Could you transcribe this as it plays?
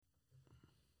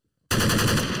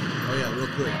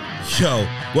quick. Yo,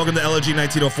 welcome to LOG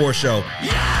 1904 show.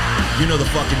 You know the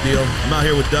fucking deal. I'm out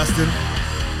here with Dustin.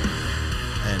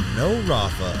 And no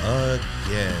Rafa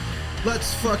again.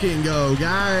 Let's fucking go,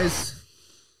 guys.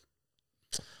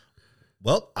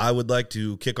 Well, I would like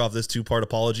to kick off this two-part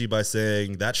apology by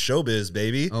saying that's showbiz,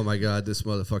 baby. Oh my God, this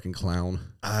motherfucking clown.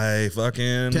 I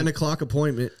fucking 10 o'clock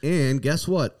appointment, and guess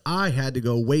what? I had to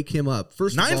go wake him up.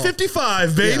 First of all,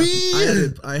 9:55, baby. Yeah,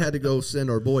 I had to go send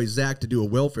our boy Zach to do a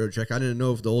welfare check. I didn't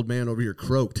know if the old man over here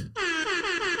croaked.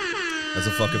 That's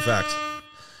a fucking fact.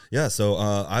 Yeah, so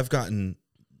I've gotten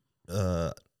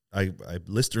I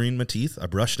Listerine my teeth. I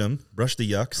brushed the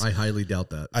yucks. I highly doubt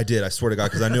that. I did. I swear to God,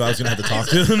 because I knew I was going to have to talk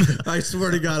to him. I swear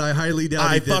to God, I highly doubt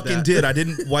I he did fucking that. did. I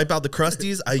didn't wipe out the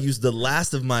crusties. I used the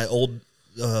last of my Old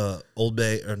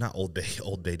Bay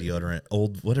deodorant.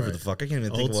 Whatever the fuck. I can't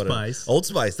even think of what it is. Old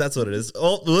Spice. That's what it is.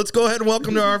 Oh, let's go ahead and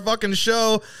welcome to our fucking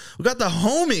show. We got the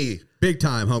homie. Big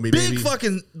time, homie, Big baby.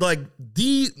 fucking,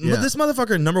 this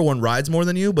motherfucker, number one, rides more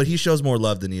than you, but he shows more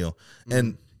love than you.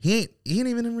 And he ain't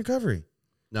even in recovery.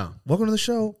 No. Welcome to the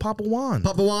show, Papa Juan.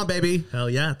 Papa Juan, baby. Hell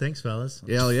yeah. Thanks, fellas.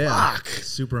 Hell yeah. Fuck.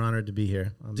 Super honored to be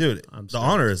here. Dude, I'm the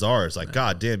honor is ours. Like,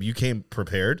 God damn, you came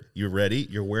prepared. You're ready.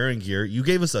 You're wearing gear. You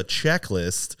gave us a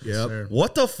checklist. Yep. Sir.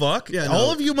 What the fuck? Yeah, All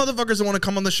no. of you motherfuckers that want to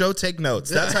come on the show, take notes.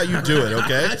 That's how you do it,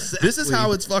 okay? Exactly. This is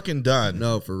how it's fucking done.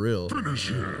 No, for real.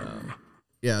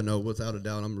 Yeah, no, without a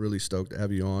doubt, I'm really stoked to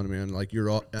have you on, man. Like, you're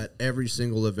all, at every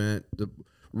single event.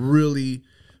 Really,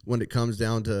 when it comes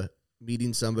down to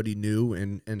meeting somebody new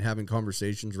and having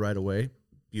conversations right away,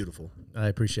 beautiful. I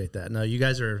appreciate that. No, you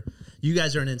guys are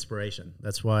an inspiration.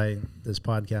 That's why this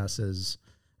podcast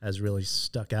has really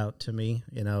stuck out to me.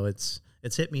 You know, it's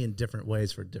hit me in different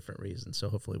ways for different reasons. So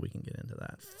hopefully we can get into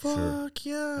that. Fuck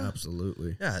yeah.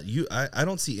 Absolutely. Yeah, I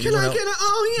don't see Can anyone I else. get a,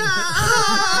 oh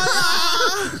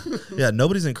yeah. Yeah,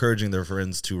 nobody's encouraging their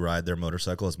friends to ride their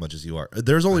motorcycle as much as you are.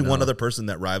 There's only one other person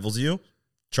that rivals you,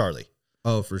 Charlie.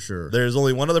 Oh, for sure. There's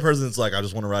only one other person that's like, I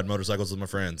just want to ride motorcycles with my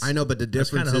friends. I know, but the I was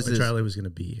kind difference of is, hoping Charlie was going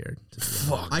to be here.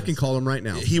 Fuck. I can call him right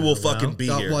now. He will fucking be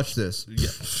here. Watch this. Yeah.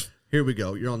 Here we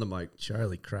go. You're on the mic.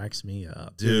 Charlie cracks me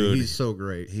up. Dude, He's so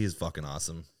great. he's fucking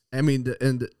awesome. I mean,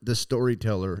 the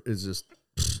storyteller is just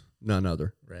none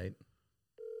other. Right.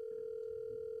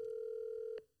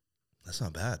 That's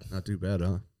not bad. Not too bad,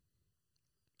 huh?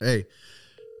 Hey,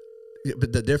 yeah,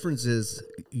 but the difference is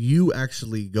you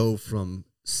actually go from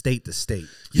state to state.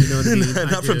 You know what I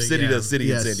mean? Not from city to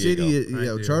city in San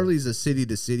Diego. City, Charlie's a city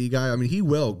to city guy. I mean, he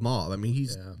will mob. I mean,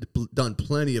 he's done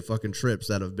plenty of fucking trips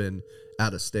that have been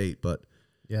out of state, but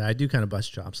Yeah, I do kind of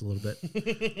bust chops a little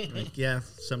bit. Like, yeah,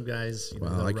 some guys,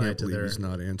 wow, they'll I can't ride to believe their he's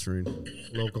not answering.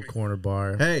 local corner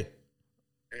bar. Hey,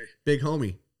 big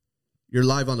homie, you're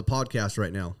live on the podcast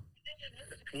right now.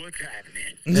 What's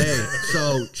happening? Hey,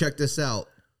 so check this out.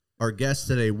 Our guest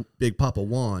today, Big Papa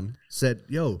Juan, said,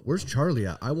 "Yo, where's Charlie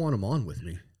at? I want him on with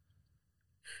me."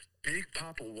 Big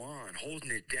Papa Juan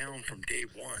holding it down from day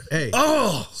one. Hey,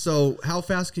 so how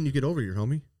fast can you get over here,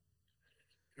 homie?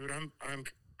 Dude,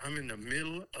 I'm in the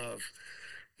middle of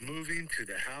moving to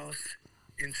the house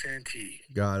in Santee.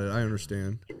 Got it. I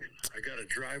understand. I got a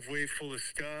driveway full of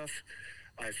stuff.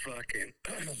 I fucking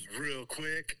real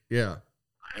quick. Yeah.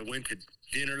 I went to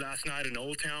dinner last night in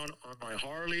Old Town on my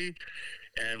Harley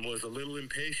and was a little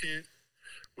impatient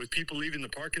with people leaving the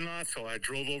parking lot, so I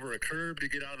drove over a curb to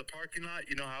get out of the parking lot.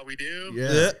 You know how we do?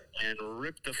 Yeah. And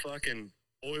ripped the fucking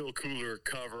oil cooler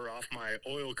cover off my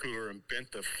oil cooler and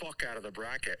bent the fuck out of the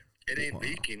bracket. It ain't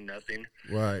leaking nothing.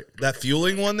 Right. That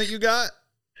fueling one that you got?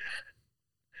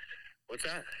 What's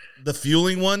that? The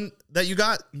fueling one that you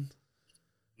got?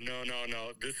 No.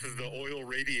 This is the oil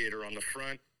radiator on the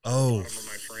front. Oh, Bottom of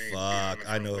my frame. fuck.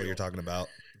 I know what you're talking about.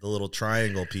 The little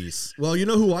triangle piece. Well, you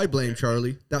know who I blame,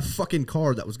 Charlie? That fucking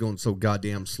car that was going so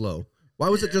goddamn slow. Why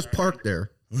was it just parked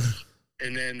there?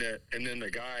 And then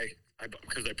the guy,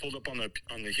 because I pulled up on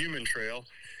the human trail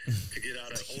to get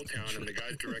out of Old Town, and the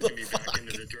guy's directing me back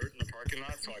into the dirt in the parking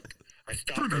lot. So I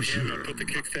stopped for him. I put the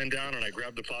kickstand down, and I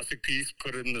grabbed the plastic piece,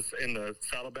 put it in the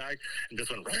saddlebag, and just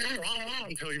went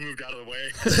until he moved out of the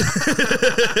way.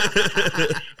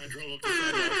 I drove up the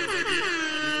sidewalk. I was like, yeah,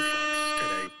 no fucks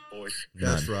today, boys.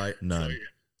 That's right. None.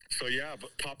 So yeah, but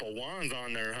Papa Juan's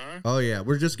on there, huh? Oh, yeah.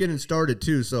 We're just getting started,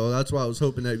 too, so that's why I was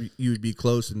hoping that you'd be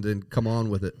close and then come on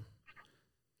with it.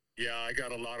 Yeah, I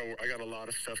got a lot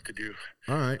of stuff to do.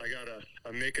 All right.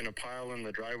 I'm making a pile in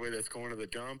the driveway that's going to the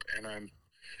dump, and I'm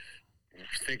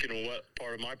thinking of what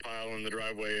part of my pile in the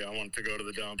driveway I want to go to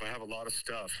the dump. I have a lot of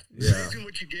stuff. Yeah. Amazing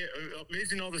what you get.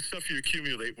 Amazing all the stuff you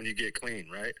accumulate when you get clean,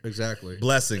 right? Exactly.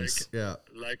 Blessings. Yeah.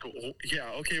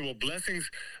 Okay, well,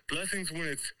 blessings when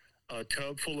it's a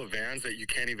tub full of vans that you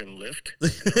can't even lift. You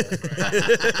know, right?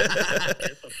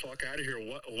 Get the fuck out of here.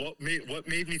 What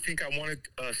made me think I wanted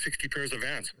 60 pairs of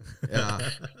vans? Yeah.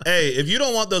 Hey, if you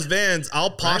don't want those vans,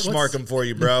 I'll Poshmark them for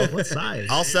you, bro. What size?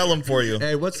 I'll sell them for you.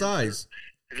 Hey, what size?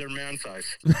 They're man size.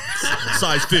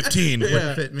 Size 15.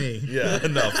 Wouldn't fit me. Yeah,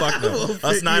 no, fuck no.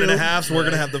 Us 9.5s, we're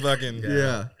gonna have the fucking.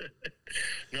 Yeah.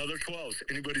 No, they're 12s.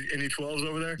 Any 12s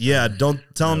over there? Yeah, don't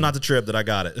tell them not to trip that I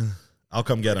got it. I'll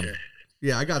come get them. Okay.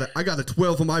 Yeah, I got a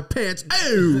 12 on my pants.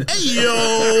 Oh, Hey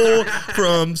yo,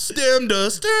 from stem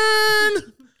to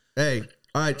stern. hey,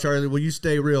 all right, Charlie. Will you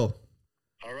stay real?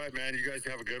 All right, man. You guys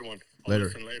have a good one. I'll Later.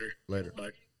 listen later. Bye.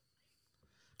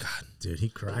 God, Dude, he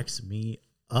cracks me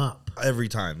up. every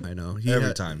time. I know.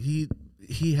 Every time. He's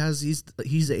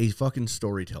a fucking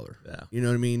storyteller. Yeah. You know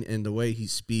what I mean? And the way he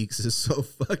speaks is so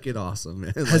fucking awesome,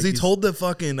 man. Has he told the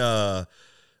fucking?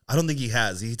 I don't think he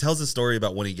has. He tells a story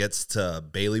about when he gets to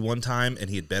Bailey one time, and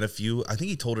he had been a few. I think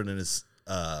he told it in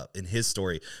his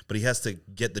story, but he has to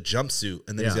get the jumpsuit,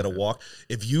 and then he's got to walk.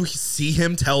 If you see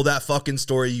him tell that fucking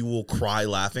story, you will cry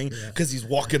laughing because he's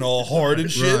walking all hard and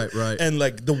shit. Right. And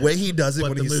like the way he does it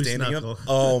What, when the he's moose standing knuckle? up.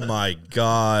 Oh my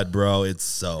god, bro, it's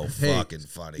so Hey, fucking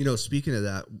funny. You know, speaking of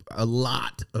that, a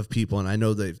lot of people, and I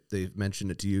know they've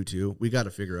mentioned it to you too. We got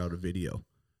to figure out a video.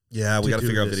 Yeah, we got to do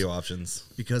figure out this. video options.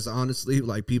 Because honestly,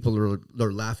 like people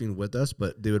are laughing with us,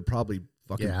 but they would probably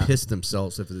fucking piss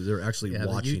themselves if they're actually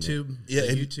watching YouTube, Yeah,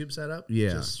 and- YouTube setup. Yeah.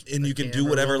 Just And the you can do camera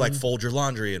whatever, like rolling. fold your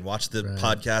laundry and watch the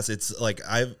podcast. It's like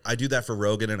I do that for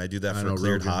Rogan and I do that I for know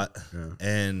Cleared Rogan. Hot. Yeah.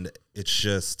 And it's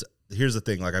just here's the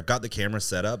thing: like I've got the camera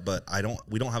set up, but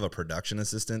we don't have a production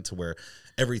assistant to where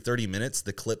every 30 minutes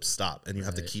the clips stop and you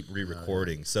have to keep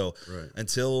re-recording. So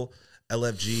until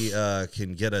LFG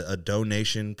can get a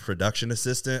donation production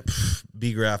assistant,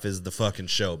 B-Graph is the fucking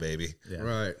show, baby. it.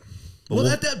 Right. Well,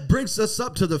 that brings us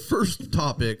up to the first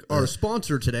topic, our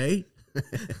sponsor today.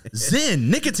 Zen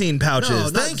nicotine pouches. No,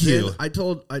 not Thank Zen. you. I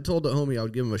told the homie I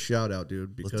would give him a shout out,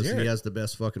 dude, because hear he it. has the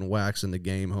best fucking wax in the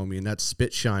game, homie, and that's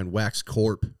Spit Shine Wax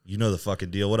Corp. You know the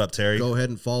fucking deal. What up, Terry? Go ahead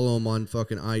and follow him on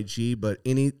fucking IG. But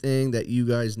anything that you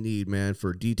guys need, man,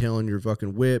 for detailing your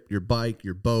fucking whip, your bike,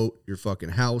 your boat, your fucking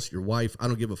house, your wife, I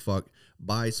don't give a fuck.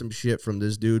 Buy some shit from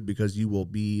this dude because you will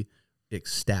be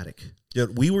ecstatic. Yeah,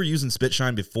 we were using Spit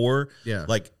Shine before. Yeah.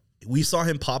 Like we saw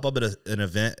him pop up at an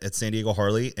event at San Diego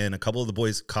Harley, and a couple of the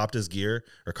boys copped his gear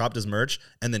or copped his merch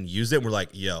and then used it. And we're like,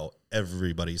 yo,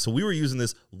 everybody. So we were using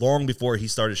this long before he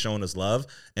started showing us love,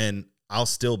 and I'll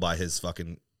still buy his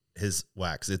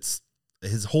wax. It's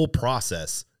his whole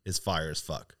process is fire as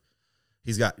fuck.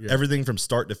 He's got everything from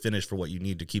start to finish for what you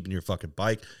need to keep in your fucking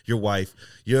bike, your wife,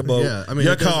 your boat,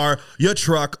 your car, your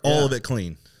truck, all of it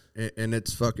clean. And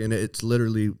it's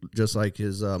literally just like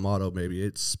his motto, baby.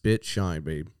 It's Spit Shine,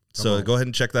 babe. So go ahead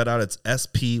and check that out. It's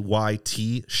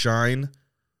SPYT Shine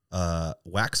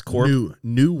Wax Corp.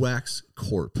 New Wax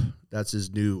Corp. That's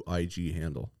his new IG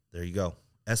handle. There you go.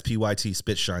 SPYT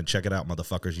Spit Shine. Check it out,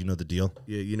 motherfuckers. You know the deal.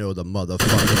 Yeah, you know the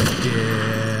motherfucking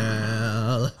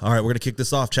deal. All right, we're going to kick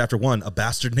this off. Chapter 1, A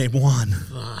Bastard Named Juan.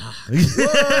 What did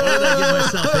I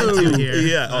get myself into here?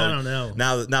 Yeah. I don't know.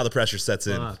 Now the pressure sets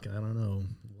in. Fuck, I don't know.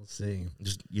 We'll see.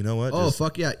 Just, you know what? Oh, Just,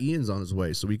 fuck yeah. Ian's on his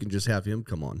way, so we can just have him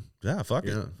come on. yeah, fuck it.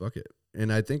 Yeah, fuck it.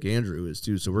 And I think Andrew is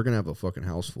too, so we're going to have a fucking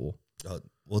house full. Well,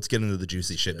 let's get into the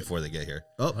juicy shit before they get here.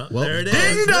 Oh, Well, there it is.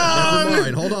 Ding dong! Never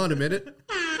mind. Hold on a minute.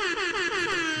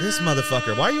 This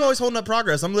motherfucker. Why are you always holding up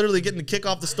progress? I'm literally getting to kick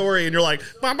off the story, and you're like,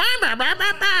 bah, bah, bah, bah,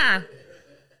 bah, bah.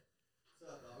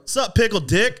 What's up, pickle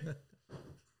dick?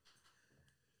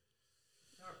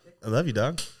 I love you,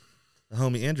 dog. The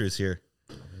homie Andrew's here.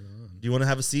 Do you want to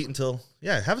have a seat until?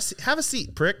 Yeah, have a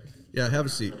seat, prick. Yeah, have a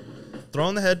seat. Throw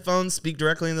on the headphones, speak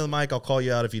directly into the mic. I'll call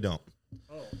you out if you don't.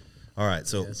 All right,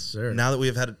 so Yes, sir. now that we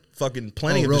have had fucking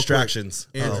plenty of real distractions,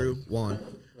 quick. Andrew, Juan,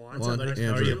 What's up, buddy?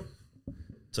 How are Andrew. you?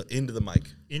 so into the mic.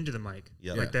 Into the mic.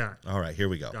 Yeah. Like that. All right, here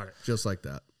we go. Got it. Just like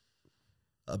that.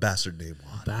 A bastard named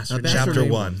Juan. Bastard. Chapter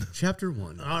 1. Chapter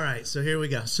 1. All right, so here we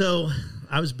go. So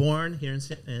I was born here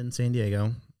in San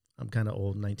Diego. I'm kind of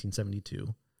old,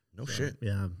 1972. No shit.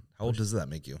 Yeah, How old does that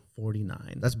make you?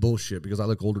 49. That's bullshit because I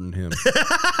look older than him.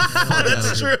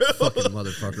 That's true. Fucking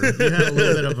motherfucker. You had a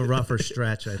little bit of a rougher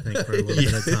stretch, I think, for a little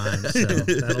bit of time. So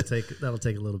that'll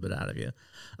take a little bit out of you.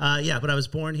 Yeah, but I was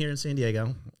born here in San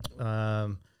Diego.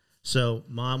 So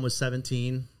mom was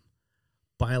 17.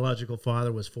 Biological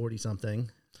father was 40-something.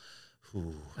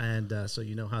 And so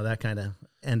you know how that kind of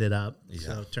ended up. Yeah.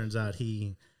 So it turns out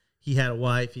he had a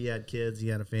wife, he had kids, he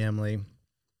had a family.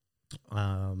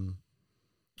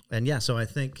 And yeah, so I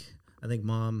think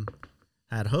mom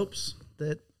had hopes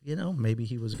that, maybe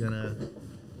he was gonna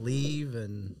leave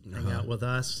and hang out with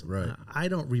us. Right. I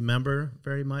don't remember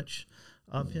very much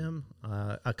of him.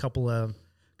 A couple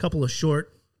of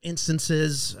short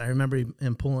instances. I remember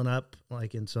him pulling up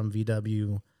like in some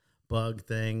VW bug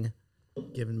thing,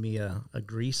 giving me a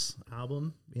Grease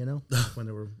album, when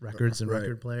there were records and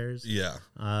record players. Yeah.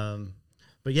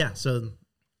 But yeah, so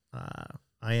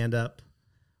I end up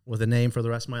with a name for the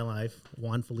rest of my life,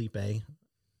 Juan Felipe,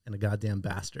 and a goddamn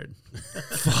bastard.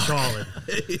 Solid.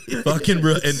 Fucking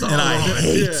and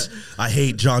I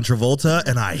hate John Travolta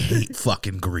and I hate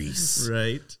fucking Grease.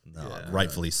 Right. No,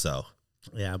 rightfully so.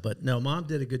 Yeah, but no, Mom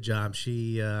did a good job.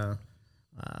 She,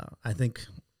 I think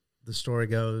the story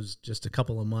goes just a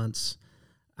couple of months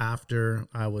after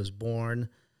I was born.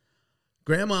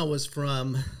 Grandma was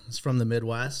from the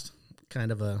Midwest,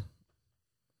 kind of a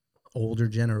older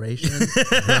generation.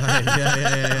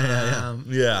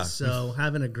 Yeah. So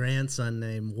having a grandson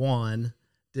named Juan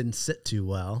didn't sit too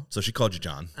well. So she called you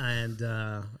John. And,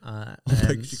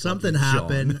 and something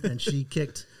happened, and she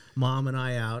kicked Mom and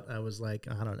I out. I was like,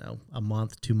 I don't know, a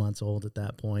month, 2 months old at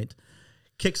that point.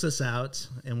 Kicks us out,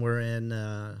 and we're in,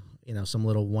 some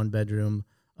little one-bedroom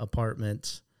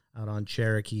apartment out on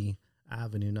Cherokee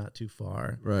Avenue, not too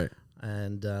far. Right.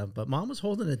 And but Mom was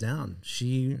holding it down.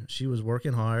 She was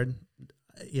working hard.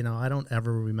 I don't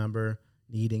ever remember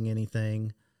needing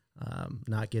anything,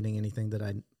 not getting anything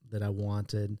that I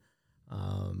wanted.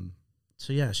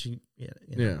 So yeah,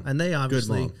 yeah. And they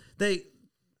obviously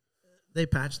they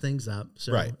patched things up.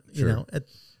 So right, at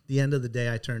the end of the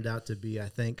day, I turned out to be, I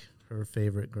think, her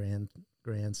favorite grandson.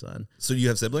 So you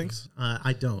have siblings?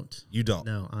 I don't. You don't?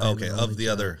 No. Okay,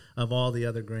 of all the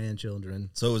other grandchildren.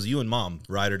 So it was you and Mom,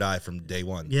 ride or die from day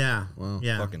one. Yeah. Wow.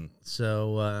 Yeah. Fucking.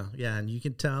 So and you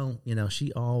can tell,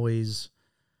 she always,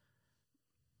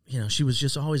 she was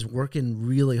just always working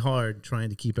really hard trying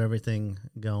to keep everything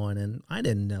going, and I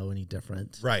didn't know any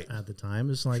different. Right. At the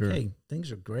time, it's like, hey,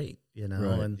 things are great, Right.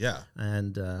 and yeah,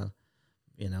 and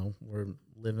we're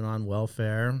living on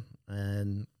welfare,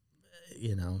 and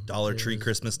Dollar Tree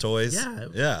Christmas toys.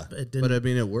 Yeah. It didn't, But I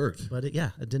mean, it worked. But it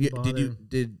didn't bother.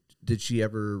 Did she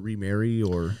ever remarry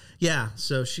or? Yeah.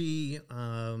 So she,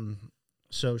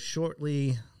 so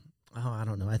shortly, I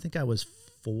don't know. I think I was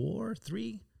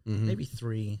 3, maybe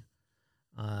 3.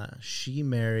 She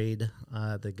married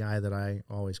the guy that I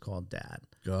always called Dad.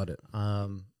 Got it.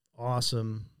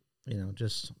 Awesome,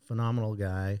 just phenomenal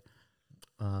guy.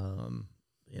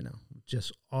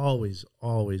 Just always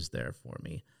there for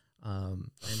me. I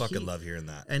fucking love hearing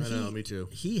that. And I know, me too.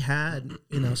 He had,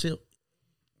 so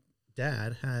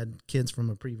Dad had kids from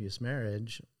a previous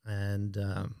marriage, and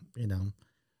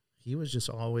he was just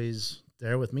always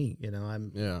there with me.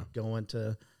 I'm going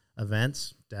to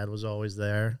events. Dad was always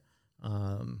there.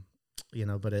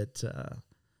 But it,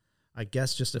 I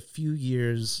guess, just a few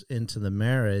years into the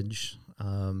marriage,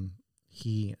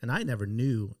 he and I never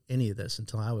knew any of this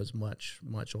until I was much,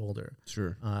 much older.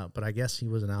 Sure. But I guess he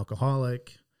was an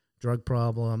alcoholic, drug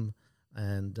problem,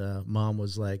 and Mom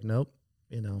was like, nope,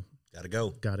 gotta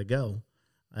go.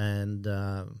 And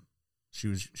she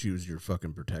was your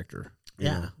fucking protector.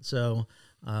 Yeah. So,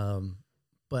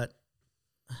 but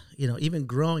even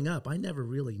growing up, I never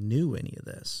really knew any of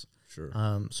this. Sure.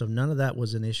 So none of that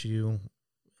was an issue,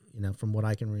 from what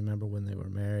I can remember when they were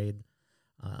married.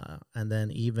 And then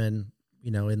even,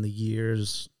 in the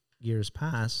years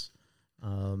past,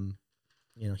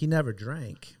 he never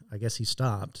drank. I guess he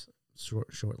stopped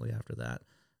shortly after that.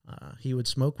 He would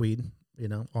smoke weed,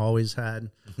 always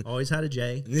had a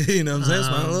J. You know what I'm saying?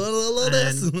 Smile a little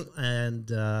and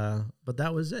but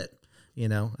that was it,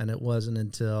 and it wasn't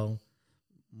until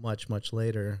much, much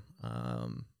later,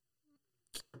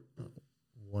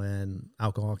 when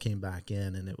alcohol came back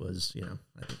in, and it was, I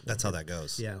think that's how that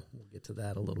goes. Yeah, we'll get to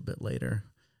that a little bit later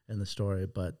in the story,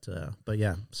 but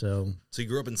yeah. So you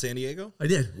grew up in San Diego? I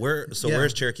did.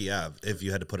 Where's Cherokee Ave? If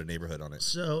you had to put a neighborhood on it,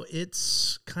 so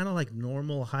it's kind of like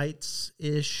Normal Heights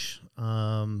ish.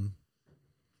 Yeah,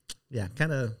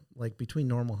 kind of like between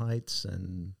Normal Heights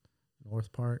and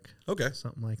North Park. Okay,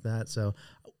 something like that. So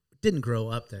didn't grow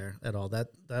up there at all.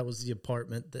 That was the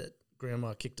apartment that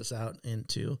Grandma kicked us out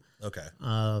into. Okay.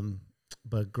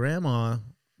 But Grandma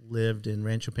lived in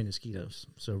Rancho Penasquitos,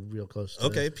 so real close to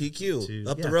PQ,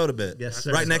 up the road a bit. Yes,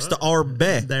 sir. Right next to our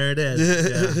bay. There it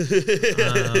is.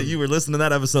 Yeah. You were listening to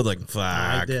that episode like, fuck.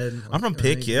 I did. I'm from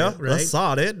PQ. Right? I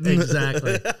saw it.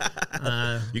 Exactly.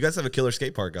 You guys have a killer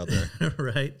skate park out there.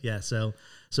 Right, yeah. So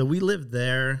we lived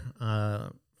there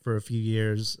for a few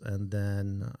years, and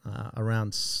then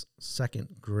around second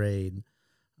grade,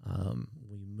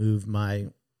 we moved. My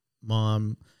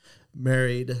mom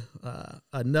married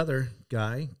another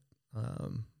guy,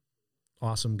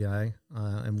 awesome guy,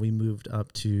 and we moved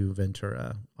up to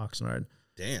Ventura, Oxnard.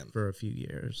 Damn. For a few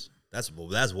years. That's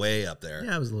way up there.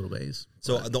 Yeah, it was a little ways.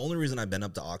 So the only reason I've been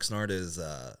up to Oxnard is,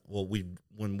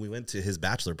 when we went to his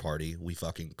bachelor party, we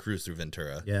fucking cruised through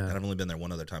Ventura. Yeah. And I've only been there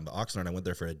one other time. But Oxnard, I went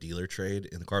there for a dealer trade.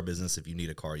 In the car business, if you need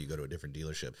a car, you go to a different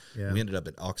dealership. Yeah. We ended up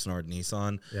at Oxnard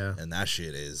Nissan. Yeah. And that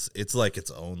shit it's like its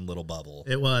own little bubble.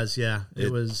 It was, yeah. It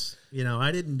was,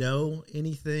 I didn't know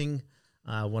anything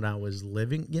when I was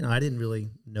living. I didn't really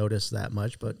notice that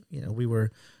much, but, we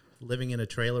were living in a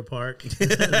trailer park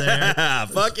there.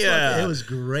 Fuck yeah. It was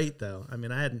great, though. I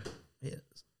mean, I had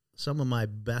some of my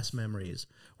best memories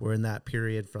were in that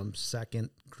period from 2nd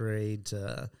grade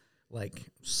to like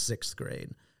 6th grade.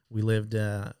 We lived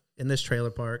in this trailer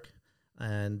park,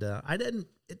 and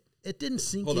it didn't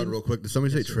sink in. Hold on real quick. Did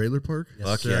somebody say trailer park? Yes,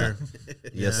 Fuck sir. yeah.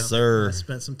 Yes, sir. I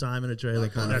spent some time in a trailer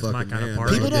park. That's my kind of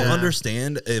park. People don't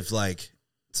understand if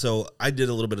so I did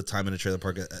a little bit of time in a trailer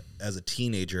park as a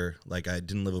teenager. Like, I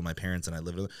didn't live with my parents, and I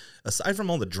lived with them. Aside from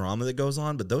all the drama that goes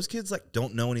on, but those kids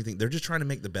don't know anything. They're just trying to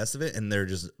make the best of it, and they're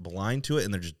just blind to it,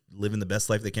 and they're just living the best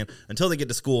life they can until they get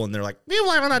to school, and they're like, "We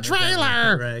live in a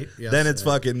trailer." Right. Yes. Then it's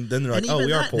fucking. Then they're like, And "Oh, even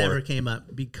we are that poor." never came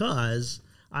up because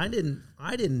I didn't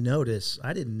notice.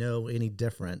 I didn't know any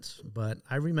difference. But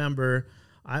I remember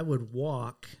I would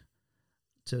walk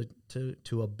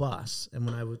to a bus, and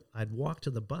when I'd walk to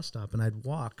the bus stop, and I'd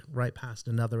walk right past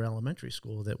another elementary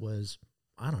school that was,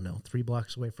 I don't know, 3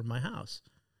 blocks away from my house.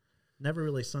 Never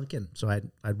really sunk in. So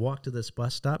I'd walk to this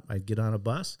bus stop, I'd get on a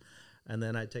bus, and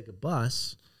then I'd take a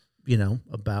bus,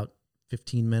 about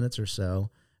 15 minutes or so.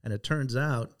 And it turns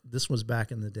out this was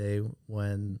back in the day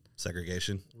when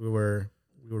Segregation. we were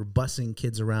busing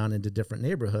kids around into different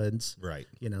neighborhoods. Right.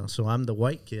 So I'm the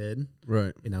white kid,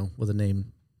 Right. with a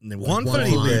name. Juan Juan.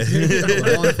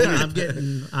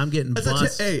 I'm getting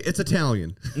bussed. It's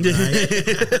Italian.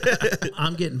 Right?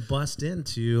 I'm getting bussed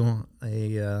into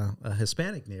a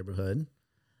Hispanic neighborhood,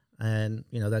 and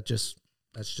that's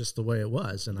just the way it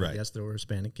was. And Right. I guess there were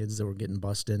Hispanic kids that were getting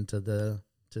bussed into the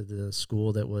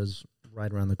school that was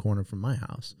right around the corner from my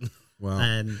house. Wow.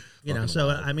 And so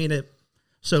wild. I mean it.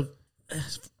 So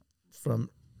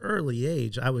from early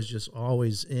age, I was just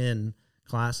always in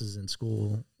classes in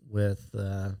school with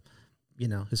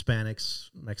Hispanics,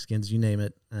 Mexicans, you name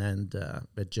it, and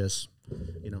it just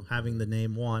having the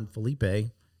name Juan Felipe,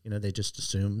 they just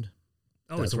assumed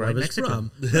It's that's a where I white was Mexican.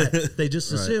 from. Right. They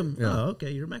just Right. assumed, Yeah. oh,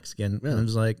 okay, you're Mexican. Yeah. And I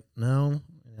was like, no,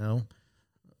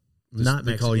 not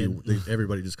They call Mexican. you.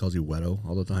 Everybody just calls you Weto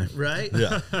all the time. Right?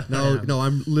 Yeah. No,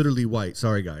 I'm literally white.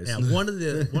 Sorry, guys. Yeah, one of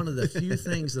the few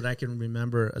things that I can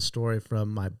remember a story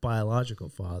from my biological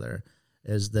father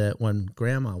is that when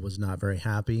Grandma was not very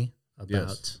happy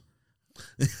about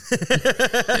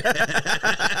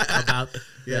about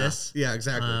this, Yeah,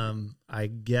 exactly. I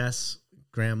guess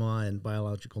Grandma and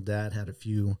biological dad had a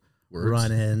few Words.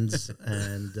 run-ins,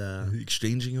 and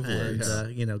Exchanging of words.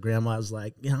 Grandma was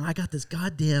like, I got this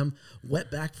goddamn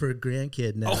wetback for a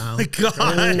grandkid now. Oh my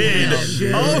god!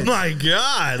 shit. Oh my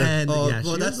god! And Oh, yeah,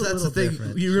 well, she that's was a the little thing.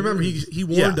 different. You remember he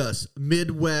warned us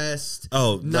Midwest.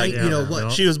 Oh, night. yeah, You know yeah.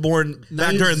 what? She was born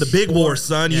back during the big war,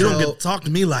 son. You don't get to talk to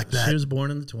me like She that. was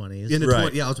born in the 20s. In the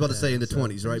Right. 20s. I was about to say in the so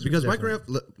 20s, right? things Because were my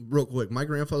different. real quick, my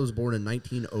grandfather was born in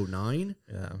 1909.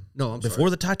 Yeah. No, I'm Before sorry.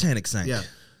 the Titanic sank. Yeah,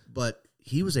 but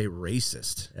he was a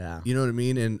racist. Yeah. You know what I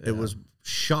mean? And it was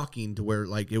shocking to where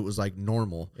it was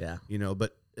normal. Yeah.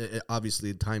 But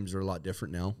obviously times are a lot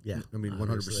different now. Yeah, I mean,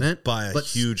 obviously. 100%. By a but,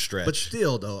 huge stretch. But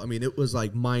still, though, I mean, it was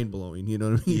mind blowing. You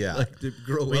know what I mean? Yeah. To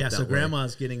grow Well, up yeah, that so way.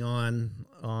 grandma's getting on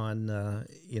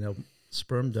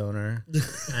sperm donor,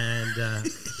 and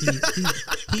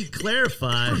he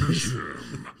clarifies.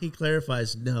 He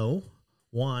clarifies, no,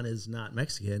 Juan is not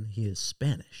Mexican. He is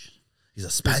Spanish. He's a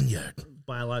Spaniard.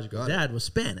 Biological dad was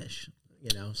Spanish. So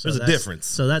There's a that's- difference.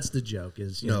 So that's the joke.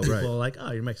 Is No, people right. are like,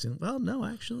 oh, you're Mexican. Well, no,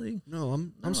 actually. No,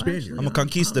 I'm No, Spaniard. actually, I'm a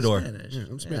conquistador. I'm Spanish. Yeah,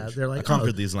 I'm Spanish. they're like, I conquered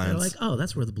oh, these They're lands. like, oh,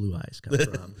 that's where the blue eyes come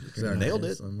from. Nailed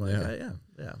it. I'm like,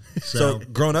 yeah. So,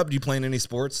 growing up, do you play in any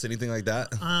sports, anything like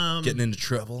that? Getting into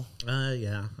trouble?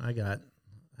 Yeah, I got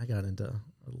into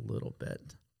a little bit.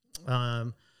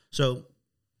 So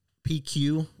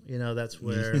PQ,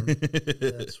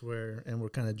 that's where, and we're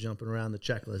kind of jumping around the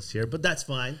checklist here, but that's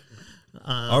fine.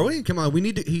 Are we? Come on, we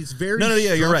need to. He's very No,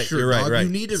 yeah, you're right, structured, you're right, dog. right.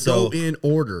 You need to So- go in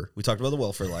order. We talked about the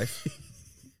welfare life.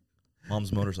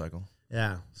 Mom's motorcycle.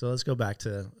 Yeah, so let's go back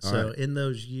to right. in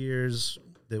those years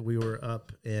that we were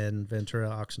up in Ventura,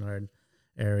 Oxnard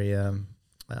area,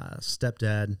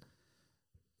 stepdad,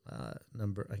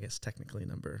 technically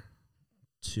number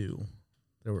 2.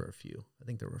 There were a few. I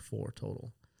think there were 4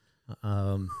 total.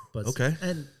 But Okay.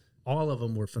 and all of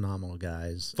them were phenomenal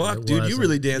guys. Fuck, dude, you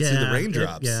really danced through the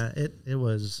raindrops. It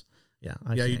was. Yeah,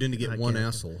 you didn't get one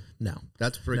asshole. No,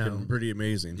 that's freaking pretty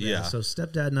amazing. Yeah. So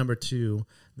stepdad number 2,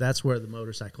 that's where the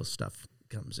motorcycle stuff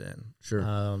comes in.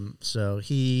 Sure. So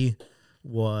he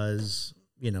was,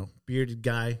 bearded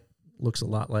guy, looked a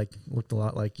lot like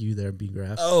you there,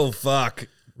 B-Graph. Oh fuck.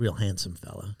 Real handsome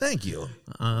fella. Thank you.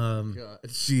 God,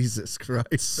 Jesus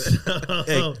Christ.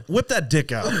 Hey, whip that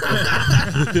dick out.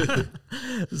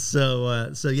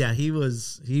 So yeah, he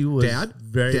was Dad?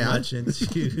 very much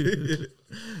into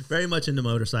very much into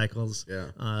motorcycles.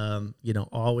 Yeah.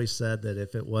 Always said that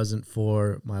if it wasn't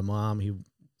for my mom,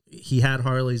 he had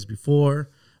Harleys before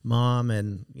mom,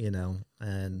 and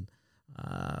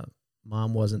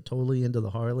mom wasn't totally into the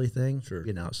Harley thing. Sure.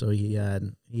 So he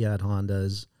had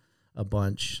Hondas a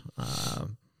bunch,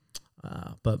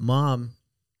 but mom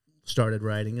started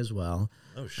riding as well.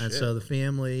 Oh shit. And so the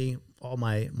family, all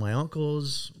my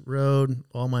uncles rode,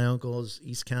 all my uncles,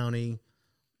 East County,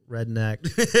 Redneck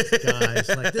guys.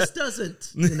 Like this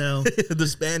doesn't, the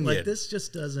Spaniard. like this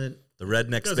just doesn't. The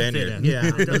Redneck Spaniard. Yeah,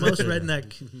 the most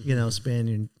redneck,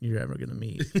 Spaniard you're ever gonna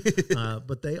meet.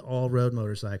 But they all rode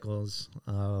motorcycles.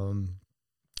 So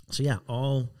yeah,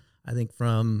 all I think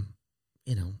from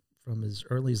as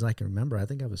early as I can remember, I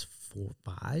think I was 4,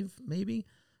 5 maybe.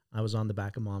 I was on the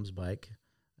back of mom's bike,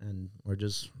 and we're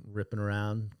just ripping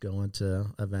around, going to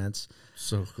events.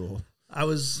 So cool. I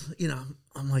was,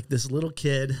 I'm like this little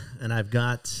kid, and I've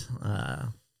got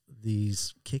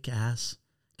these kick-ass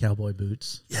cowboy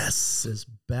boots. Yes. This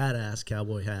badass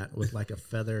cowboy hat with like a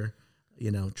feather,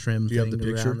 trim Do you have thing the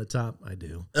picture? around the top. I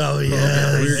do. Oh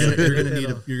yeah. You're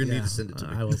gonna need to send it to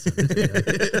me. I will send it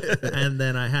to you. And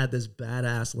then I had this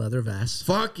badass leather vest.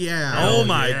 Fuck yeah. Oh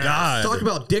my god. Talk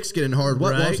about dicks getting hard.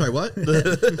 What? Right? I'm sorry, what?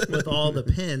 With all the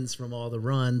pins from all the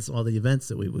runs, all the events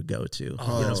that we would go to.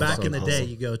 Oh, back so in the day, awesome.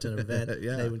 you go to an event,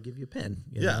 Yeah. they would give you a pin.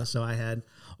 Yeah. So I had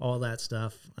all that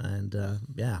stuff, and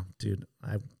dude,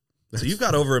 So you've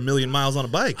got over 1 million miles on a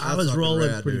bike. I was fucking rolling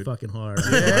rad, pretty dude. fucking hard.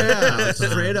 Yeah,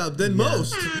 straight up. Than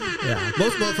most. Yeah.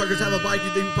 Most motherfuckers have a bike. You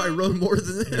think you probably rode more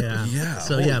than that. Yeah. Yeah,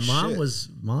 So holy yeah, shit.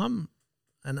 mom,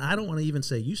 and I don't want to even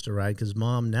say used to ride, because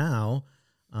mom now,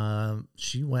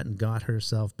 she went and got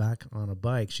herself back on a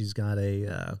bike. She's got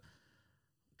a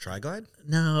Tri-Glide?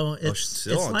 no, she's it's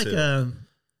still on like two.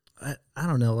 I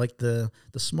don't know, like the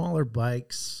smaller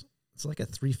bikes. It's like a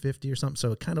 350 or something.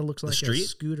 So it kind of looks like a street?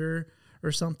 scooter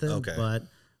or something. Okay.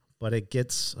 But it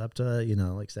gets up to,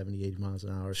 like 70, 80 miles an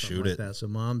hour or something Shoot like it. that. So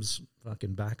mom's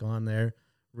fucking back on there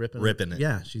Ripping it.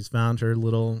 Yeah, she's found her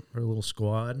little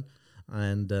squad,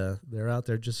 and they're out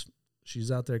there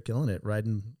she's out there killing it,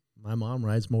 riding. My mom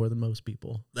rides more than most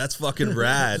people. That's fucking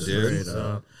rad, dude. Straight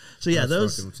So yeah,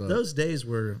 That's fucking what's up. those days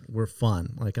were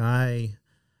fun. Like we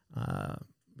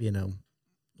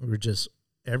were just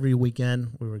every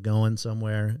weekend we were going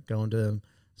somewhere, going to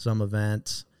some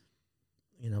event,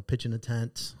 pitching a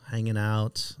tent, hanging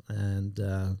out, and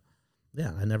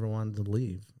I never wanted to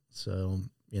leave. So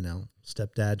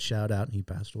stepdad, shout out, he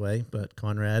passed away, but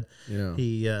Conrad, Yeah.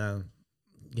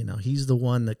 he's the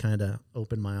one that kind of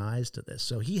opened my eyes to this.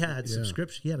 So he had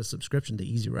subscription. He had a subscription to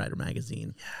Easy Rider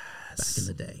magazine back in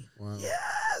the day. Wow.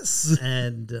 Yes.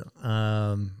 And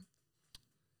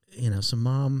so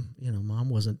mom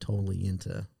wasn't totally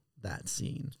into that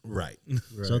scene. Right.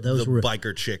 So those the were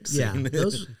biker chick yeah. scene.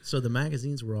 So the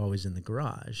magazines were always in the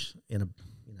garage in a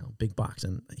big box,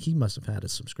 and he must have had a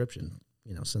subscription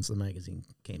since the magazine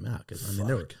came out, because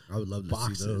there were I would love to see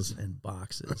boxes those. and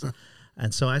boxes.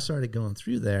 And so I started going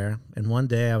through there, and one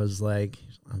day I was like,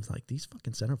 these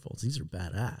fucking centerfolds, these are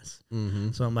badass.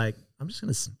 Mm-hmm. So I'm like, I'm just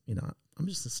gonna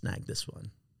snag this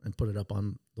one and put it up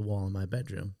on the wall in my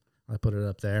bedroom. I put it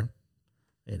up there,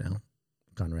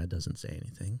 Conrad doesn't say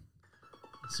anything.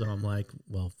 So I'm like,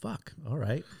 well, fuck. All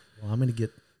right. Well, I'm gonna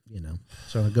get,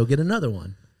 so I'm gonna go get another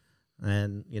one.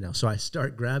 And, so I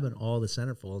start grabbing all the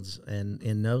centerfolds, and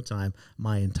in no time,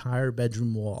 my entire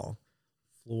bedroom wall,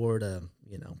 floor to,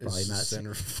 probably not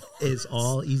centerfold. is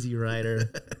all Easy Rider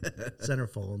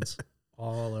centerfolds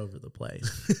all over the place.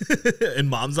 And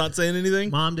mom's not saying anything?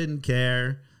 Mom didn't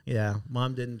care. Yeah.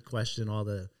 Mom didn't question all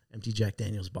the empty Jack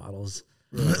Daniels bottles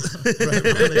right on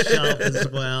the shelf as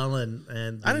well.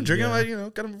 And I didn't drink them. I,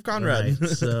 got them from Conrad. Right.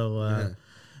 So,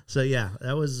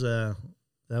 that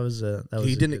was He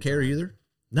a didn't good care time. either?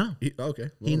 No. Okay.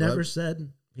 He Well, never said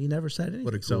anything.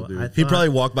 What a cool dude. I He thought- probably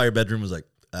walked by your bedroom and was like,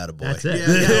 attaboy. That's it.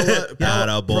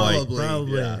 Attaboy. Probably.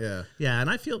 Probably. Yeah. Yeah, and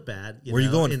I feel bad. Were you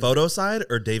going in- photo side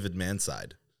or David Mann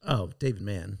side? Oh, David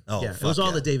Mann. Oh, yeah. It was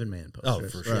all the David Mann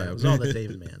posters. Oh, for sure. Right. It was all the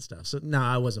David Mann stuff. So no,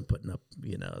 I wasn't putting up,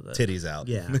 the titties out.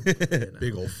 Yeah.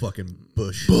 Big old fucking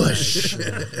bush.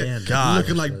 Man, God.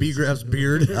 Looking like B-Graph's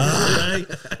beard. right?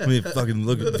 I mean, fucking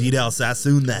look at Vidal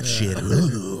Sassoon, that shit.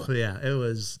 So yeah, it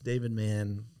was David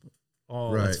Mann.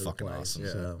 All Right. over the Fucking place. awesome.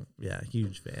 So yeah,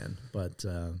 huge fan. But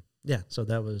yeah, so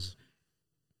that was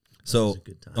So a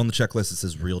good time. on the checklist, it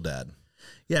says real dad.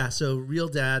 Yeah, so real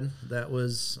dad, that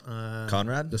was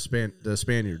Conrad? The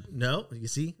Spaniard. no, you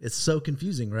see, it's so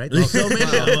confusing, right? There's so many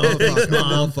of Oh, them. fuck,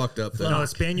 I'm all fucked up then. No,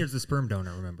 Spaniard's the sperm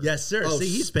donor, remember? Yes, sir. Oh, See,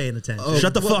 he's paying attention. Oh,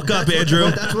 Shut the fuck up, Andrew.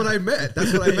 Well, that's what I meant.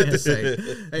 That's what I meant to say.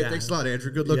 Hey, Yeah. thanks a lot,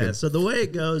 Andrew. Good looking. Yeah, so the way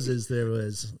it goes is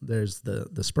there's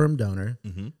the sperm donor,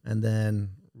 and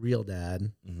then real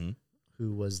dad,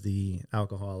 who was the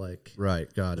alcoholic.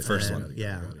 Right, got it. First And- one.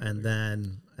 yeah, and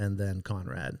then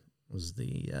Conrad was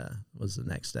the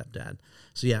next stepdad.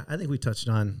 So yeah, I think we touched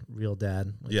on real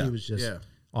dad. Like, Yeah. he was just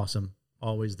awesome,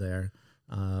 always there.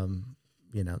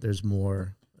 There's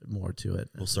more to it.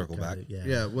 We'll circle back.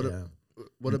 Yeah,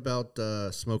 what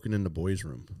about smoking in the boys'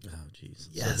 room? Oh, jeez.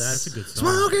 Yes. So That's a good song.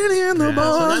 Smoking in the Yeah,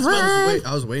 so boys' room.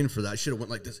 I was waiting for that. I should have went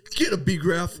like this. Get a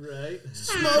B-Graph. right.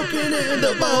 Smoking in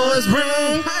the boys'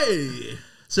 room. Hey.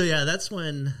 So yeah, that's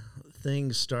when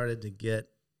things started to get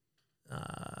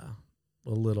a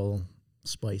little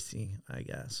spicy, I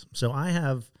guess. So I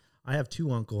have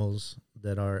two uncles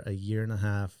that are a year and a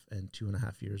half and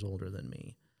 2.5 years older than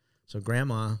me. So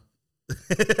grandma,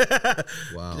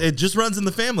 Wow. It just runs in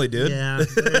the family, dude. yeah,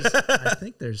 I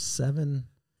think there's seven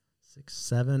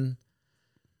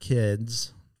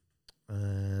kids,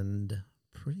 and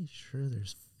pretty sure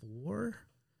there's 4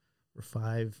 or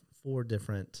 5, 4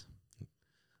 different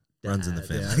Runs in the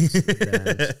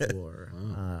dads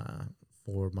Wow.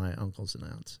 for my uncles and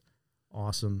aunts.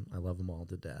 Awesome. I love them all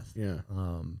to death. Yeah.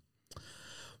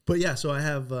 But yeah, so I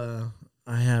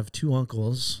have 2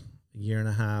 uncles, a year and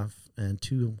a half and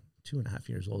 2.5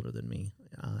 years older than me.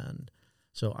 And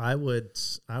so I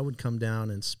would come down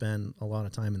and spend a lot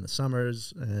of time in the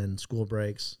summers and school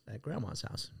breaks at grandma's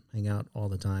house, hang out all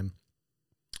the time.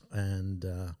 And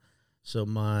so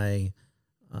my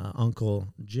Uncle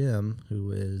Jim,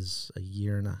 who is a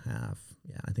year and a half,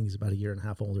 I think he's about a year and a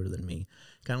half older than me,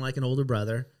 kind of like an older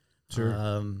brother. Sure.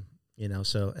 And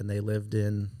they lived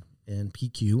in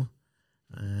PQ,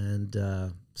 and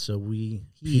so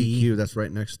PQ, that's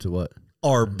right next to what?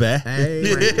 Arbe. Hey.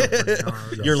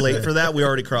 You're late for that. We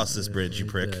already crossed this bridge, you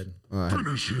prick. I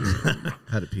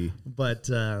had to pee. But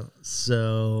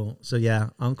so yeah,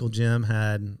 Uncle Jim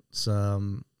had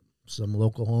some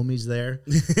local homies there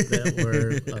that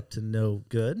were up to no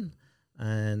good,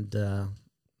 and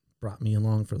brought me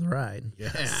along for the ride.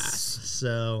 Yes.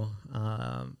 So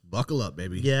Buckle up,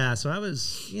 baby. yeah, so I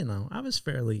was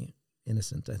fairly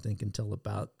innocent, I think, until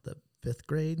about the 5th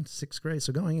grade, 6th grade.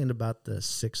 So going into about the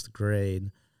 6th grade,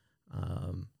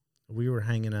 we were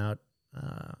hanging out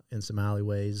in some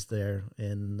alleyways there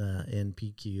in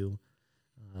PQ,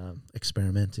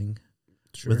 experimenting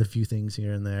with a few things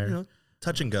here and there. You know,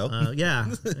 touch and go. Yeah.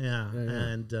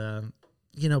 And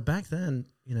back then,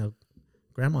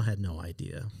 Grandma had no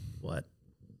idea what,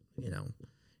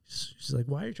 she's like,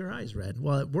 "Why are your eyes red?"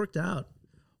 Well, it worked out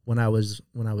when I was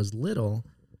little.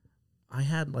 I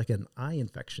had like an eye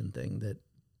infection thing that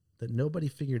nobody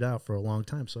figured out for a long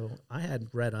time. So I had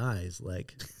red eyes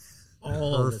like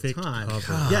all Perfect the time.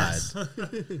 cover. Yes,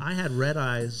 I had red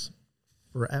eyes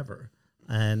forever,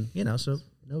 and so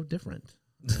no different.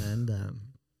 And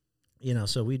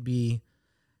so we'd be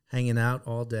hanging out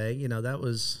all day. That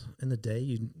was in the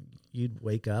day. You'd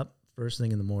wake up first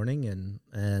thing in the morning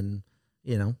and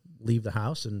leave the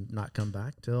house and not come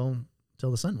back till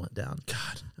the sun went down.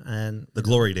 God. And The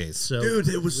glory days. so Dude,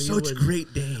 it was we such would-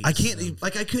 great days. I can't I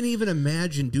couldn't even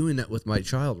imagine doing that with my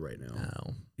child right now.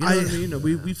 No. You know what I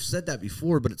mean? We've said that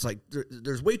before, but it's like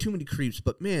there's way too many creeps.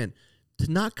 But man,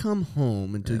 to not come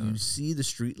home until you see the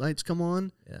street lights come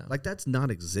on, like that's not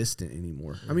existent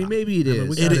anymore. I mean, maybe it is.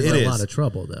 We got It in a is. lot of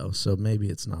trouble though, so maybe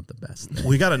it's not the best thing.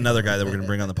 We got another guy that we're going to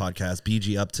bring on the podcast,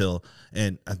 BG Uptill,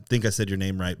 and I think I said your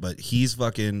name right, but he's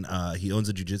fucking, he owns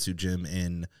a jiu-jitsu gym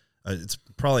in, it's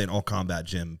probably an all-combat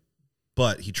gym,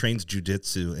 but he trains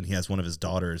jiu-jitsu, and he has one of his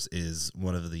daughters is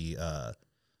one of the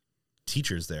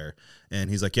teachers there, and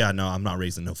he's like, yeah, no, I'm not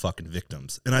raising no fucking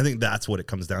victims. And I think that's what it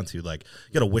comes down to. Like,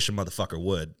 you gotta wish a motherfucker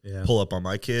would pull up on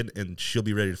my kid, and she'll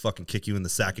be ready to fucking kick you in the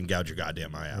sack and gouge your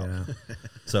goddamn eye out. Yeah.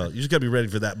 So you just gotta be ready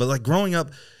for that. But like growing up,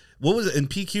 what was it in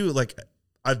PQ? Like,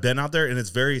 I've been out there and it's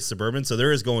very suburban, so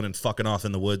there is going and fucking off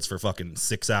in the woods for fucking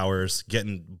 6 hours,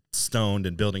 getting stoned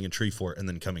and building a tree fort, and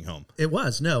then coming home. It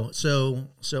was no. So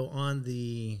on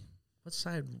the what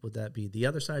side would that be? The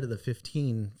other side of the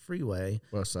 15 freeway.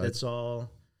 West side. It's all,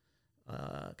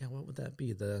 God, what would that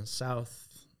be? The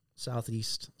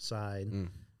southeast side.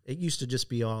 It used to just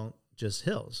be all just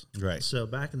hills. Right. So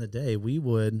back in the day, we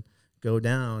would go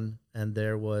down, and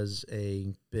there was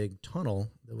a big tunnel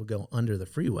that would go under the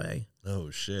freeway. Oh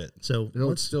shit! So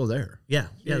It's still there. Yeah,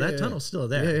 that tunnel's still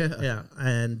there. Yeah.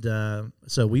 And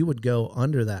so we would go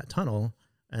under that tunnel,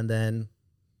 and then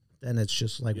it's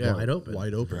just like wide open.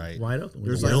 Wide open. Right. Wide open.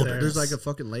 There's like a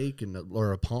fucking lake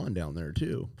or a pond down there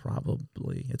too.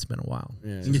 Probably. It's been a while.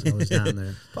 Yeah. Since I was down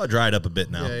there. Probably dried up a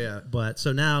bit now. Yeah. But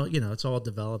so now, it's all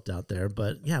developed out there.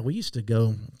 But yeah, we used to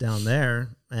go down there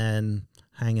and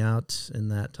hang out in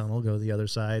that tunnel, go the other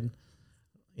side,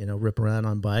 rip around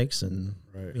on bikes and,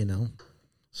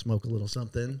 smoke a little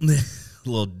something. A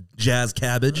little jazz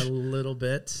cabbage. A little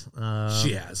bit.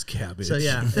 Jazz cabbage. So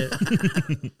yeah,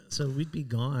 so we'd be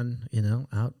gone,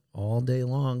 out all day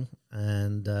long,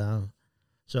 and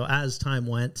so as time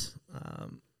went,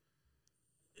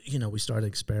 we started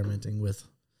experimenting with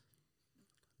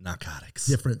Narcotics.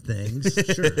 different things.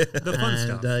 Sure, The fun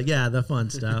stuff. The fun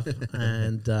stuff,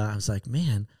 and I was like,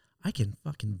 man, I can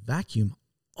fucking vacuum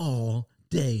all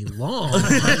day long.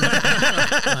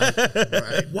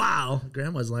 Wow.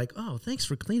 Grandma's like, oh, thanks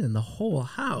for cleaning the whole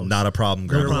house. Not a problem,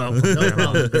 Grandma. No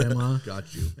problem, Grandma.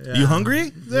 Got you. Yeah. You hungry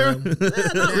there?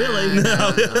 Not really.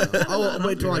 I'll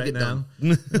wait till I get done.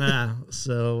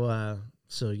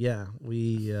 So yeah,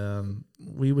 we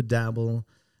would dabble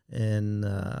in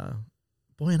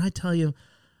boy, and I tell you,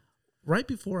 right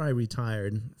before I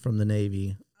retired from the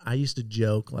Navy, I used to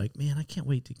joke like, man, I can't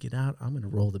wait to get out. I'm gonna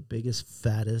roll the biggest,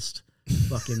 fattest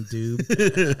fucking doob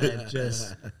and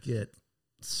just get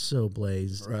so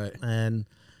blazed. Right. And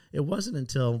it wasn't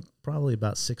until probably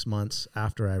about 6 months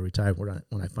after I retired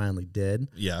when I finally did.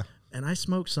 Yeah. And I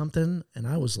smoked something, and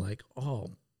I was like,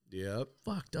 Yep.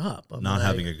 fucked up. I'm Not like,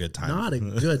 having a good time. Not a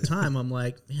good time. I'm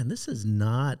like, man, this is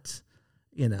not,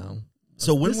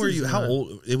 So when this were is you? How not-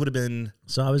 old? It would have been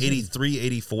So I was 83,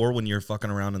 84 when you're fucking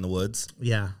around in the woods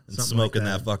yeah, and something smoking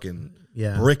like that fucking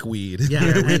Yeah. brick weed. Yeah,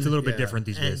 It's and- a little bit different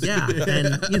these and, days. yeah, and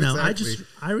Exactly.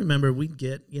 I remember we'd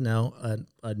get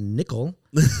a nickel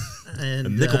and A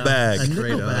nickel bag. a nickel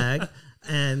Straight up. bag,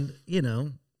 and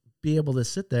be able to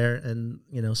sit there and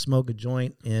smoke a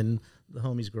joint in the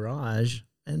homie's garage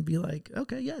and be like,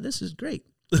 okay, yeah, this is great,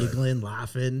 giggling,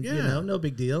 laughing, Yeah. no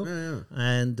big deal, Yeah.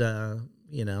 and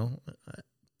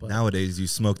but Nowadays, you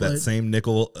smoke that But- same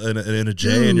nickel in a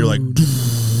J, and you're like,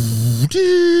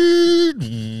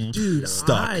 dude,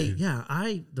 stuck.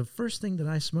 The first thing that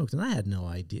I smoked, and I had no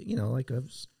idea, like I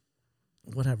was,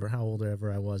 whatever, how old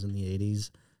ever I was in the 80s,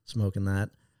 smoking that,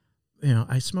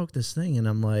 I smoked this thing, and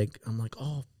I'm like,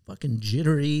 oh, fucking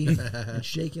jittery and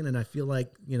shaking, and I feel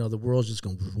like, the world's just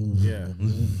going, Yeah.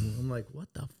 I'm like, what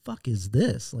the fuck is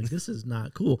this? Like, this is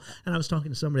not cool. And I was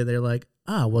talking to somebody, they're like,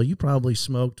 well, you probably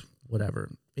smoked whatever.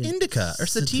 Indica or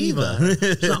sativa.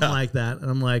 Something like that. And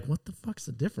I'm like, what the fuck's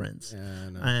the difference? Yeah, I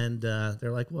know. And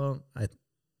they're like, well,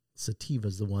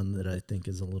 sativa's the one that I think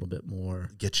is a little bit more.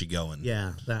 Get you going.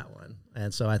 Yeah, that one.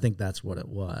 And so I think that's what it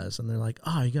was. And they're like,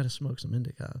 oh, you got to smoke some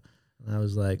indica. And I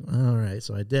was like, all right.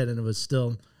 So I did. And it was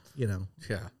still, Yeah.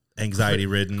 Anxiety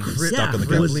ridden, Yeah, stuck on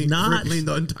the it was couch. not- crippling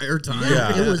the entire time.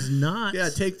 Yeah. it was not. Yeah,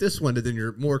 take this one and then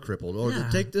you're more crippled. Or Yeah.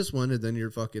 take this one and then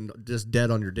you're fucking just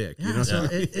dead on your dick. Yeah, You know? so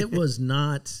it was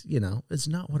not, it's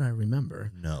not what I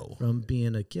remember No. from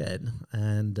being a kid.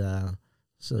 And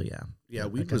so, yeah. Yeah, I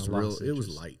weed kinda was real. lost It was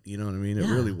interest. light. You know what I mean? It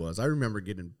Yeah. really was. I remember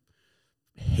getting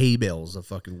hay bales of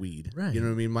fucking weed. Right. You know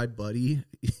what I mean? My buddy,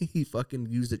 he fucking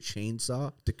used a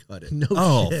chainsaw to cut it. No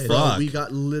Oh, shit. fuck. Bro, we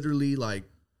got literally like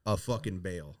a fucking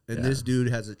bale. And Yeah. this dude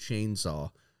has a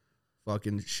chainsaw.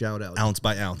 Fucking shout out. Ounce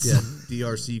by ounce. Yeah,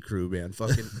 DRC crew, man.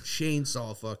 Fucking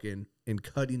chainsaw fucking and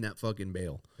cutting that fucking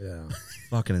bale. Yeah.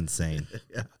 Fucking insane.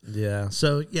 Yeah.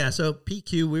 So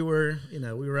PQ, we were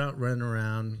out running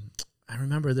around. I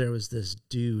remember there was this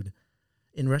dude.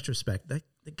 In retrospect, the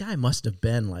guy must have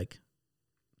been like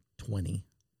 20,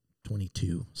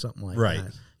 22, something like Right.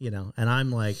 that. And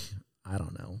I'm like, I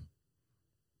don't know,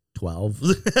 12,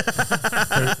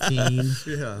 13.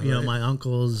 Yeah. My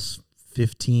uncle's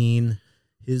 15.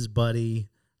 His buddy,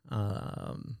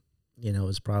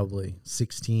 was probably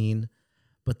 16.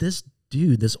 But this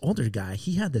dude, this older guy,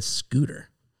 he had this scooter.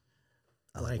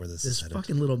 I like where this is this headed.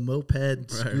 fucking little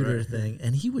moped scooter right. thing,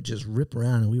 and he would just rip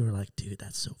around, and we were like, dude,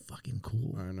 that's so fucking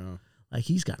cool. I know. Like,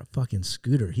 he's got a fucking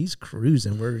scooter. He's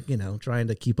cruising. We're, trying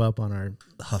to keep up on our,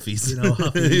 Huffies.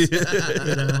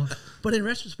 huffies, But in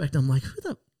retrospect, I'm like,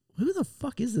 who the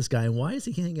fuck is this guy? And why is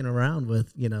he hanging around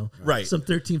with, some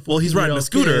 13, 14 Well, he's riding a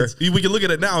scooter. kids? We can look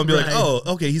at it now and be like, oh,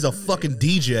 okay, he's a fucking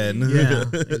D-gen. Yeah,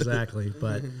 exactly.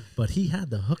 But he had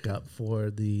the hookup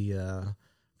for the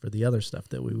other stuff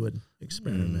that we would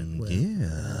experiment with.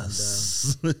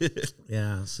 Yes.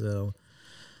 And,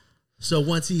 So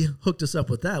once he hooked us up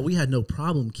with that, we had no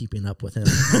problem keeping up with him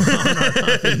on our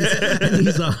puppies, and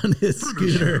he's on his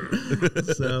scooter.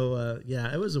 So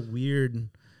it was a weird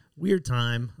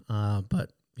time,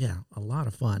 but yeah, a lot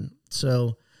of fun.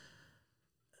 So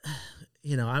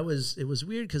it was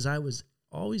weird because I was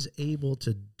always able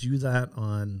to do that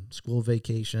on school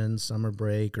vacation, summer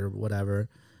break, or whatever,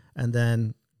 and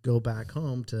then go back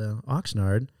home to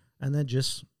Oxnard, and then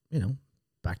just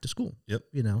back to school. Yep.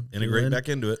 Integrate back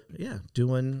into it. Yeah.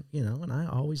 Doing, and I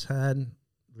always had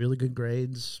really good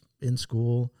grades in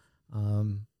school.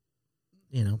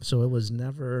 So it was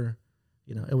never,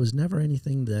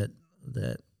 anything that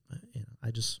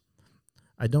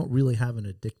I don't really have an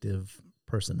addictive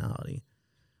personality.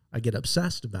 I get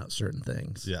obsessed about certain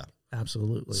things. Yeah.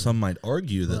 Absolutely. Some might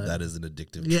argue that is an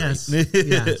addictive trait.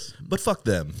 Yes. But fuck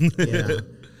them. Yeah.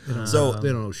 So they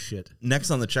don't know shit. Next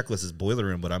on the checklist is boiler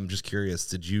room, but I'm just curious,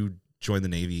 did you join the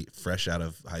Navy fresh out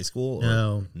of high school?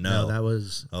 No, that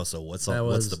was... Oh, so what's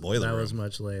the boiler room? That was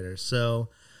much later. So,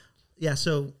 we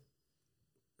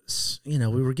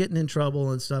were getting in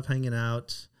trouble and stuff, hanging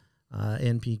out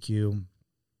in PQ.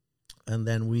 And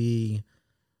then we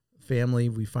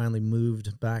finally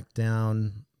moved back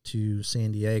down to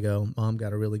San Diego. Mom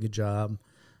got a really good job.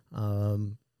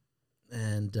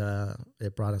 And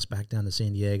it brought us back down to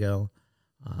San Diego,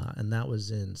 and that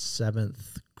was in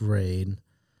 7th grade.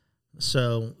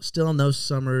 So still in those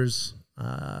summers,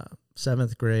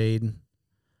 7th grade,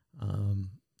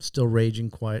 still raging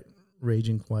quite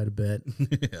a bit.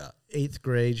 Yeah. 8th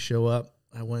grade, show up.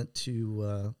 I went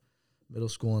to middle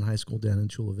school and high school down in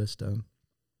Chula Vista,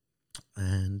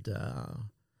 and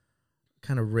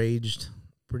kind of raged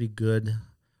pretty good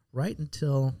right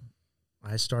until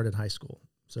I started high school.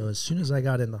 So as soon as I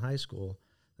got into high school,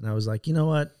 and I was like, you know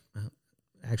what?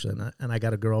 Actually, and I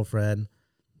got a girlfriend,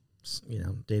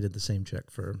 dated the same chick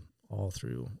for all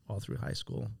through high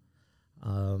school.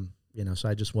 So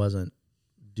I just wasn't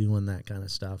doing that kind of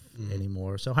stuff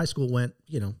anymore. So high school went,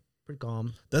 pretty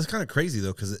calm. That's kind of crazy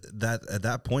though, because at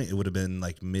that point it would have been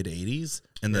like mid 80s,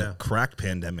 and the crack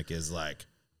pandemic is like,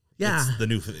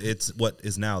 it's what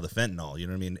is now the fentanyl. You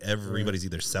know what I mean? Everybody's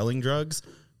either selling drugs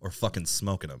or fucking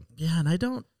smoking them. Yeah, and I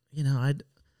don't,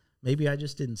 maybe I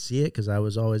just didn't see it because I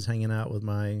was always hanging out with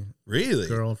my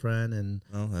girlfriend, and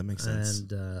that makes sense.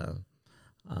 And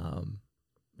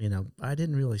I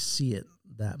didn't really see it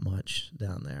that much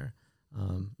down there.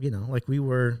 Like we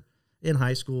were in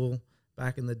high school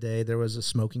back in the day, there was a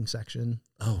smoking section.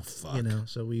 Oh fuck!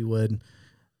 So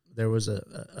there was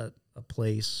a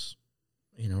place,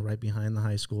 right behind the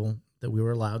high school that we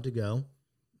were allowed to go.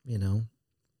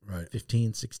 Right.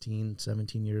 15, 16,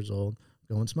 17 years old,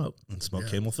 go and smoke. And smoke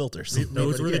Camel filters.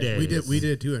 Those were the days. We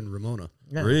did too in Ramona.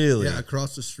 Yeah. Really? Yeah,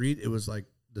 across the street, it was like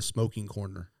the smoking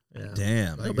corner. Yeah.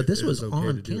 Damn. No, but this was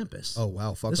on campus. Oh,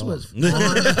 wow. Fuck this off. Was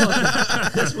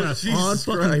on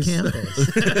fucking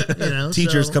campus.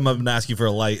 Teachers come up and ask you for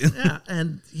a light. Yeah,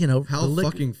 and, how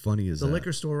fucking funny is the that?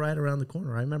 liquor store right around the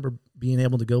corner. I remember being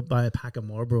able to go buy a pack of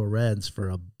Marlboro Reds for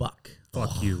 $1.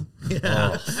 Fuck you.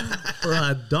 Yeah, for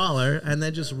 $1, and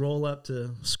then just roll up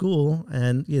to school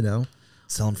and,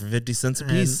 sell them for 50 cents a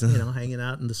piece. And, hanging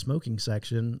out in the smoking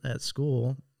section at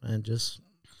school and just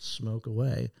smoke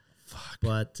away. Fuck.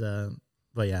 But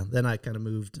yeah, then I kind of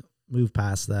moved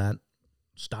past that,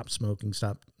 stopped smoking,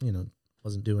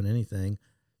 wasn't doing anything.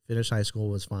 Finished high school,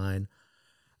 was fine.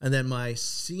 And then my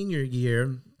senior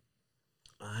year,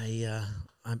 I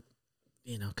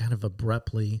kind of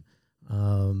abruptly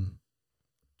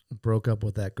broke up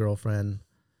with that girlfriend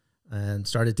and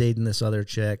started dating this other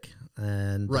chick,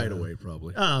 and right away,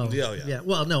 probably. Oh yeah.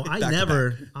 Well, no, I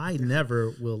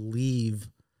never will leave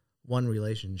one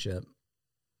relationship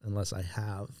unless I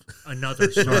have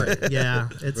another start. Yeah,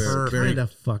 it's kind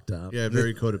of fucked up. Yeah,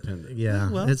 very codependent. Yeah,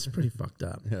 it's pretty fucked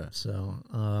up. Yeah. So,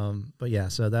 but yeah,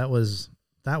 so that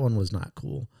one was not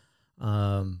cool.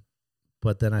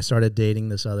 But then I started dating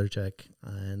this other chick,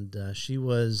 and she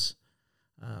was,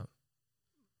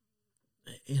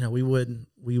 we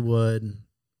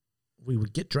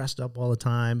would get dressed up all the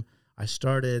time. I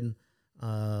started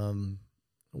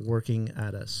working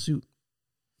at a suit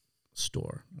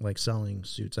store, like selling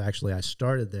suits. Actually, I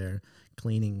started there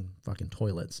cleaning fucking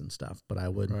toilets and stuff, but I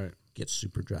would get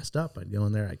super dressed up. I'd go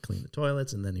in there, I'd clean the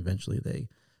toilets, and then eventually they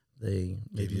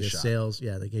made me a sales.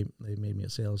 Yeah, they made me a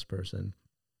salesperson.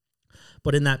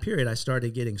 But in that period, I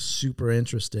started getting super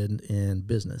interested in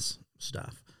business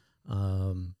stuff.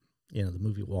 You know, the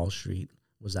movie Wall Street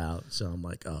was out, so I'm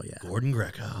like, oh yeah, Gordon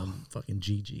Greco, fucking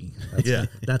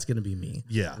GG. That's gonna be me.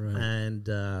 Yeah, Right. And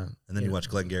then you watch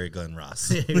Glengarry Glen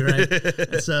Ross.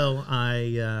 Right. So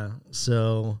I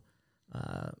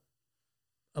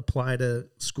apply to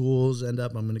schools. I'm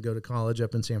going to go to college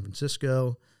up in San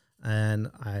Francisco,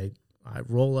 and I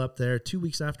roll up there 2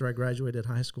 weeks after I graduated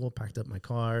high school, packed up my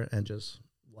car, and just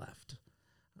left.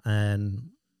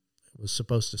 And was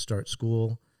supposed to start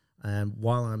school. And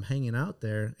while I'm hanging out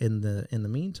there, in the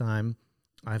meantime,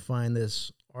 I find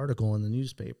this article in the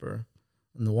newspaper,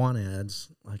 in the want ads,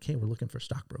 like, hey, we're looking for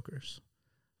stockbrokers.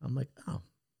 I'm like, oh,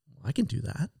 well, I can do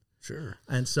that. Sure.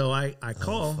 And so I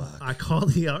call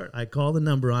the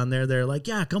number on there. They're like,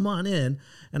 yeah, come on in.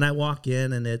 And I walk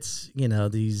in, and it's, you know,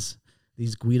 these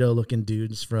Guido looking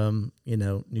dudes from, you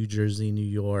know, New Jersey, New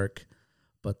York,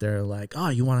 but they're like, oh,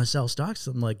 you want to sell stocks?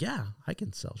 I'm like, yeah, I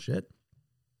can sell shit.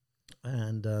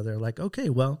 And they're like, okay,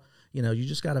 well, you know, you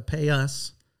just got to pay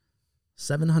us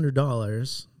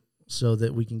 $700 so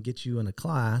that we can get you in a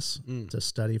class to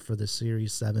study for the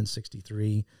Series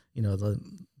 763, you know, the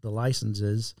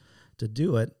licenses to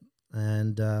do it.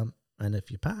 And if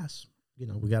you pass, you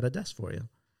know, we got a desk for you.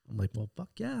 I'm like, well, fuck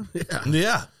yeah.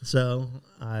 Yeah. So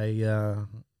I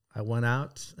went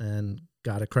out and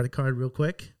got a credit card real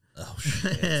quick. Oh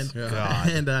shit! and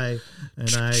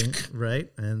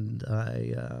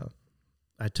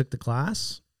I took the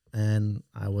class, and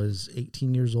I was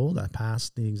 18 years old. I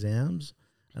passed the exams,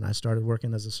 and I started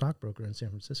working as a stockbroker in San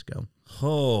Francisco.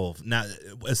 Oh, now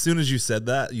as soon as you said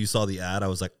that, you saw the ad, I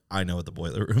was like, I know what the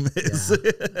boiler room is.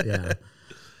 Yeah.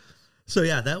 So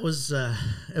yeah, that was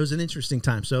it was an interesting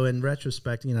time. So in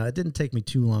retrospect, you know, it didn't take me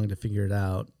too long to figure it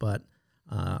out, but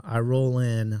I roll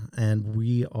in, and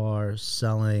we are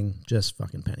selling just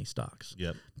fucking penny stocks.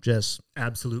 Yep. Just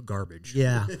absolute garbage.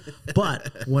 Yeah.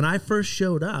 But when I first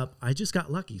showed up, I just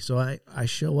got lucky. So I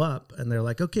show up, and they're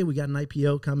like, okay, we got an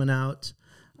IPO coming out.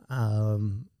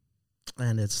 And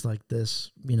it's like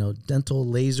this, you know, dental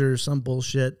laser, some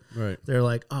bullshit. Right. They're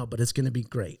like, oh, but it's going to be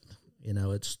great. You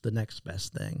know, it's the next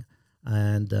best thing.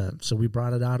 And so we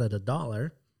brought it out at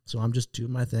 $1. So I'm just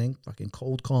doing my thing, fucking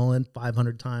cold calling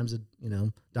 500 times,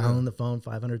 dialing the phone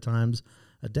 500 times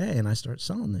a day. And I start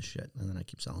selling this shit. And then I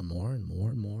keep selling more and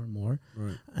more and more and more.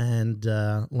 Right. And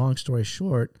long story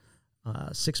short,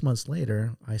 6 months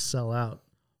later, I sell out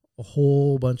a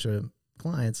whole bunch of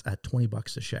clients at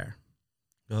 $20 a share.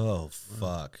 Oh,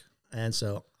 fuck. And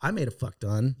so I made a fuck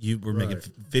ton. You were making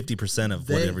 50% of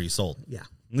whatever you sold. Yeah.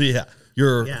 Yeah.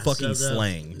 You're fucking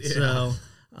slaying. So,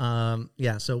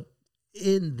 so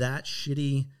in that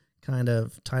shitty kind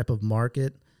of type of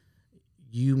market,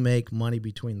 you make money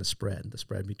between the spread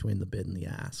between the bid and the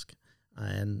ask.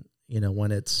 And, you know,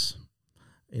 when it's,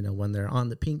 you know, when they're on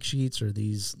the pink sheets or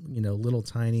these, you know, little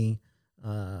tiny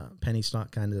penny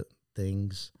stock kind of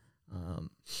things,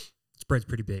 spread's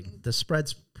pretty big. The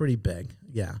spread's pretty big.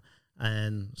 Yeah.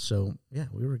 And so, yeah,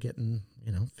 we were getting,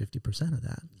 you know, 50% of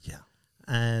that. Yeah.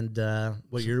 And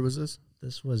what year was this?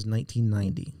 This was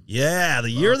 1990. Yeah, the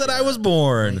year that I was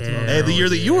born. Hell Hey, the year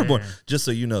that you were born. yeah. Just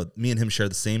so you know, me and him share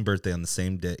the same birthday on the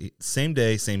same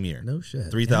day, same year. No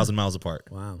shit. 3,000 miles apart.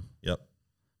 Wow. Yep.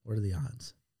 What are the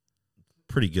odds?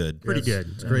 Pretty good. Pretty good.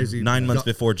 It's crazy. 9 months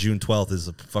before June 12th is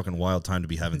a fucking wild time to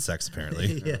be having sex,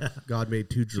 apparently. Yeah. God made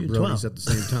two June jabronis 12th. at the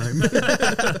same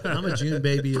time. I'm a June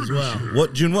baby as well.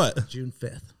 What? June what? June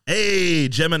 5th. Hey,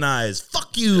 Geminis.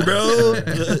 Fuck you, bro.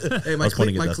 Hey, my was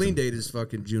pointing clean, at my clean Dustin. date is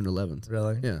fucking June 11th.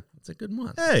 Really? Yeah. That's a good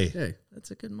month. Hey. Hey,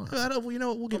 That's a good month. You know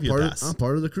what? We'll give I'm you a part, pass. I'm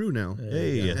part of the crew now.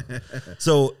 Hey.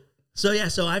 So, So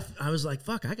I was like,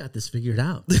 fuck, I got this figured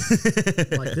out.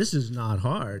 Like, this is not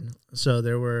hard. So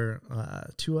there were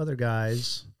two other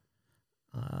guys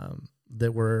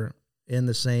that were in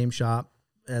the same shop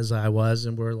as I was,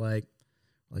 and we're like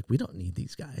we don't need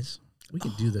these guys. We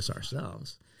can do this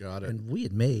ourselves. Got it. And we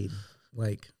had made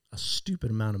like a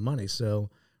stupid amount of money. So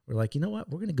we're like, you know what?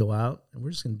 We're going to go out and we're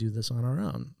just going to do this on our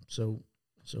own. So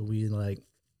we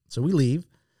leave,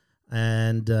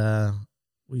 and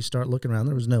we start looking around.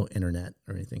 There was no internet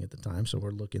or anything at the time. So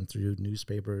we're looking through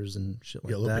newspapers and shit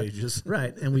like Yellow that. pages.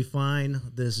 Right. And we find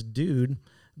this dude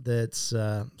that's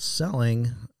selling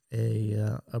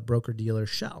a broker-dealer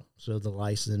shell. So the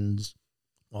license,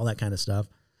 all that kind of stuff.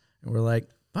 And we're like,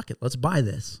 fuck it, let's buy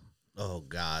this. oh,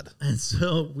 God. And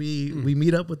so we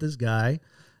meet up with this guy,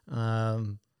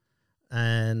 and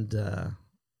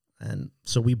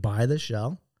so we buy the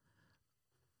shell.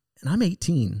 And I'm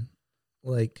 18,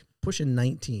 like pushing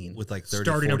 19. With like 30,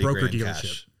 Starting a 40 broker grand dealership.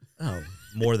 cash. Oh,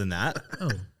 more than that. Oh,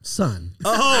 son.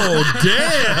 Oh,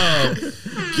 damn.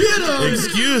 Get him.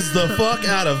 Excuse the fuck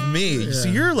out of me. Yeah. So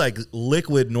you're like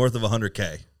liquid north of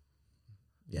 100K.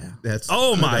 Yeah. That's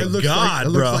Oh my God,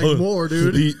 that bro. looks like more,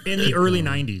 dude. In the early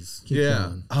 90s. Keep Yeah.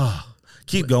 going. Oh,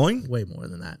 keep going. Way more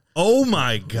than that. Oh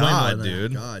my God, than that.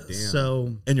 dude. God damn.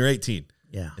 So, And you're 18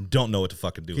 yeah. and don't know what to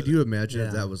fucking do Could with you it. imagine if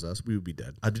Yeah. that was us? We would be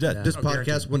dead. I'd be dead. Yeah. This Oh, podcast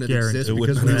guaranteed. wouldn't Guaranteed. exist It because we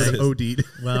wouldn't would have exist. OD'd.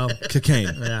 Well,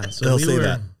 Cocaine. yeah. So They'll we say were,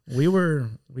 that. we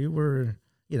were,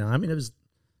 you know, I mean, it was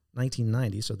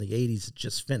 1990, so the 80s had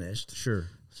just finished. Sure.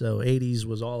 So 80s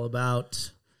was all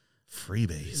about,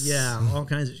 Freebase. yeah, all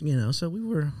kinds of, you know. So we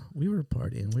were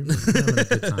partying, we were having a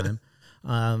good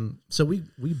time. So we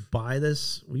buy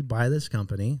this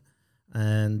company,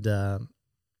 and I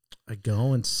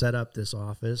go and set up this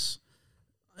office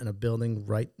in a building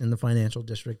right in the financial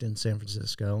district in San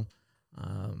Francisco,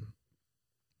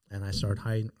 and I start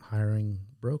hiring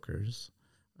brokers,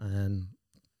 and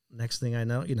next thing I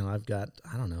know, you know, I've got,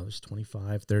 I don't know, there's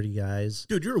 25, 30 guys.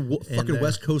 Dude, you're a fucking there.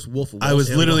 West Coast wolf. Of I was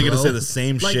Wall literally Street, going to bro. say the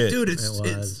same Like, shit. dude, It it's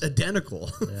was. identical.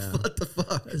 Yeah. What the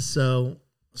fuck? So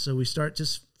we start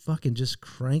just fucking just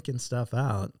cranking stuff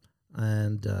out,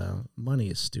 and money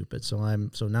is stupid. So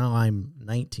now I'm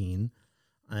 19,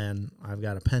 and I've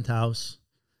got a penthouse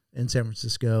in San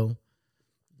Francisco.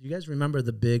 You guys remember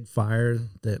the big fire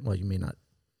that? Well, you wouldn't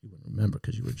remember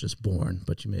because you were just born,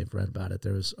 but you may have read about it.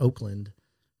 There was Oakland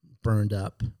burned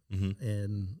up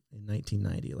in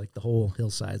 1990. Like the whole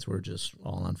hillsides were just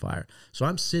all on fire. So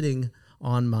I'm sitting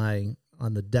on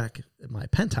the deck at my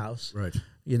penthouse, Right.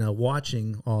 you know,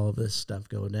 watching all of this stuff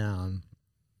go down,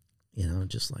 you know,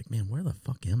 just like, man, where the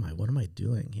fuck am I? What am I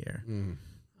doing here?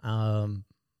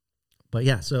 But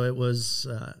yeah, so it was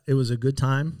a good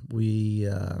time. We,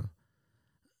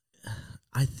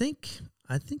 I think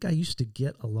I used to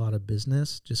get a lot of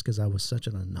business just because I was such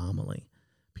an anomaly.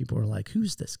 People were like,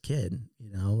 who's this kid? You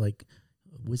know, like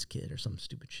a whiz kid or some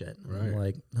stupid shit. And I'm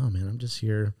like, no, man, I'm just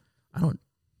here. I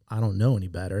don't know any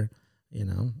better, you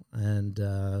know? And,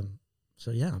 so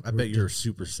yeah. I bet you're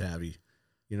super savvy.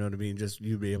 You know what I mean? Just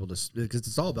you'd be able to, because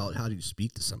it's all about how do you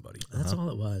speak to somebody. That's all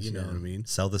it was. You know what I mean?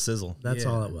 Sell the sizzle. That's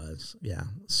all it was. Yeah.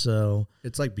 So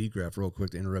It's like B-Graph, real quick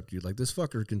to interrupt you. Like, this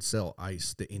fucker can sell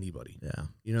ice to anybody. yeah.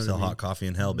 You know Sell what I mean? hot coffee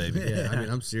in hell, baby. Yeah, I mean,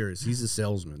 I'm serious. He's a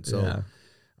salesman. So Yeah.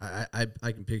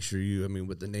 I can picture you, I mean,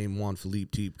 with the name Juan Philippe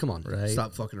Teep. Come on, Right.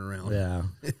 stop fucking around. Yeah.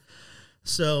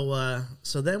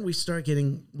 So then we start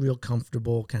getting real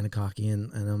comfortable, kind of cocky,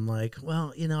 and I'm like,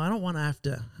 well, you know, I don't want to have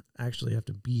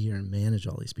to be here and manage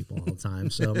all these people all the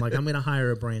time. So I'm like, I'm going to hire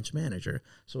a branch manager.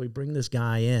 So we bring this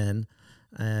guy in,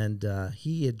 and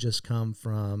he had just come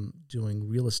from doing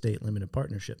real estate limited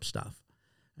partnership stuff.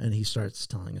 And he starts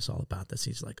telling us all about this.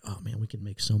 He's like, oh man, we can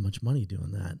make so much money doing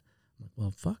that. I'm like,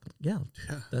 well, fuck yeah,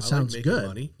 that I sounds like making good.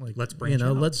 money. Like, Let's you branch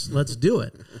know, out. let's do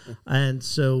it. And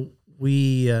so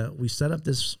we set up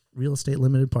this real estate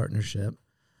limited partnership,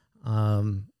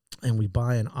 and we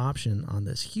buy an option on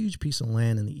this huge piece of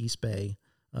land in the East Bay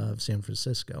of San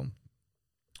Francisco.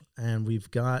 And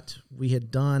we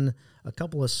had done a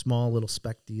couple of small little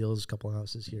spec deals, a couple of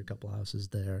houses here, a couple of houses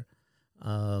there,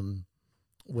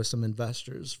 with some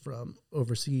investors from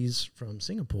overseas, from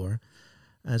Singapore.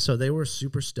 And so they were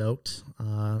super stoked.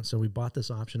 So we bought this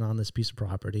option on this piece of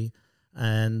property,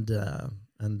 and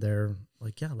they're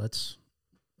like, yeah, let's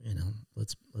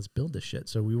build this shit.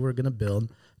 So we were going to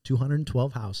build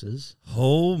 212 houses.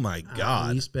 Oh my out in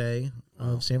God. the East Bay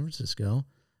of San Francisco.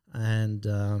 And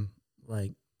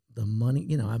like the money,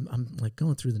 you know, I'm like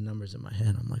going through the numbers in my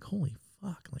head. I'm like, holy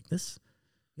fuck, like this,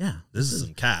 yeah. This is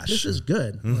some cash. This is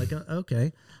good. I'm like,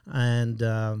 okay.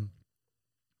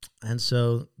 And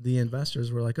so the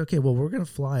investors were like, okay, well, we're going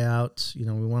to fly out. You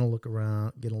know, we want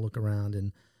to get a look around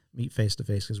and meet face to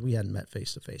face, because we hadn't met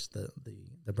face to face.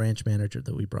 The branch manager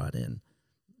that we brought in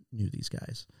knew these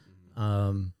guys.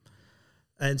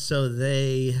 And so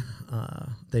they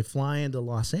fly into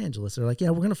Los Angeles. They're like, yeah,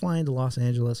 we're going to fly into Los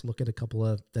Angeles, look at a couple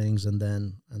of things, and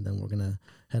then we're going to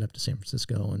head up to San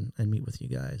Francisco and meet with you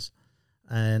guys.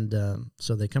 And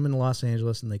so they come into Los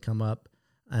Angeles, and they come up,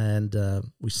 and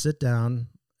we sit down,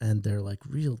 and they're like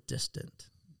real distant.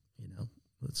 You know,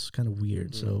 it's kind of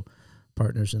weird. So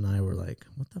partners and I were like,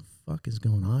 what the fuck is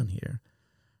going on here?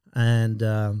 And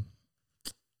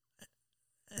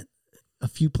a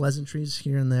few pleasantries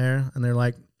here and there, and they're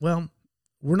like, well,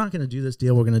 we're not going to do this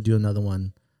deal. We're going to do another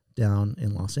one down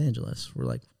in Los Angeles. We're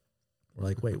like,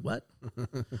 wait, what?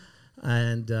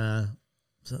 And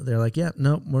so they're like, yeah,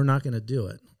 no, we're not going to do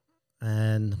it.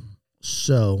 And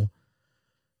so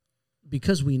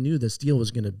because we knew this deal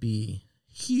was going to be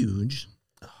huge,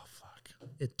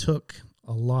 it took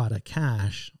a lot of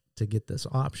cash to get this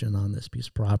option on this piece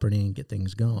of property and get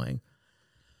things going.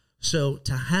 So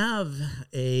to have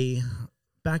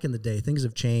back in the day, things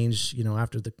have changed,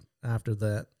 after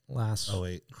that last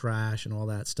crash and all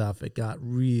that stuff, it got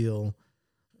real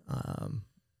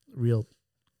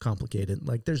complicated.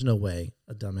 Like there's no way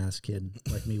a dumbass kid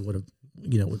like me would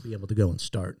be able to go and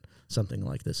start something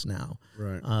like this now.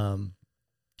 Right.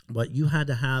 But you had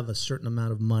to have a certain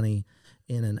amount of money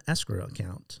in an escrow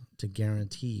account to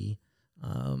guarantee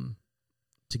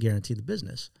the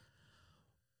business.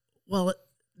 Well, it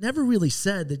never really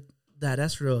said that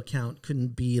escrow account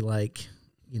couldn't be like,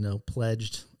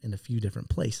 pledged in a few different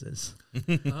places.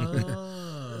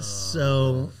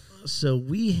 So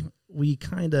we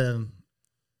kind of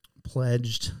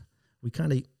pledged,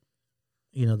 the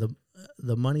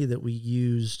money that we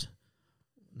used,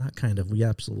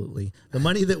 the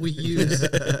money that we used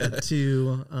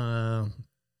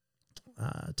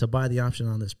to buy the option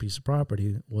on this piece of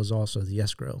property was also the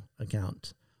escrow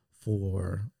account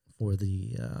for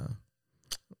the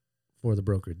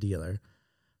broker dealer.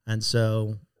 And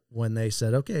so when they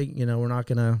said, okay, we're not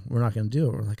gonna do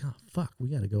it, we're like, oh fuck, we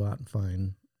got to go out and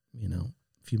find a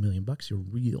few $1 million here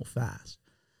real fast.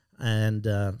 And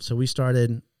so we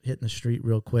started hitting the street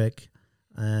real quick.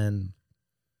 And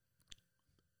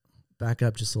back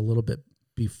up just a little bit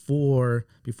before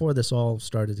this all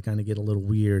started to kind of get a little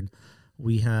weird,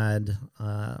 we had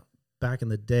back in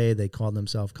the day they called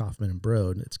themselves Kaufman and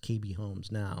Broad. It's KB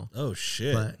Homes now. Oh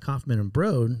shit! But Kaufman and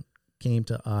Broad came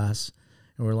to us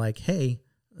and we're like, hey,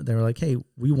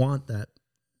 we want that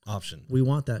option. We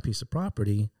want that piece of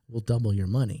property. We'll double your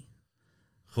money.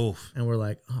 Oof. And we're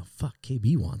like, oh fuck,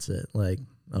 KB wants it. Like,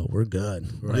 oh, we're good.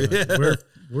 Right?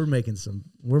 We're making some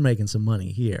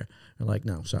money here. They're like,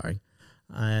 no, sorry.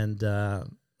 And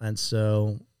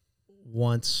so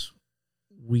once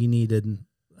we needed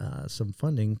some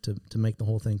funding to make the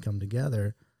whole thing come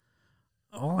together,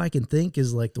 all I can think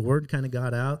is like the word kind of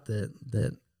got out that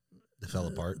it fell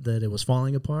apart, that it was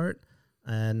falling apart.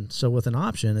 And so with an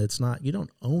option, it's not, you don't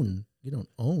own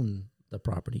the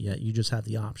property yet. You just have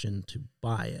the option to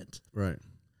buy it. Right.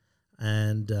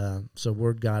 And so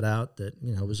word got out that,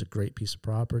 it was a great piece of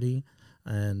property,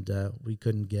 and we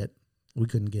couldn't get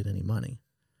any money.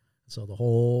 So the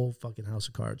whole fucking house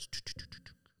of cards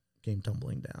came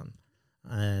tumbling down.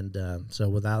 And so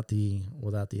without the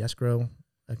escrow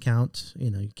account,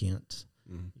 you can't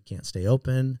stay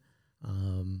open.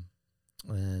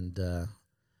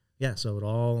 So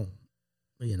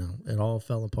it all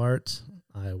fell apart.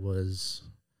 I was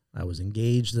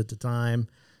engaged at the time.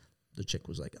 The chick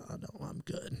was like, oh no, I'm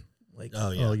good. Like,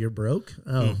 oh you're broke?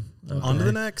 Oh, okay. On to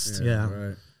the next. Yeah.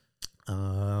 Right.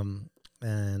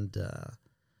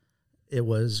 It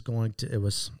was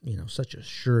such a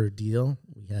sure deal.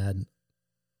 We had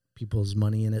people's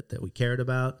money in it that we cared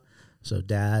about. So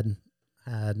Dad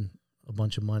had a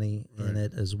bunch of money in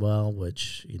it as well,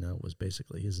 which, was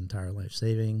basically his entire life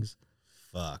savings.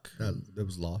 Fuck. That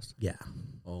was lost? Yeah.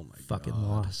 Oh, my fucking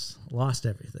God. Lost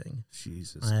everything.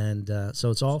 Jesus. And so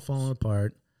it's all falling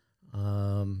apart.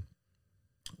 The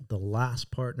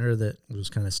last partner that was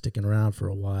kind of sticking around for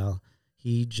a while,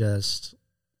 he just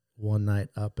one night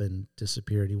up and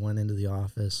disappeared. He went into the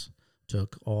office,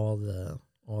 took all the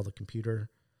computer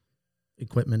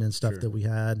equipment and stuff that we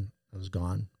had, and was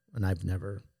gone. And I've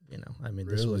never,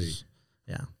 this was,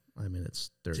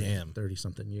 it's 30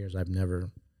 something years. I've never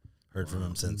heard from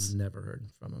him since. Never heard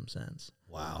from him since.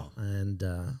 Wow. And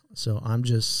so I'm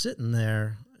just sitting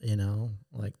there,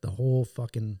 like the whole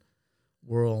fucking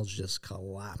world's just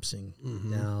collapsing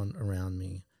down around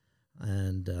me.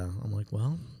 And I'm like,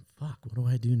 well, fuck, what do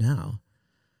I do now?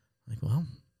 Like, well,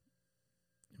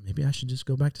 maybe I should just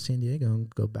go back to San Diego and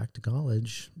go back to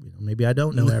college. Maybe I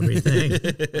don't know everything.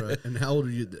 Right. And how old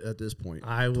are you at this point?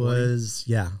 I was,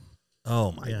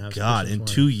 Oh my God! In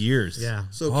 2 years, yeah.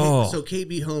 So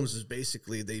KB Homes is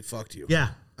basically they fucked you. Yeah,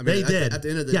 they did. At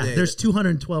the end of the day, there's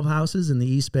 212 houses in the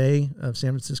East Bay of San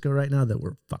Francisco right now that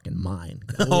were fucking mine.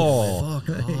 Oh,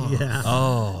 fuck off. Yeah.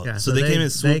 Oh, yeah. So they came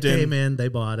and swooped in. They came in, they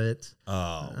bought it. Oh,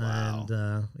 wow.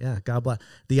 And God bless.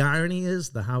 The irony is,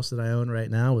 the house that I own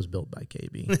right now was built by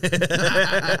KB.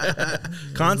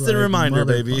 Constant reminder,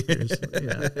 baby.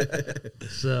 Yeah.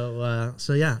 So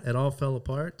it all fell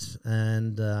apart,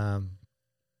 and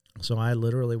so I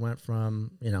literally went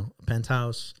from a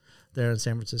penthouse there in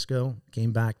San Francisco,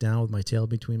 came back down with my tail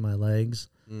between my legs,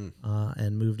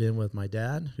 and moved in with my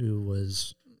dad, who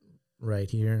was right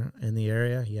here in the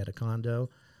area. He had a condo,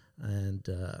 and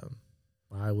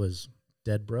I was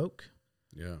dead broke.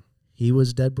 Yeah. He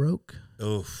was dead broke.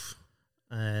 Oof.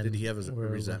 And did he have a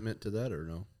resentment to that or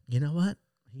no? You know what?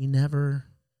 He never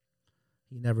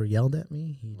He never yelled at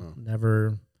me. He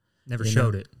never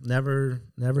showed it. Never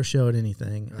showed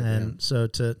anything. Okay. And so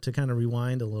to kind of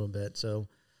rewind a little bit. So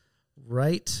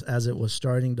right as it was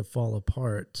starting to fall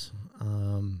apart,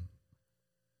 and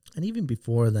even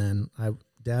before then,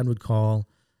 Dad would call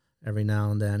every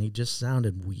now and then. He just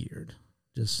sounded weird,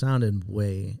 just sounded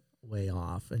way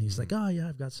off. And he's like, oh yeah,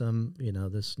 I've got some,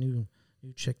 this new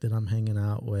chick that I'm hanging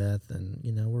out with, and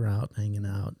we're out hanging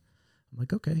out. I'm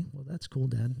like, okay, well that's cool,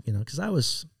 Dad. Because I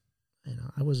was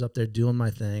up there doing my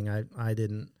thing. I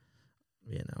didn't,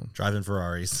 driving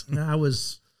Ferraris. I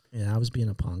was being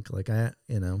a punk. Like I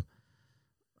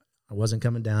wasn't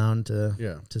coming down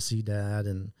to see Dad,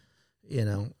 and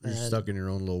you're stuck in your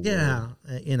own little world. Yeah,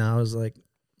 I was like,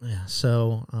 yeah.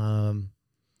 So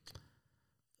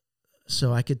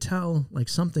I could tell like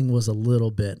something was a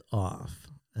little bit off,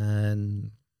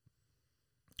 and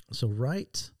so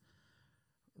right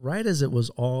as it was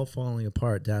all falling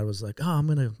apart, Dad was like, "Oh, I'm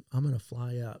gonna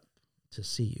fly up to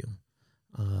see you."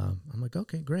 I'm like,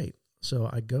 "Okay, great." So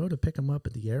I go to pick him up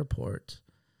at the airport,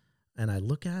 and I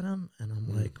look at him, and I'm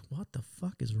like, "What the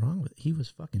fuck is wrong with?" He was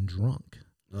fucking drunk.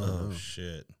 Oh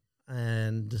shit!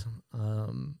 And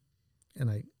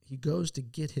he goes to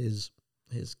get his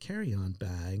carry-on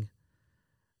bag,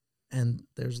 and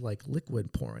there's like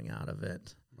liquid pouring out of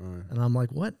it, and I'm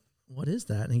like, "What is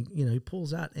that?" And he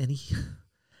pulls out, and he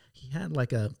had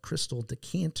like a crystal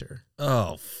decanter.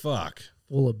 Oh fuck!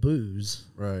 Full of booze,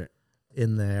 right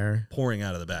in there, pouring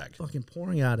out of the bag, fucking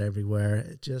pouring out everywhere.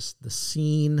 It just the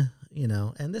scene,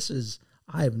 and this is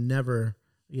I had never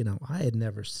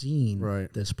seen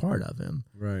this part of him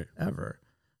ever.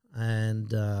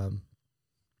 And,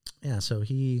 so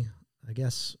he, I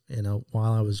guess,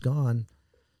 while I was gone,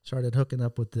 started hooking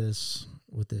up with this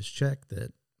chick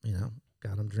that,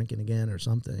 got him drinking again or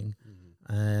something.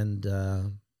 Mm-hmm. And,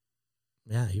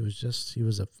 he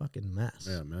was a fucking mess.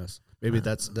 Yeah, mess. Maybe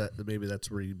maybe that's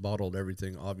where he bottled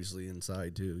everything obviously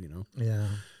inside too, Yeah.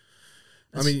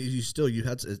 I mean,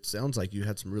 it sounds like you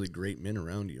had some really great men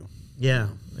around you. Yeah,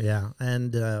 yeah.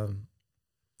 And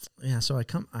so I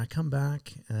come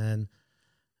back, and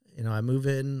I move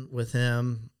in with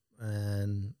him,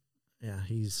 and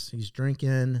he's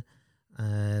drinking,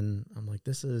 and I'm like,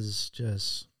 this is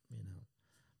just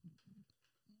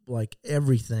like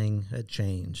everything had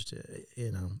changed,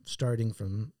 starting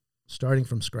from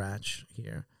scratch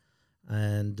here,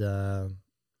 and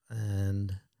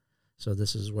so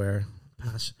this is where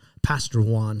Pastor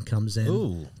Juan comes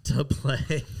in to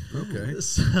play. Okay.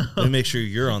 So let me make sure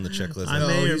you're on the checklist. I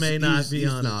may or may not be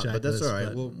on the checklist, but that's all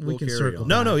right. We can circle.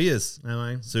 No, he is. Am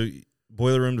I? So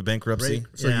boiler room to bankruptcy.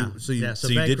 So you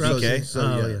did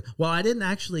BK. Well, I didn't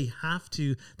actually have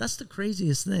to. That's the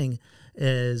craziest thing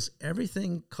is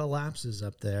everything collapses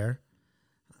up there,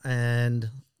 and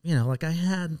like I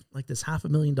had like this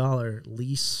 $500,000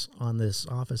 lease on this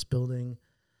office building,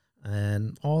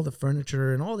 and all the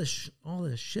furniture and all this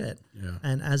shit. Yeah.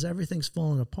 And as everything's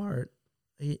falling apart,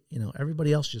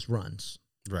 everybody else just runs.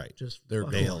 Right. Just they're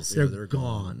bails. They're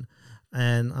gone.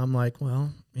 And I'm like,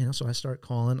 well, so I start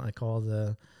calling. I call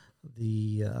the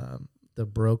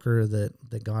broker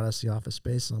that got us the office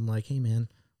space. And I'm like, hey man,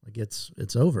 like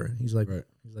it's over. He's like,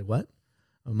 what?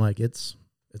 I'm like, it's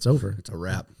over. It's a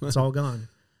wrap. It's all gone.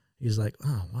 He's like,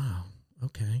 oh wow,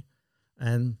 okay.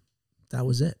 And that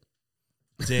was it.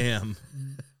 Damn.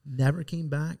 Never came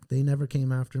back. They never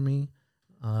came after me.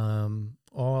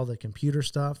 All the computer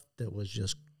stuff that was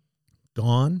just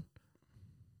gone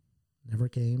never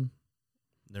came.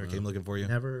 Never came looking for you?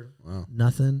 Never. Wow.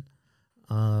 Nothing.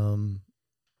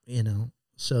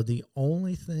 So the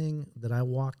only thing that I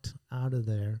walked out of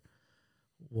there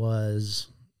was,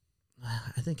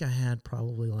 I think I had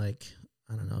probably like,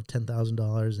 I don't know,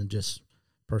 $10,000 in just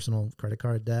personal credit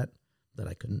card debt that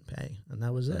I couldn't pay. And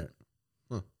that was it.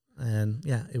 And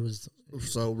it was.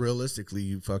 So realistically,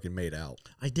 you fucking made out.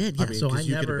 I did, yeah. I mean, so I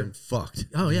you never could have been fucked.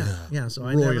 Oh yeah. So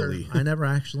I never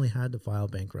actually had to file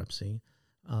bankruptcy.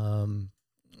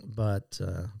 But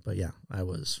yeah, I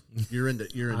was. You're in I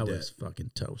debt. was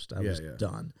fucking toast. I was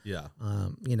done. Yeah.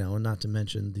 And not to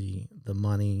mention the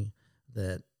money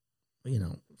that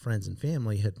friends and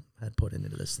family had put into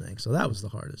this thing. So that was the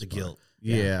hardest. The part. guilt.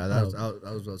 Yeah, I was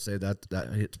about to say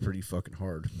that hits pretty fucking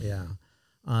hard. Yeah.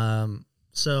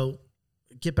 So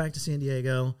get back to San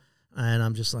Diego, and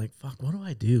I'm just like, fuck, what do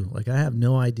I do? Like, I have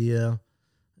no idea,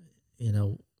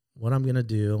 what I'm going to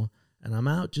do. And I'm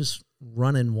out just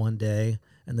running one day,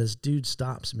 and this dude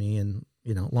stops me, and,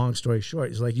 long story short,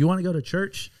 he's like, you want to go to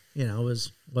church?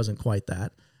 It wasn't quite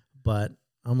that, but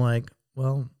I'm like,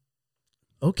 well,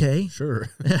 okay, Sure.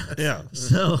 Yeah.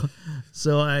 So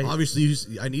I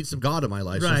Obviously, I need some God in my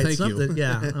life. right, So thank something. you.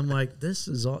 Yeah, I'm like, this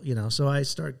is all, So I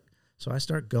start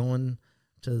going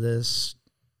to this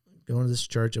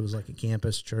church. It was like a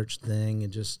campus church thing,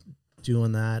 and just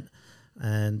doing that.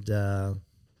 And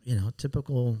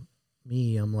typical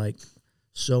me, I'm like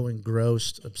so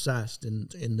engrossed, obsessed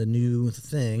in the new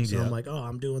thing. So I'm like, oh,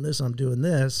 I'm doing this,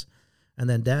 and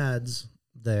then Dad's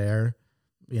there.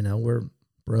 We're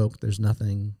broke. There's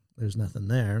nothing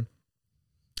there.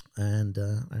 And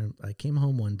I came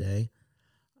home one day,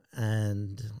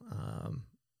 and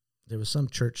there was some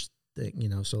church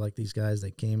thing, so like these guys,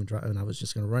 they came and I was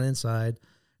just going to run inside,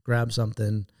 grab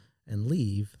something, and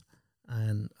leave.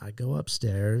 And I go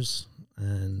upstairs,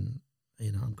 and,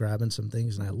 I'm grabbing some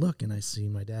things, and I look, and I see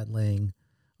my dad laying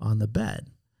on the bed.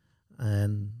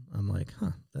 And I'm like,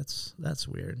 that's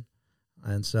weird.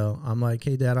 And so I'm like,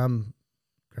 hey, Dad, I'm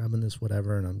grabbing this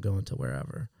whatever, and I'm going to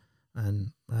wherever.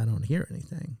 And I don't hear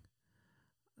anything.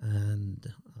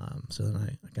 And so then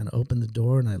I kind of open the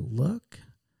door, and I look,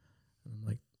 and I'm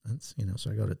like, that's,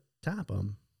 so I go to tap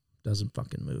him, doesn't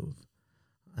fucking move.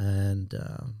 And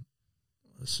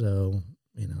so,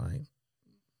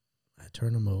 I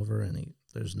turn him over, and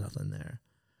there's nothing there.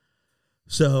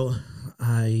 So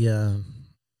I'm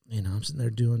sitting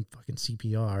there doing fucking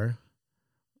CPR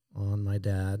on my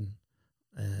dad,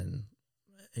 and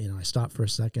I stop for a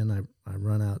second. I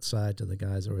run outside to the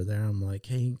guys over there. I'm like,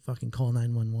 hey, fucking call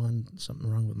 911. Something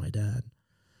wrong with my dad.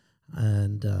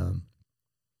 And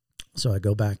so I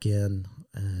go back in,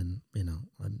 and,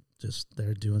 I'm just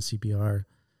there doing CPR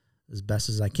as best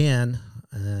as I can.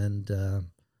 And,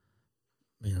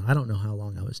 I don't know how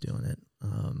long I was doing it.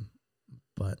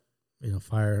 But,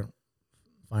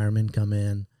 firemen come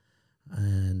in,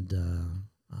 and,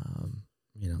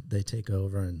 they take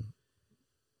over and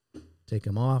take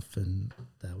him off, and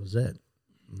that was it.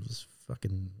 It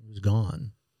was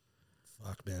gone.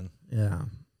 Fuck, man. Yeah.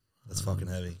 That's fucking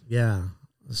heavy. Yeah.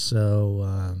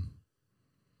 So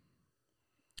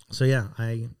yeah,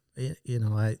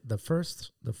 the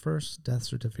first death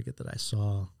certificate that I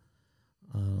saw,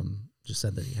 just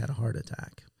said that he had a heart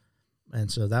attack. And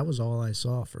so that was all I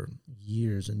saw for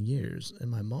years and years.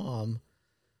 And my mom,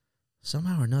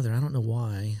 somehow or another, I don't know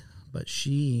why, but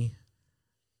she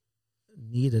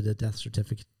needed a death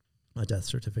certificate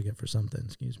for something,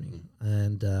 excuse me.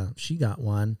 And she got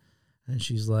one, and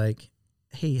she's like,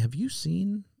 hey, have you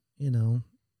seen,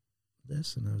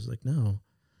 this? And I was like, no.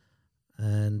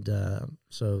 And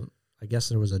so I guess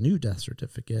there was a new death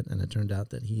certificate, and it turned out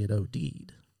that he had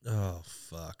OD'd. Oh,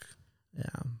 fuck.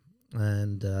 Yeah.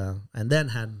 And then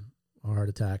had a heart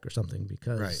attack or something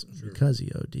because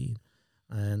he OD'd.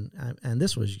 And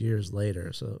this was years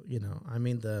later. So,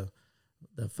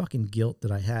 the fucking guilt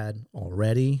that I had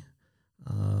already,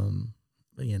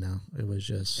 it was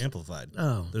just amplified.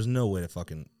 Oh, there's no way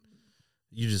to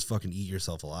you just fucking eat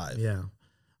yourself alive. Yeah.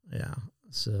 Yeah.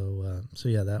 So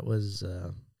yeah, that was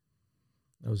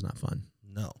not fun.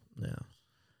 No. Yeah.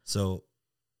 So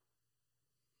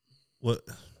what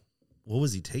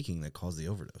was he taking that caused the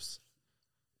overdose?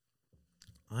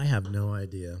 I have no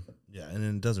idea. Yeah, and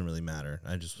it doesn't really matter.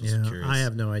 I just was curious. I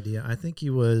have no idea. I think he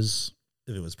was,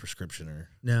 if it was prescription or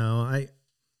no.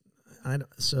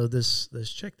 So this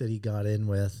chick that he got in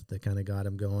with that kind of got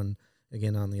him going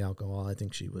again on the alcohol. I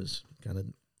think she was kind of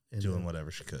doing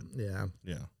whatever she could. Yeah.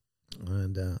 Yeah.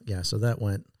 And so that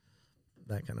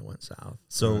kind of went south.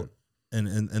 So, and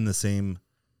in the same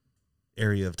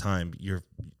area of time,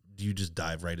 do you just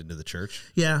dive right into the church?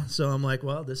 Yeah. So I'm like,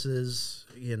 well, this is,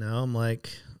 I'm like,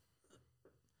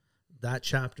 that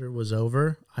chapter was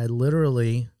over. I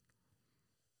literally,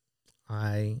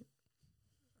 I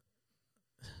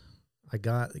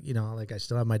got, like I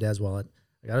still have my dad's wallet.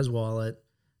 I got his wallet.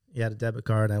 He had a debit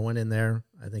card. I went in there.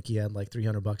 I think he had like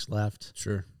 $300 left.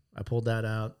 Sure. I pulled that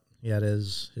out. He had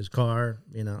his car.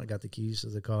 I got the keys to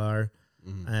the car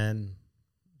and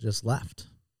just left.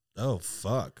 Oh,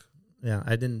 fuck. Yeah,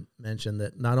 I didn't mention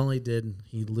that not only did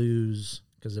he lose,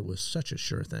 because it was such a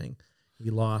sure thing, he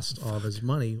lost all of his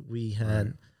money. We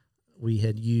had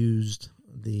used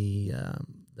the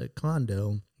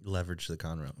condo. Leverage the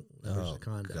condo. The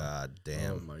condo. God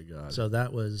damn. Oh, my God. So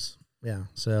that was,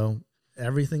 so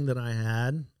everything that I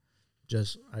had, I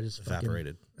just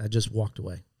evaporated. I just walked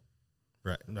away.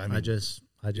 Right. I just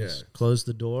closed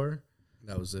the door.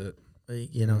 That was it.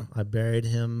 I buried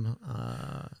him.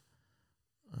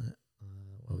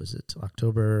 What was it?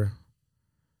 October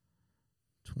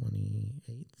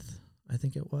 28th, I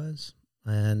think it was.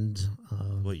 And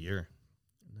what year?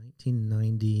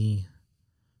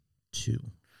 1992.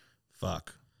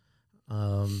 Fuck.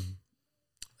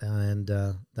 And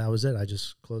that was it. I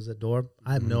just closed that door.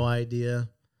 I have no idea.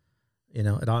 You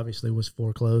know, it obviously was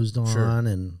foreclosed on,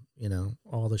 and you know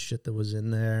all the shit that was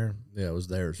in there. Yeah, it was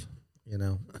theirs. You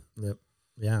know,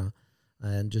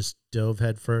 and just dove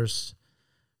headfirst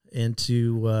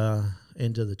into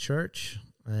the church,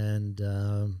 and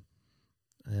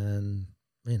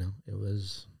you know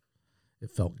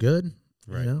it felt good.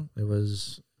 Right. You know, it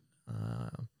was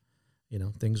you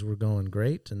know, things were going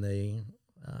great, and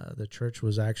the church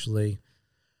was actually.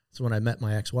 So when I met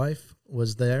my ex-wife,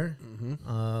 was there,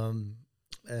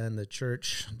 and the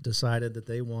church decided that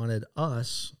they wanted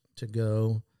us to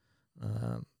go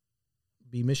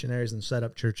be missionaries and set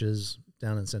up churches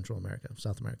down in Central America,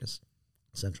 South America,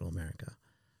 Central America.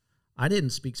 I didn't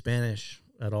speak Spanish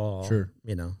at all. Sure.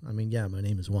 You know, I mean, yeah, my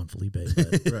name is Juan Felipe,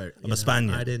 but Right. I'm a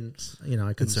Spaniard. I didn't, you know,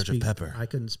 I couldn't search of speak pepper. I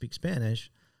couldn't speak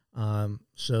Spanish.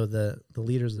 So the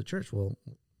leaders of the church will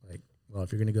like, well,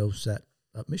 if you're going to go set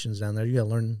up missions down there, you got to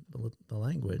learn the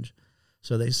language.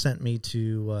 So they sent me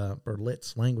to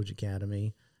Berlitz Language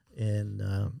Academy, and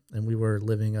we were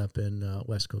living up in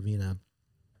West Covina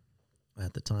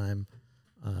at the time.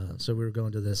 So we were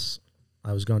going to this.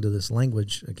 I was going to this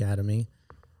language academy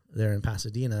there in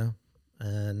Pasadena,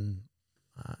 and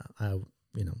I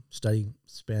study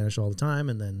Spanish all the time,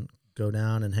 and then go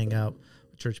down and hang out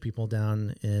with church people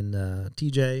down in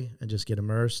TJ and just get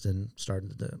immersed and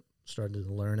started to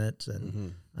learn it,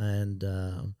 and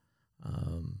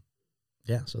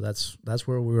so that's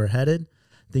where we were headed.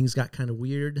 Things got kind of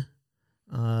weird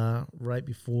right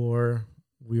before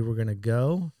we were gonna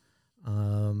go,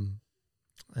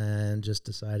 and just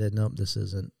decided, nope, this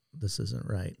isn't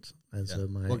right. And so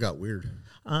what got weird?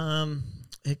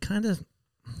 It kind of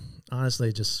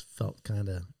honestly just felt kind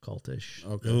of cultish.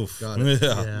 Okay, Oof. got it.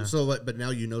 Yeah. So, but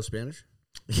now you know Spanish?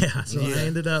 Yeah, so I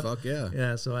ended up. Fuck yeah.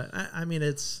 Yeah, so I mean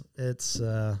it's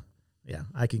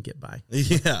I can get by.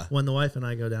 Yeah. When the wife and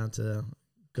I go down to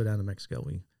Mexico,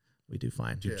 we do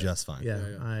fine. You're just fine.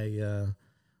 Yeah.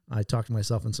 I talked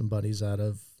myself and some buddies out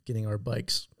of getting our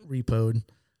bikes repoed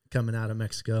coming out of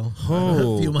Mexico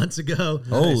a few months ago.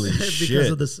 Holy because shit.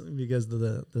 because of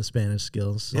the Spanish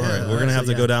skills. All right, we're going to have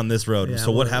to go down this road. Yeah,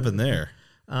 so what happened there?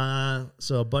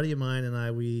 So a buddy of mine and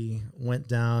I, we went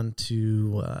down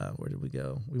to, where did we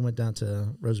go? We went down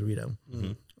to Rosarito,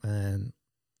 and,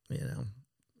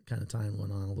 kind of time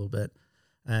went on a little bit,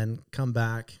 and come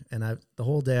back. And the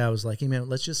whole day I was like, hey man,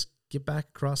 let's just get back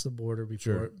across the border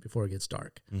before it gets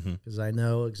dark. Because I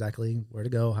know exactly where to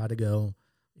go, how to go,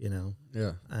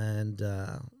 Yeah. And,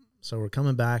 so we're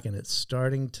coming back, and it's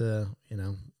starting to,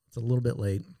 it's a little bit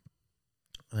late.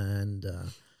 And,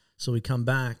 so we come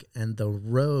back, and the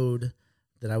road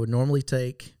that I would normally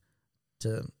take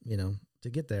to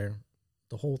get there,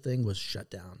 the whole thing was shut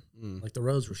down. Like the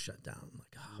roads were shut down. I'm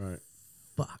like, oh, right.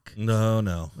 fuck.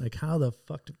 No. Like how the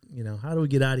fuck, how do we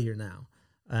get out of here now?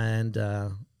 And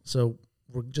so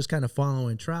we're just kind of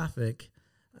following traffic,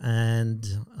 and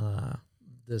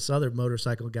this other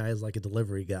motorcycle guy is like a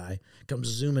delivery guy, comes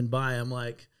zooming by. I'm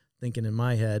like, thinking in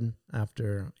my head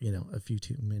after, a few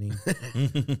too many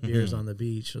beers on the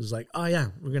beach, I was like, oh yeah,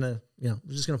 we're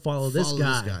just going to follow this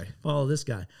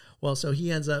guy. Well, so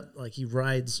he ends up he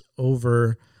rides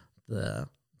over the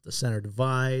center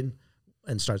divide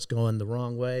and starts going the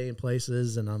wrong way in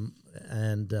places. And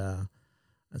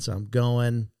so I'm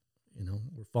going,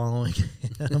 we're following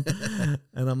him,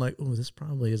 and I'm like, oh, this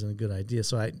probably isn't a good idea.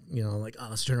 So I, I'm like, oh,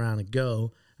 let's turn around and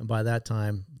go. And by that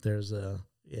time there's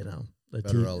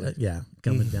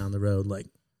coming down the road, like,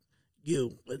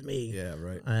 you with me. Yeah,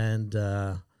 right.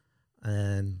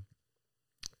 And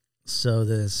so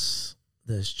this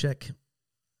chick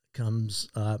comes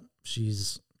up.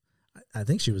 I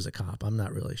think she was a cop. I'm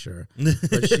not really sure.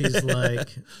 But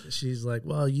she's like,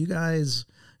 well, you guys,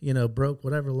 broke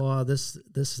whatever law, this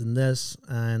and this.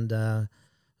 And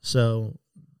so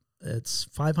it's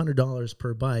 $500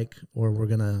 per bike, or we're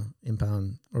going to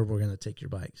impound, or we're going to take your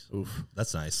bikes. Oof,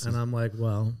 that's nice. And I'm like,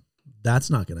 well,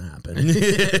 that's not going to happen.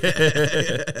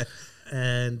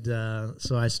 And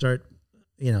so I start,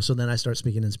 so then I start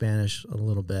speaking in Spanish a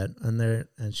little bit,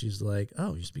 and she's like,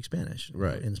 oh, you speak Spanish?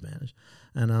 Right. In Spanish.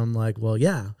 And I'm like, well,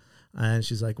 yeah. And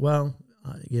she's like, well,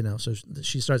 so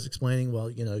she starts explaining,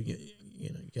 well, you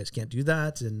guys can't do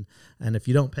that. And if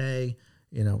you don't pay,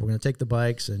 we're going to take the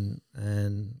bikes, and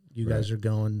you guys are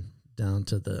going down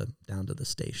to the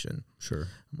station. Sure.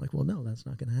 I'm like, well, no, that's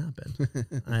not going to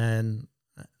happen.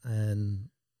 and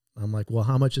I'm like, well,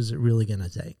 how much is it really going to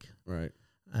take? Right.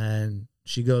 And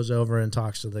she goes over and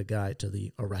talks to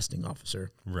the arresting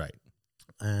officer. Right.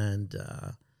 And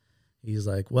he's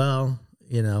like, well,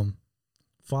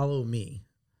 follow me.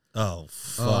 Oh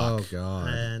fuck! Oh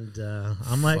god! And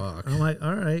I'm like,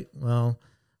 all right, well,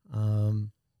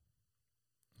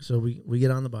 so we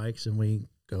get on the bikes and we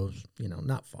go,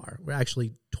 not far. We're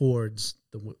actually towards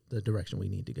the direction we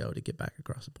need to go to get back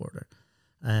across the border,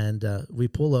 and we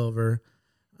pull over,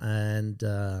 and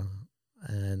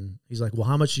he's like, well,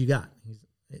 how much you got?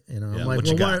 I'm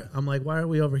like, well, why are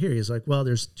we over here? He's like, well,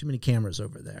 there's too many cameras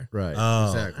over there. Right.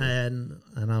 Oh. Exactly. And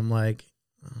I'm like,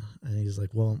 and he's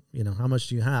like, well, how much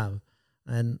do you have?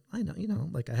 And I know,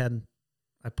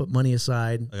 I put money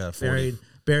aside, I got a 40.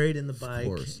 buried in the bike,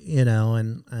 course.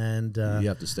 and you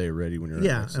have to stay ready when you're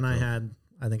yeah. And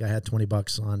I think I had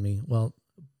 $20 on me. Well,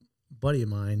 a buddy of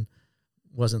mine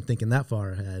wasn't thinking that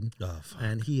far ahead. Oh, fuck.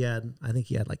 And I think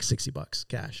he had like $60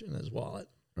 cash in his wallet.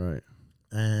 Right.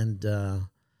 And so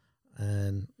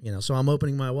I'm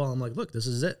opening my wallet. I'm like, look, this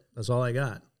is it. That's all I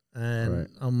got. And Right.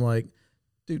 I'm like,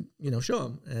 dude, show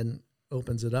him. And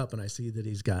opens it up and I see that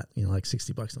he's got, like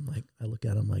 $60. I'm like, I look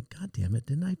at him like, God damn it.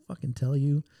 Didn't I fucking tell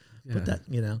you? Yeah. Put that,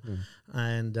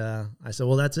 and I said,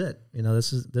 well, that's it.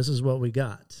 This is what we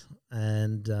got.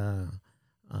 And,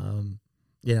 and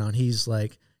he's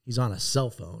like, he's on a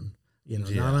cell phone,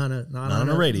 not on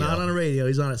a radio.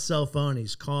 He's on a cell phone.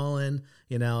 He's calling,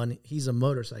 and he's a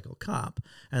motorcycle cop.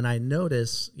 And I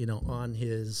notice, on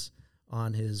his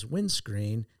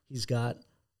windscreen, he's got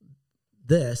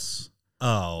this.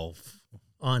 Oh,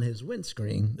 on his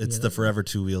windscreen. It's the Forever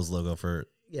Two Wheels logo for.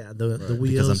 Yeah, the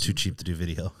wheels. Because I'm too cheap to do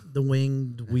video. The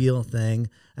winged wheel thing.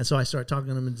 And so I start talking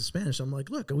to him in Spanish. I'm like,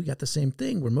 look, we got the same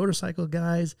thing. We're motorcycle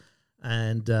guys.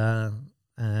 And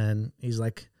he's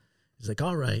like,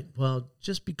 all right, well,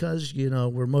 just because,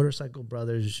 we're motorcycle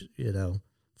brothers,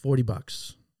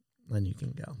 $40, then you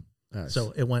can go. Nice.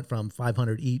 So it went from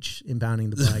 500 each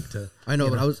impounding the bike to I know,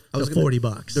 but I was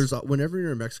 $40. There's whenever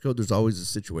you're in Mexico, there's always a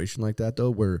situation like that though,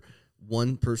 where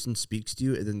one person speaks to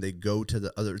you and then they go to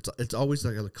the other. It's always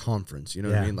like a conference, you know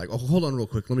what I mean? Like, oh, hold on real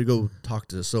quick, let me go talk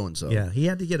to so and so. Yeah, he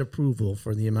had to get approval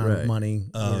for the amount of money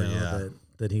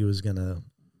that he was gonna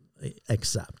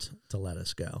accept to let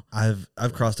us go. I've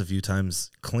crossed a few times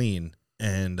clean,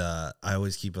 and I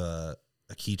always keep a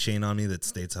keychain on me that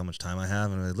states how much time I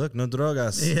have, and I'm like, look, no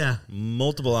drogas,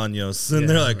 multiple años, and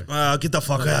they're like, get the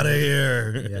fuck out of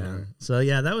here. Yeah. So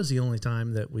that was the only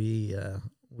time that we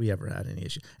ever had any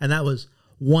issue, and that was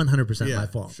 100% my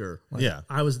fault. Sure.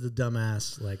 I was the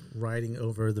dumbass, like riding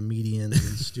over the medians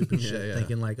and stupid shit,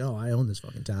 thinking like, oh, I own this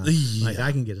fucking town. Like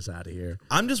I can get us out of here.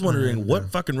 I'm just wondering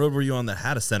what fucking road were you on that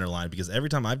had a center line? Because every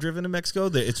time I've driven to Mexico,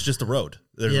 it's just a road.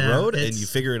 There's a road, and you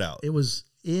figure it out. It was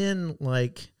in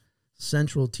like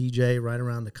central TJ, right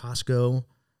around the Costco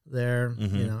there.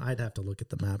 Mm-hmm. I'd have to look at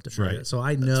the map to figure it. So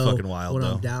I know wild, when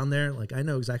though. I'm down there, like I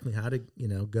know exactly how to,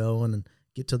 go and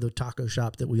get to the taco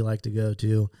shop that we like to go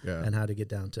to, and how to get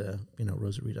down to,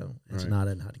 Rosarito,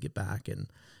 Ensenada, and how to get back. And,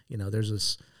 there's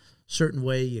this certain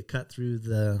way you cut through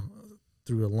a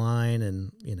line,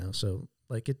 and, so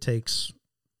like it takes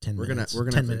 10 minutes. We're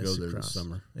gonna have to go there across. this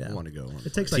summer. Yeah. I want to go.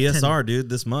 It takes like TSR, dude,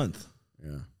 this month.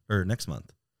 Yeah. Or next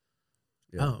month.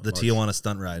 Yeah. Oh. The Tijuana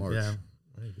stunt ride. March. Yeah.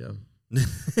 There you go.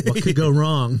 What could go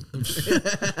wrong?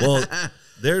 Well,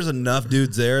 there's enough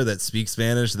dudes there that speak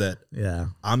Spanish that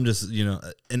I'm just,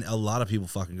 and a lot of people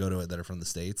fucking go to it that are from the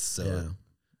States. So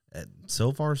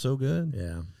so far, so good.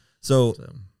 Yeah. So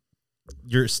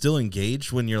you're still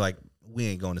engaged when you're like, we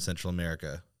ain't going to Central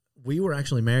America. We were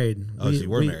actually married. Oh, so you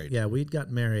were married. Yeah, we'd got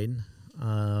married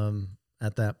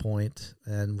at that point,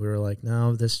 and we were like,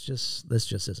 no, this just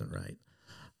isn't right.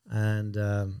 And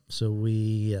so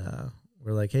we're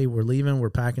like, hey, we're leaving. We're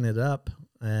packing it up.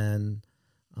 And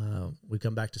we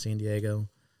come back to San Diego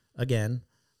again.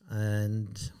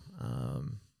 And,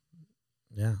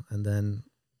 and then,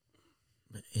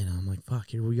 I'm like, fuck,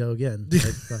 here we go again. Like,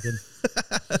 fucking,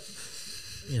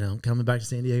 coming back to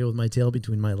San Diego with my tail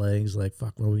between my legs. Like,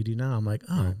 fuck, what do we do now? I'm like,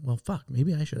 well, fuck,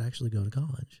 maybe I should actually go to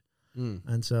college.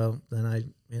 And so then I,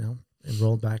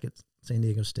 enrolled back at San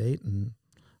Diego State and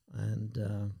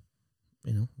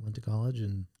went to college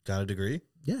and got a degree.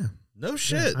 Yeah. No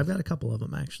shit. Yeah, I've got a couple of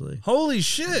them actually. Holy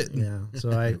shit. Yeah. So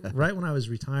right when I was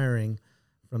retiring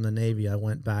from the Navy, I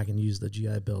went back and used the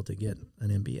GI Bill to get an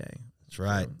MBA. That's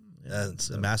right. A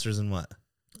master's in what?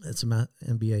 It's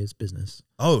MBA is business.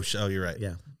 Oh, you're right.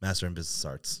 Yeah. Master in business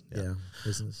arts. Yeah.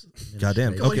 Business.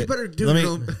 Goddamn. Oh, you better do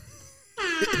it.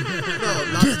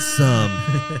 Get some.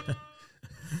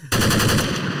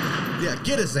 Yeah,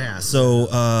 get his ass. So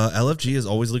LFG is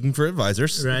always looking for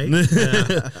advisors, right?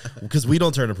 Because we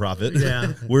don't turn a profit.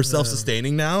 Yeah, we're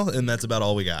self-sustaining now, and that's about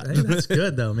all we got. Hey, that's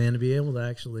good though, man, to be able to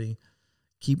actually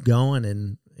keep going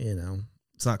and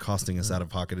It's not costing us out of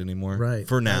pocket anymore. Right.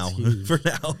 For now. For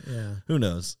now. Yeah. Who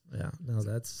knows? Yeah. No,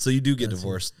 that's. So you do get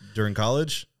divorced during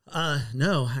college?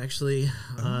 No, actually.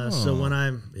 So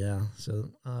when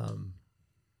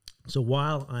so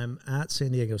while I'm at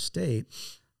San Diego State,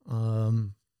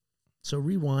 so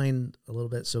rewind a little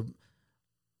bit. So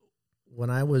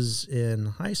when I was in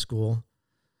high school,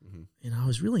 I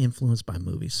was really influenced by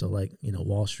movies. So like,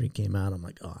 Wall Street came out. I'm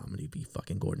like, oh, I'm going to be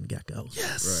fucking Gordon Gekko.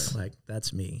 Yes. Right. Like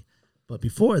that's me. But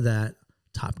before that,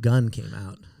 Top Gun came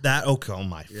out. Oh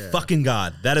my fucking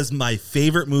God. That is my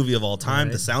favorite movie of all time.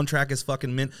 Right. The soundtrack is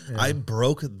fucking mint. Yeah. I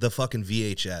broke the fucking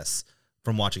VHS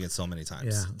from watching it so many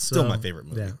times. Yeah. It's still my favorite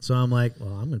movie. Yeah. So I'm like, well,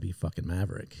 I'm going to be fucking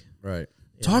Maverick. Right.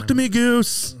 Talk to me,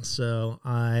 Goose. So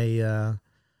I'm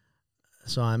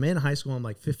in high school. I'm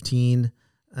like 15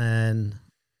 and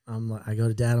I go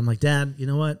to Dad. I'm like, Dad, you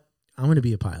know what? I'm going to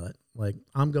be a pilot. Like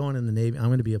I'm going in the Navy. I'm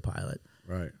going to be a pilot.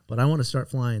 Right. But I want to start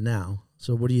flying now.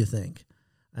 So what do you think?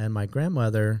 And my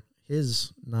grandmother,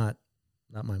 not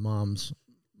my mom's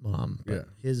mom, but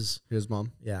his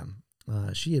mom. Yeah.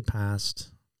 She had passed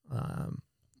a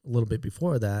little bit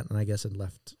before that, and I guess had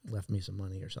left me some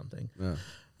money or something. Yeah.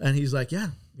 And he's like, yeah,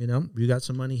 you got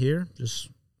some money here, just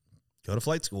go to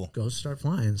flight school. Go start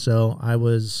flying. So I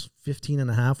was 15 and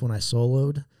a half when I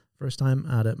soloed. First time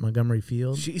out at Montgomery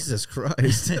Field. Jesus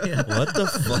Christ. What the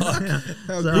fuck? Yeah.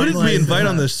 So who did we invite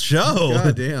on this show?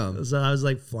 God damn. So I was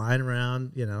like flying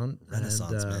around,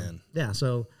 Renaissance man. Yeah.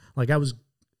 So like that was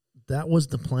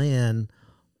the plan,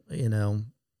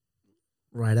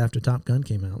 right after Top Gun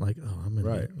came out. Like, oh, I'm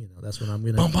going to, that's what I'm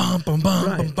going to. Bum, bum, bum, bum,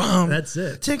 right. bum, bum. That's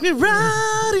it. Take me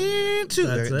right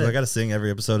into. Do I got to sing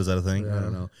every episode? Is that a thing? I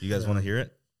don't know. You guys want to hear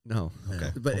it? No.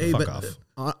 Okay. But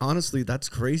honestly, that's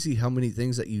crazy how many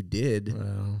things that you did.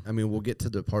 Wow. I mean, we'll get to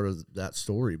the part of that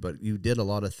story, but you did a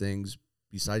lot of things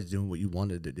besides doing what you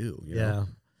wanted to do. You know?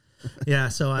 Yeah.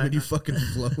 So I mean, you fucking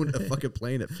flown a fucking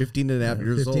plane at 15 and a half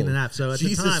years 15 old. and a half. So at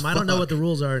the time, I don't know what the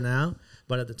rules are now,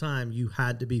 but at the time you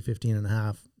had to be 15 and a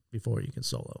half before you can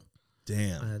solo.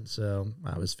 Damn. And so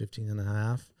I was 15 and a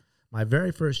half. My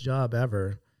very first job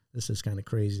ever, this is kind of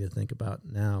crazy to think about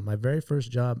now. My very first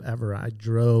job ever, I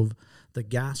drove the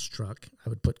gas truck. I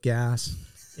would put gas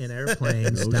in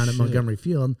airplanes down at Montgomery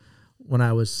Field when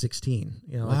I was 16.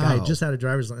 I just had a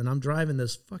driver's license, and I'm driving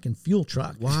this fucking fuel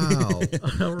truck. Wow.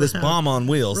 This bomb on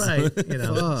wheels. Right.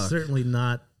 Certainly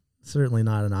not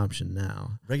an option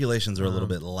now. Regulations are a little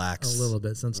bit lax. A little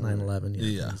bit since 9/11.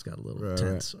 It's got a little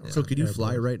tense. Right. So could you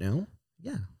fly right now?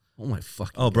 Yeah. Oh my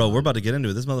fucking God. Bro, we're about to get into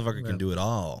it. This motherfucker can do it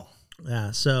all.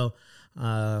 Yeah. So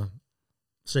that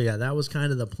was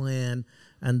kind of the plan.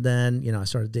 And then, I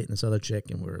started dating this other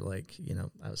chick, and we were like,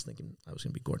 I was thinking I was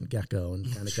going to be Gordon Gekko,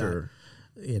 and kind of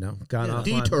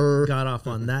got off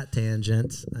on that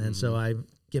tangent. And so I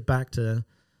get back to,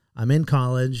 I'm in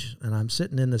college, and I'm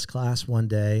sitting in this class one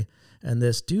day, and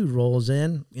this dude rolls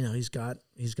in. He's got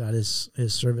his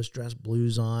service dress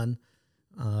blues on.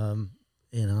 I'm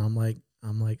like,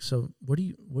 so what are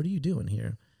you doing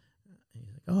here? And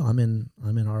he's like, oh, I'm in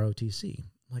ROTC.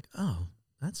 I'm like, oh,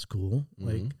 that's cool.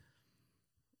 Like,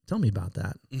 tell me about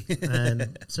that.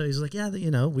 And so he's like, yeah,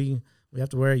 we have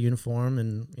to wear a uniform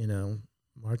and,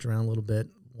 march around a little bit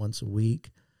once a week.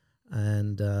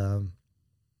 And I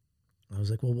was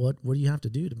like, well, what do you have to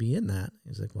do to be in that?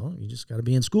 He's like, well, you just got to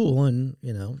be in school and,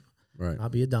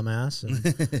 not be a dumbass and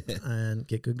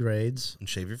get good grades. And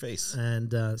shave your face.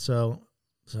 And so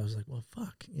I was like, well,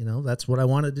 fuck, that's what I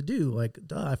wanted to do. Like,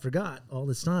 I forgot all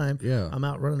this time. Yeah. I'm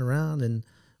out running around and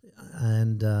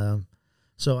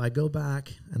so I go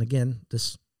back, and again,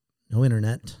 no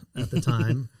internet at the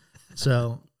time.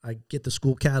 So I get the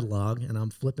school catalog, and I'm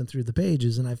flipping through the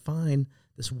pages, and I find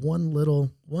this one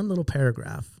little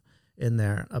paragraph in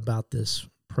there about this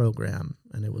program,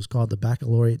 and it was called the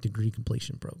Baccalaureate Degree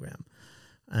Completion Program.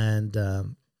 And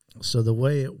so the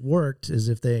way it worked is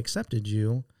if they accepted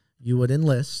you, you would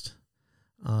enlist,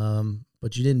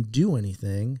 but you didn't do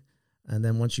anything, and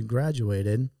then once you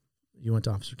graduated, you went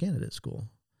to officer candidate school.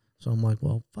 So I'm like,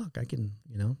 well, fuck, I can,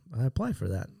 I apply for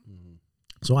that. Mm-hmm.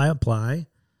 So I apply,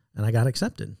 and I got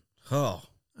accepted. Oh,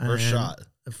 first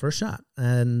shot.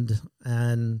 And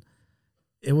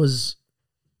it was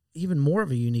even more of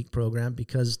a unique program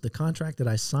because the contract that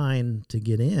I signed to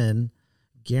get in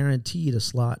guaranteed a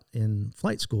slot in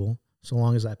flight school so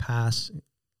long as I pass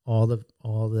all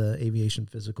the aviation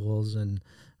physicals and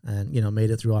made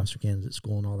it through officer candidate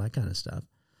school and all that kind of stuff.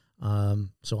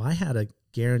 So I had a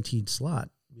guaranteed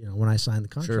slot. When I signed the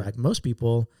contract, most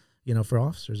people, for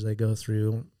officers, they go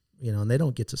through, and they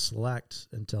don't get to select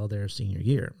until their senior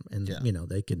year. And,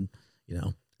 they can,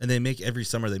 And they make every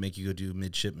summer they make you go do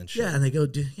midshipman shit. Yeah, and they go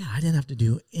do. Yeah, I didn't have to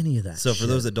do any of that. So shit. for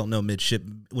those that don't know,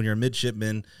 when you're a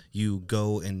midshipman, you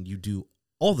go and you do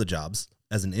all the jobs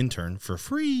as an intern for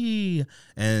free,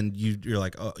 and you're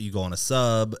like, oh, you go on a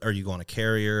sub, or you go on a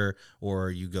carrier, or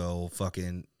you go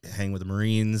fucking hang with the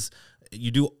Marines. You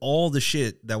do all the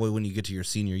shit. That way, when you get to your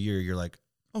senior year, you're like,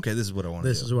 okay, this is what I want to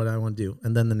do. This is what I want to do.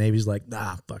 And then the Navy's like,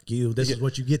 nah, fuck you. This is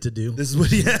what you get to do. This is what,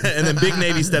 and then Big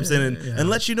Navy steps in and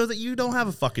lets you know that you don't have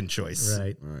a fucking choice.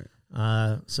 Right.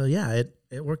 So yeah,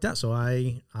 it worked out. So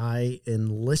I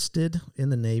enlisted in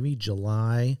the Navy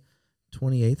July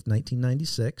 28th,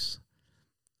 1996.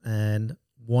 And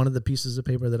one of the pieces of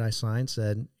paper that I signed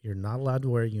said, you're not allowed to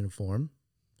wear a uniform.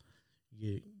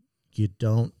 You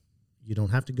don't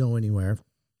have to go anywhere.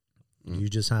 You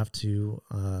just have to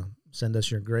send us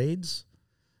your grades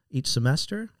each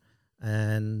semester.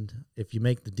 And if you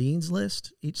make the dean's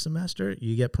list each semester,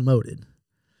 you get promoted.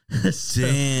 So,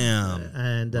 Damn.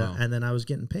 And then I was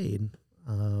getting paid.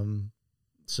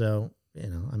 So,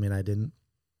 I mean,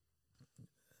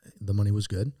 the money was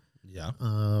good. Yeah.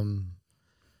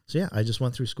 So yeah, I just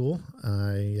went through school.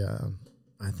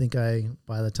 I think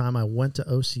by the time I went to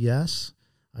OCS,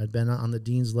 I'd been on the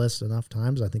dean's list enough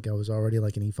times. I think I was already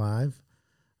like an E5.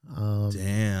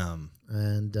 Damn.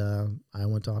 And I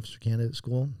went to officer candidate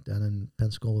school down in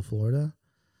Pensacola, Florida.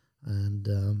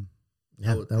 And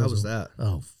how was that?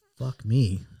 Oh, fuck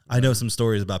me. I know some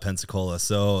stories about Pensacola.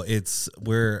 So it's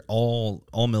where all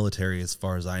military, as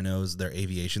far as I know, is their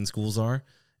aviation schools are.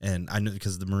 And I know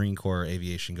because the Marine Corps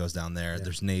aviation goes down there. Yeah.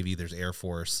 There's Navy, there's Air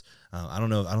Force. I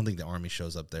don't know. I don't think the Army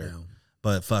shows up there. No.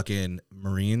 But fucking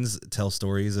Marines tell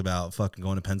stories about fucking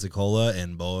going to Pensacola,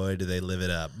 and boy, do they live it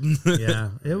up. Yeah,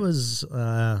 it was.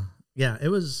 It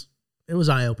was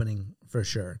eye opening for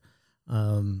sure.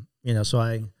 So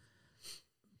I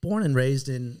born and raised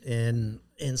in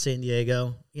San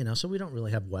Diego. So we don't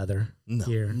really have weather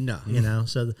here. No.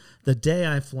 So the day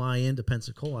I fly into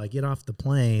Pensacola, I get off the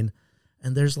plane.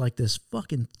 And there's like this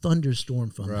fucking thunderstorm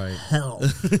from hell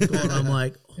going. I'm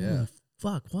like, holy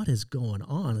fuck, what is going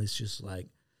on? It's just like,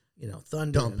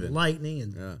 thunder and lightning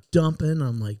and dumping.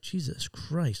 I'm like, Jesus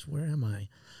Christ, where am I?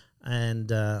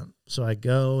 And so I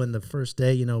go, and the first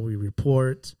day, we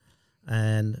report,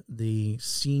 and the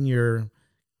senior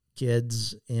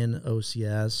kids in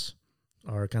OCS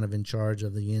are kind of in charge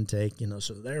of the intake,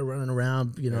 so they're running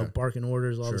around, barking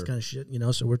orders, all this kind of shit,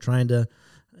 so we're trying to,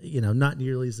 not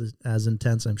nearly as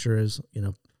intense, I'm sure, as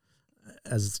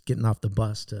as getting off the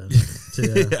bus to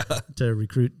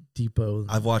recruit depot.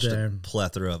 I've watched a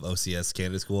plethora of OCS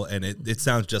candidate school, and it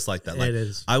sounds just like that. Like, it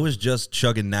is. I was just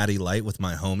chugging Natty Light with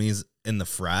my homies in the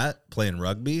frat playing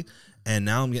rugby, and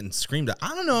now I'm getting screamed at.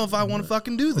 I don't know if I want to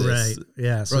fucking do this. Right?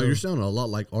 Yeah, bro, you're sounding a lot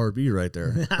like RB right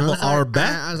there. Well, our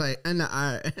back. I was like,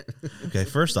 okay,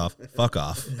 first off, fuck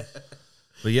off.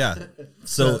 But yeah,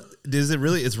 so is it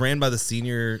really? It's ran by the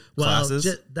senior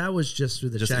classes. That was just through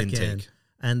the check-in,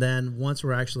 and then once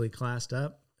we're actually classed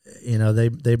up,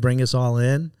 they bring us all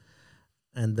in,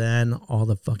 and then all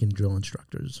the fucking drill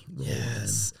instructors.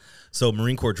 Yes. So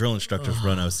Marine Corps drill instructors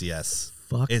run OCS.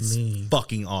 It's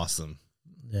fucking awesome.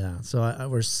 Yeah. So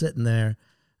we're sitting there,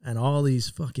 and all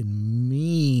these fucking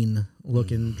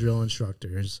mean-looking drill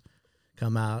instructors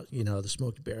come out, the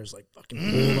Smoky Bear's like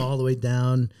fucking pulled all the way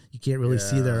down. You can't really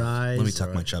see their eyes. Let me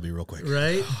tuck my chubby real quick.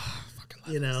 Right?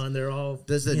 And they're all...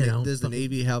 Does the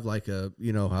Navy have like a,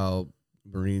 how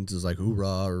Marines is like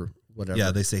hoorah or whatever?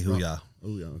 Yeah, they say hoo-yah.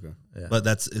 Oh, yeah, okay. Yeah. But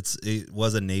it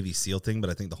was a Navy SEAL thing,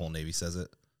 but I think the whole Navy says it.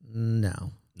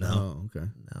 No. Oh, okay.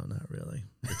 No, not really.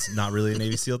 It's not really a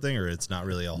Navy SEAL thing, or it's not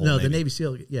really a whole No, Navy? the Navy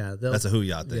SEAL, that's a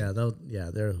hoo-yah thing. Yeah,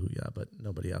 they're a hoo-yah, but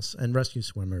nobody else. And rescue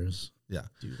swimmers do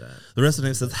that. The rest of the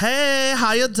name says, hey,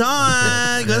 how you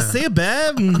doing? Good to see you,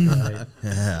 babe. Right.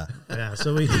 Yeah. Yeah,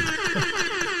 so we...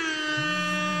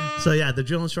 So, yeah, the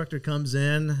drill instructor comes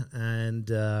in, and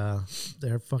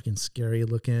they're fucking scary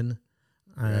looking.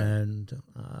 And...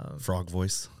 frog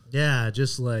voice. Yeah,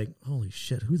 just like, holy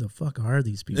shit, who the fuck are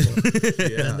these people?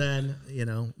 And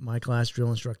then, my class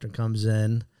drill instructor comes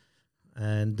in,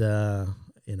 and,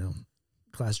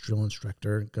 class drill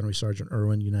instructor, Gunnery Sergeant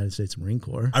Irwin, United States Marine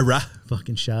Corps.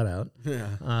 Fucking shout out.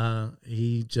 Yeah.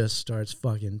 He just starts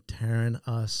fucking tearing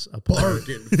us apart.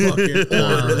 Fucking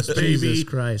orders, baby. Jesus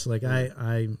Christ. Like,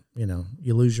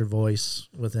 you lose your voice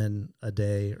within a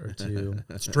day or two.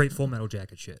 Straight Full Metal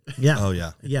Jacket shit. Yeah. Oh,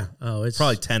 yeah. Yeah. Oh, it's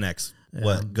probably 10x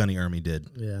what Gunny Ermy did.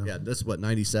 Yeah. Yeah, this is what,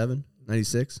 97,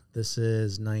 96? This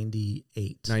is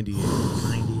 98.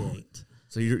 98.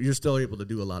 So you're still able to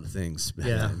do a lot of things.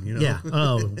 Yeah. Then, Yeah.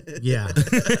 Oh, yeah.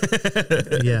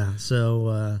 Yeah.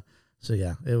 So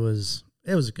yeah, it was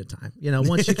it was a good time. You know,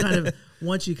 once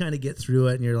you kind of get through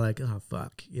it and you're like, oh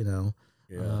fuck, you know,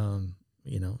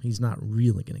 you know, he's not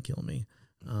really gonna kill me.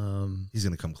 He's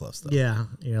gonna come close though. Yeah,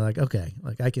 you're like, okay,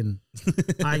 like I can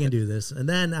do this. And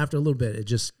then after a little bit, it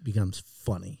just becomes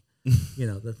funny. You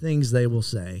know, the things they will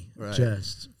say,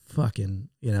 just fucking.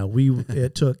 You know,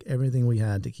 it took everything we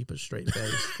had to keep a straight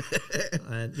face.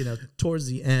 And you know, towards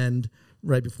the end,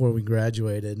 right before we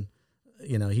graduated,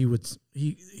 you know, he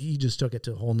just took it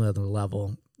to a whole nother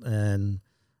level. And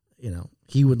you know,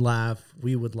 he would laugh,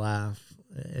 we would laugh.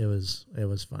 It was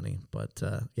funny, but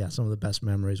yeah, some of the best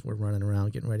memories were running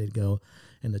around, getting ready to go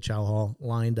in the chow hall,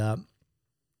 lined up.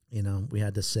 You know, we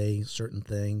had to say certain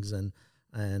things and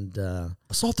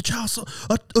assault the chow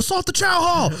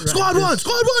hall, right, squad one,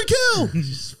 kill.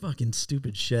 Just fucking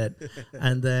stupid shit.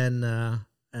 And then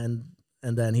and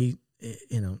then he,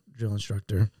 you know, drill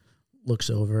instructor looks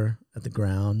over at the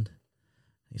ground.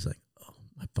 He's like, "Oh,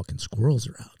 my fucking squirrels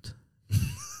are out."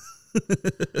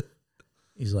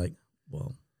 He's like,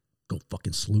 well, go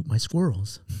fucking salute my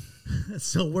squirrels.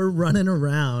 So we're running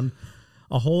around,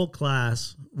 a whole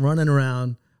class running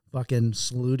around fucking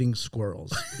saluting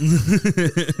squirrels.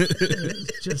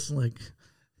 Just like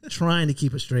trying to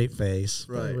keep a straight face.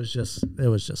 Right. It was just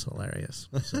hilarious.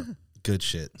 So, good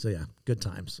shit. So yeah, good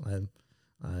times. I'm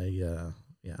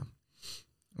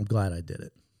glad I did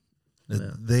it.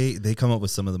 Yeah. They come up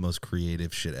with some of the most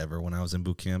creative shit ever. When I was in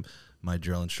boot camp, my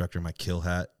drill instructor, my kill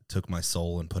hat, took my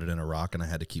soul and put it in a rock, and I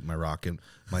had to keep my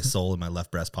soul in my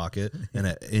left breast pocket. And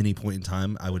at any point in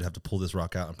time, I would have to pull this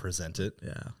rock out and present it.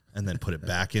 Yeah. And then put it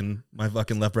back in my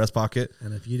fucking left breast pocket.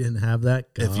 And if you didn't have that,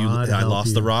 I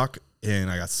lost the rock,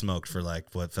 and I got smoked for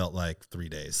like what felt like 3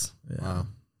 days. Yeah. Wow.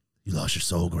 You lost your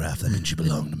soul graph. That means you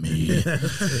belong to me.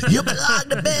 You belong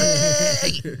to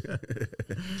me.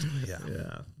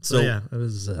 Yeah. So yeah, it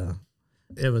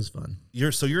was fun. You're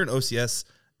in OCS.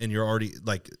 And you're already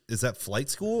like, is that flight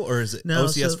school or is it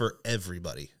OCS for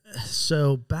everybody?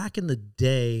 So back in the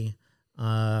day,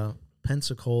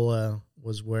 Pensacola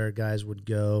was where guys would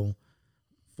go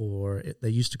for, they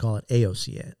used to call it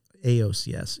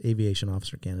AOCS, Aviation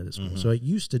Officer Candidate School. Mm-hmm. So it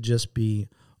used to just be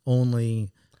only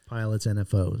pilots,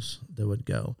 NFOs that would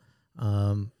go.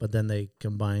 But then they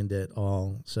combined it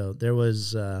all. So there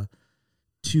was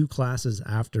 2 classes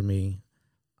after me.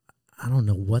 I don't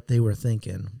know what they were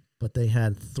thinking, but they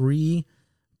had 3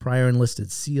 prior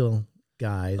enlisted SEAL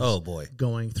guys. Oh boy,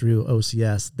 going through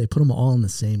OCS. They put them all in the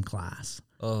same class.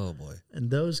 Oh boy, and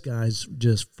those guys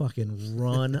just fucking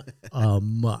run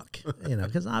amok. You know,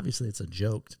 because obviously it's a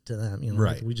joke to them. You know,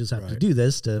 right? Like we just have to do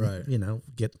this to you know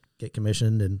get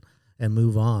commissioned and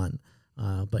move on.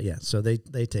 But yeah, so they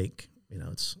take, you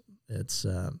know, it's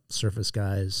surface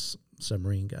guys,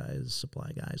 submarine guys,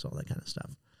 supply guys, all that kind of stuff.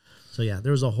 So yeah,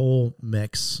 there was a whole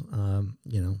mix.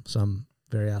 You know, some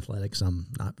very athletic, some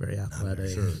not very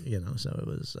athletic. You know, so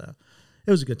it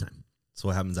was a good time. So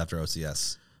what happens after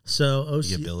OCS? So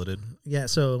you get billeted. Yeah.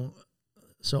 So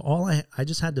all I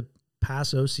just had to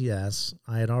pass OCS.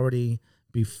 I had already,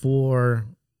 before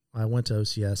I went to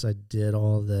OCS, I did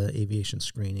all the aviation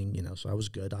screening. You know, so I was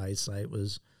good. Eyesight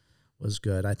was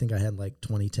good. I think I had like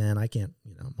 20/10. I can't.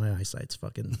 You know, my eyesight's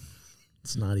fucking.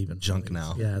 It's not even junk funny.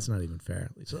 now. Yeah, it's not even fair.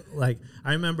 So, like,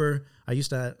 I remember I used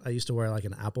to wear like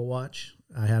an Apple Watch.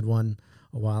 I had one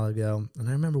a while ago, and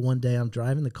I remember one day I'm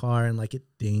driving the car and like it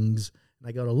dings, and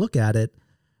I go to look at it,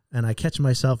 and I catch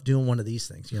myself doing one of these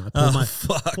things. You know, I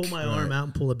pull my arm out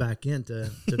and pull it back in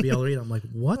to be able to read. I'm like,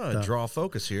 what? Draw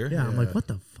focus here. Yeah, I'm like, what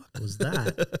the fuck was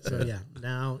that? So yeah,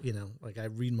 now you know, like I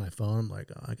read my phone. I'm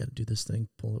like, oh, I got to do this thing,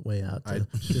 pull it way out to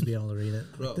be able to read it.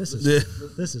 Bro, this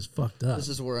is fucked up. This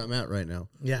is where I'm at right now.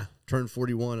 Yeah, turned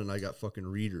 41 and I got fucking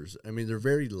readers. I mean, they're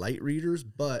very light readers,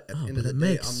 but at the end of the day,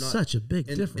 makes I'm not such a big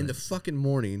difference. In the fucking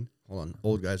morning, hold on,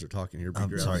 old guys are talking here.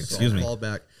 I'm sorry, excuse me. Fall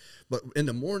back, but in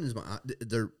the mornings,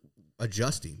 they're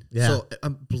adjusting. Yeah. So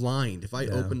I'm blind. If I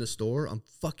open the store, I'm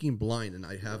fucking blind, and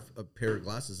I have a pair of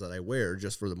glasses that I wear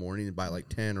just for the morning and buy like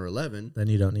 10 or 11. Then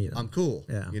you don't need them. I'm cool.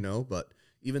 Yeah. You know, but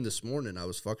even this morning I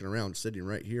was fucking around sitting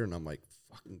right here and I'm like,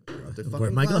 fucking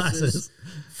wear my glasses.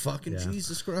 Fucking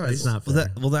Jesus Christ. It's not fair.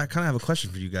 Well, that kind of have a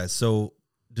question for you guys. So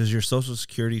does your Social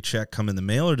Security check come in the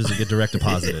mail or does it get direct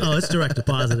deposited? Oh, it's direct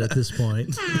deposit at this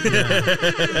point. Yeah.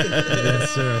 Yes,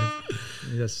 sir.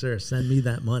 Yes, sir. Send me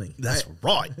that money. That's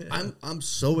right. I'm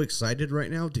so excited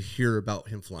right now to hear about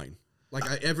him flying. Like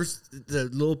the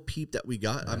little peep that we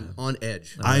got, I'm on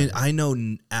edge. I know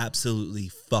absolutely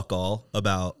fuck all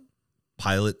about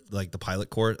pilot, like the pilot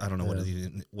course. I don't know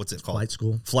what's it called?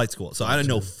 Flight school. So I don't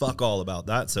know fuck all about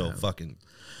that. So fucking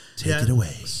take it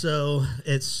away. So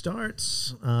it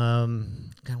starts. God,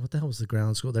 what the hell was the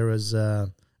ground school? There was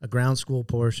a ground school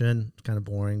portion, kind of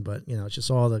boring, but you know, it's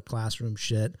just all the classroom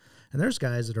shit. And there's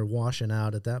guys that are washing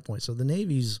out at that point. So the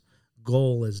Navy's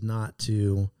goal is not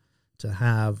to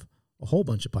have a whole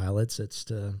bunch of pilots. It's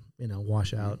to, you know,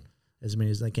 wash out as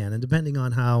many as they can. And depending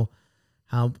on how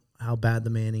bad the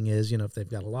manning is, you know, if they've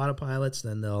got a lot of pilots,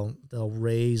 then they'll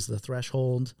raise the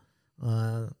threshold,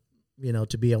 you know,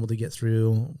 to be able to get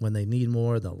through. When they need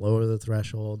more, they'll lower the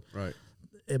threshold. Right.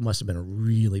 It must have been a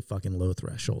really fucking low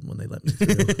threshold when they let me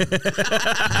through.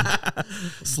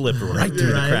 Slipped right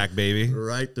through the crack, baby.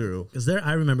 Right through. Because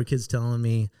I remember kids telling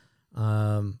me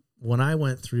when I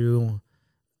went through,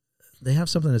 they have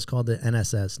something that's called the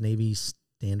NSS, Navy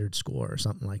Standard Score or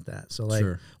something like that. So like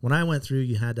when I went through,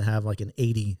 you had to have like an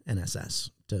 80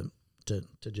 NSS to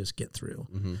just get through.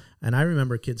 Mm-hmm. And I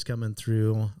remember kids coming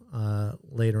through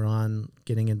later on,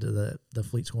 getting into the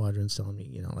fleet squadrons, telling me,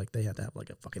 you know, like they had to have like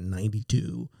a fucking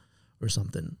 92 or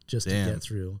something just to get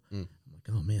through. I'm like,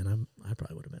 oh man, I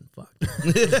probably would have been fucked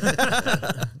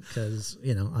because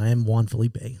you know I am Juan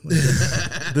Felipe,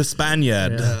 the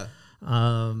Spaniard. Yeah.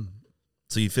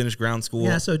 So you finish ground school.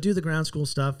 Yeah. So do the ground school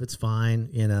stuff. It's fine.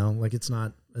 You know, like it's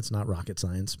not rocket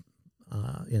science.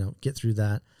 You know, get through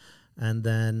that. And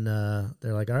then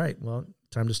they're like, all right, well,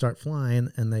 time to start flying.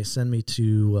 And they send me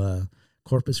to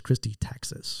Corpus Christi,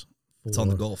 Texas. It's on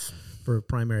the Gulf. For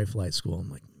primary flight school. I'm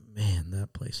like, man,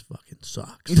 that place fucking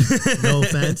sucks. No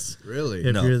offense. Really?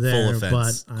 If you're there, full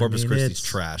offense. But, Corpus Christi's it's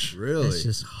trash. Really? It's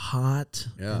just hot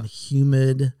and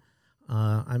humid.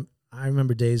 I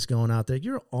remember days going out there,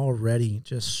 you're already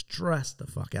just stressed the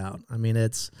fuck out. I mean,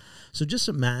 so just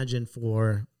imagine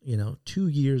for, you know, 2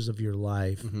 years of your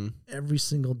life, every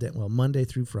single day, well, Monday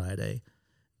through Friday,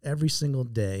 every single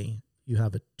day, you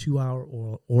have a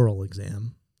 2-hour oral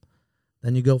exam.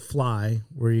 Then you go fly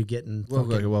where you're getting. Well,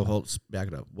 hold, back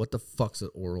it up. What the fuck's an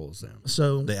oral exam?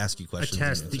 So they ask you questions. A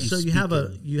test that so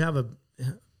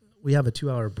we have a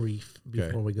 2-hour brief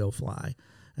before we go fly.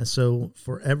 And so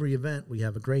for every event, we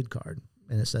have a grade card.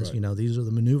 And it says, you know, these are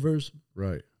the maneuvers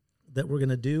that we're going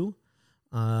to do.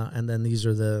 And then these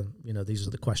are the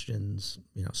questions,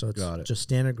 you know, so it's just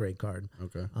standard grade card.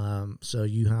 Okay. So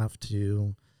you have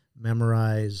to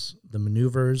memorize the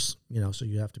maneuvers, you know, so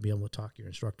you have to be able to talk your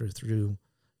instructor through,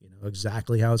 you know,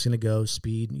 exactly how it's going to go,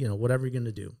 speed, you know, whatever you're going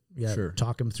to do. Yeah.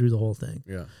 Talk them through the whole thing.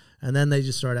 Yeah. And then they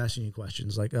just start asking you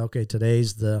questions like, okay,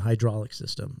 today's the hydraulic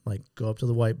system. Like go up to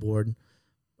the whiteboard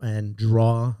and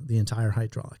draw the entire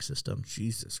hydraulic system.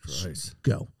 Jesus Christ.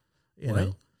 Go. You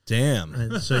know? Damn.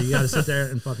 And so you got to sit there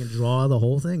and fucking draw the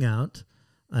whole thing out.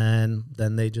 And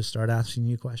then they just start asking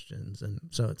you questions. And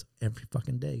so it's every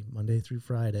fucking day, Monday through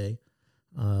Friday.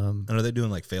 And are they doing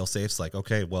like fail safes? Like,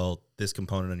 okay, well, this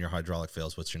component on your hydraulic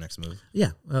fails. What's your next move? Yeah.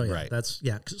 Oh, yeah. Right.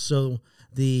 So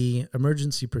the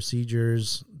emergency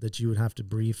procedures that you would have to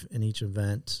brief in each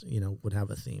event, you know, would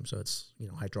have a theme. So it's, you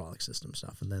know, hydraulic system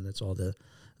stuff. And then it's all the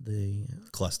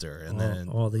cluster and then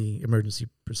all the emergency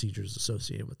procedures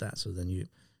associated with that. So then you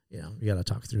got to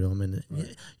talk through them, and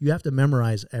you have to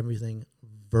memorize everything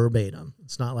verbatim.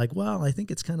 It's not like, well, I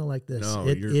think it's kind of like this. No,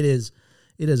 it is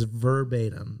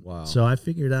verbatim. Wow. So I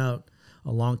figured out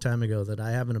a long time ago that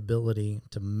I have an ability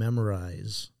to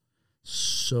memorize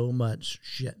so much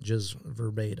shit just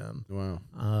verbatim. Wow.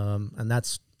 And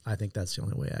I think that's the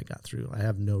only way I got through. I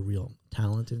have no real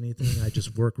talent in anything. I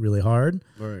just work really hard,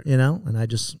 you know, and I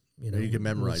just, you know, you can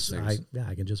memorize things.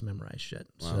 I can just memorize shit.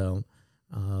 Wow.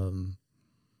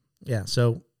 So,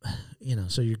 so, you know,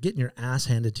 so you're getting your ass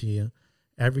handed to you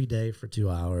every day for 2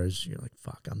 hours. You're like,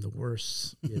 fuck, I'm the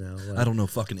worst, you know. Like, I don't know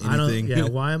fucking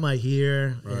anything. Why am I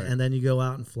here? Right. And then you go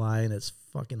out and fly, and it's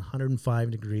fucking 105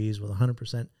 degrees with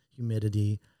 100%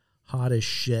 humidity, hot as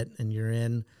shit, and you're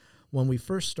in. When we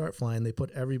first start flying, they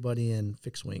put everybody in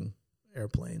fixed wing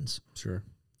airplanes. Sure.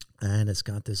 And it's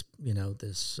got this, you know,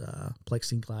 this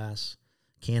plexiglass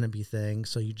canopy thing.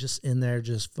 So you're just in there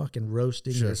just fucking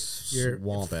roasting your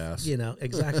swamp ass. You know,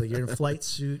 exactly. You're in a flight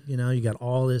suit, you know, you got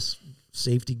all this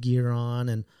safety gear on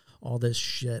and all this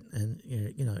shit. And,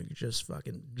 you're just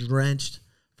fucking drenched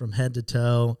from head to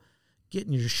toe,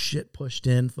 getting your shit pushed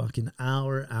in fucking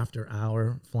hour after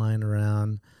hour flying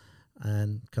around.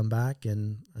 And come back,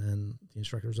 and the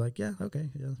instructor was like, yeah, okay,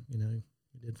 yeah, you know, you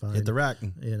did fine. Hit the rack.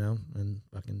 You know, and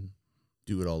fucking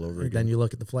do it all over again. again. Then you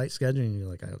look at the flight schedule, and you're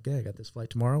like, okay, I got this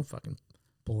flight tomorrow. Fucking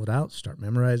pull it out, start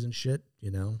memorizing shit, you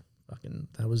know, fucking,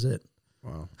 that was it.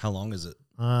 Wow. How long is it?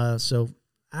 So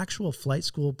actual flight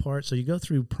school part, so you go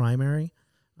through primary,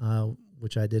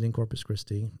 which I did in Corpus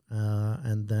Christi,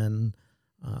 and then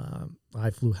I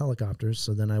flew helicopters,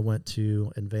 so then I went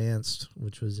to advanced,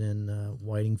 which was in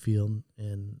Whiting Field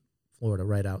in Florida,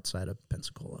 right outside of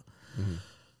Pensacola.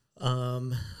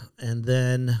 And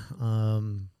then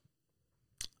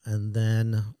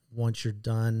once you're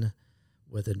done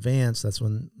with advanced, that's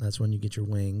when you get your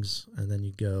wings, and then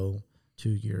you go to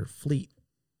your fleet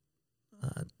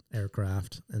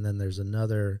aircraft, and then there's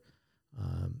another.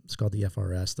 It's called the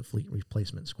FRS, the Fleet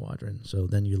Replacement Squadron. So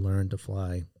then you learn to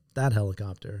fly that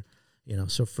helicopter.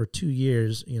 So for 2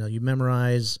 years, you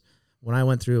memorize. When I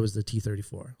went through, it was the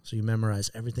T-34. So you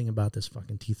memorize everything about this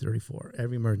fucking T-34,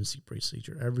 every emergency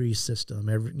procedure, every system,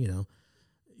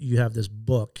 you have this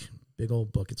book, big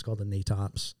old book. It's called the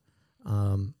NATOPS.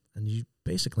 And you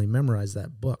basically memorize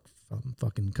that book from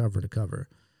fucking cover to cover.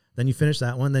 Then you finish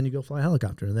that one, then you go fly a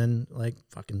helicopter. And then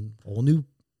fucking whole new,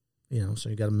 so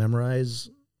you got to memorize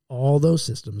all those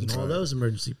systems and all those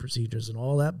emergency procedures and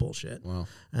all that bullshit. Wow.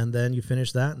 And then you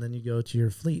finish that, and then you go to your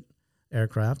fleet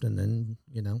aircraft, and then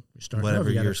you start whatever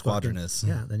over. your squadron is.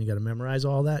 Yeah, then you got to memorize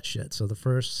all that shit. So the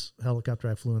first helicopter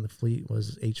I flew in the fleet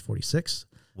was H-46.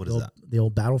 What is that? The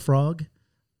old Battle Frog.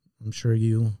 I'm sure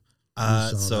you.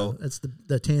 So it's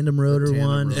the tandem rotor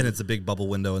one, and it's a big bubble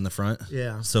window in the front.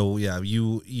 Yeah. So yeah,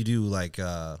 you do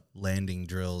landing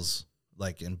drills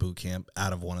in boot camp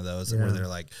out of one of those, where they're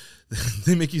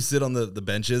they make you sit on the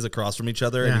benches across from each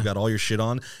other, and you got all your shit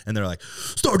on, and they're like,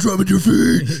 start drumming your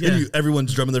feet, and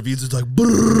everyone's drumming their feet. It's like,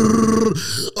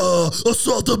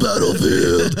 assault the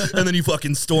battlefield, and then you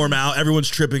fucking storm out. Everyone's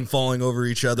tripping, falling over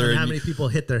each other. And how many people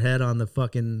hit their head on the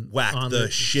fucking whack the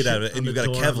shit out of it, and you got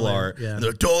a Kevlar, and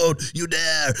they're like, don't you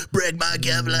dare break my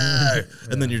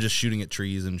Kevlar, and then you're just shooting at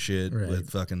trees and shit with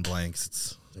fucking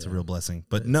blanks. It's a real blessing.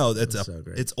 But no,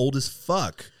 it's old as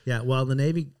fuck. Yeah, well, the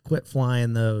Navy quit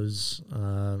flying those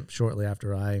shortly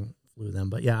after I flew them.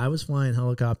 But yeah, I was flying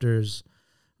helicopters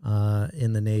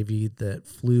in the Navy that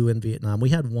flew in Vietnam. We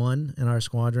had one in our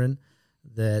squadron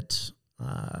that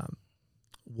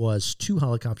was 2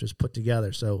 helicopters put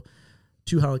together. So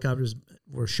 2 helicopters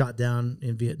were shot down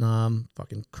in Vietnam,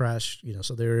 fucking crashed,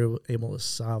 so they were able to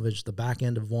salvage the back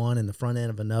end of one and the front end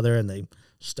of another, and they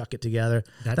stuck it together.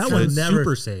 That one never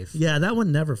super safe. Yeah, that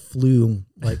one never flew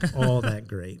all that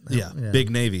great. Big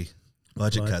Navy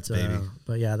budget cuts, baby.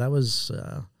 But yeah, that was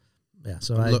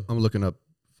So I'm looking up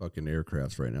fucking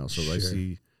aircrafts right now. So I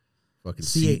see fucking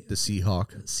the Seahawk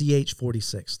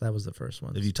CH-46. That was the first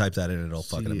one. If you type that in, it'll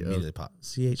fucking immediately pop.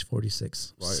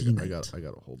 CH-46. Well, I got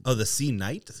to hold. Oh, the Sea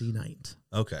Knight. Sea Knight.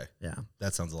 Okay. Yeah,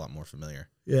 that sounds a lot more familiar.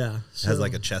 Yeah, it has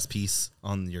a chess piece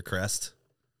on your crest.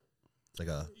 It's like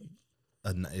a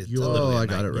I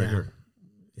got it right here.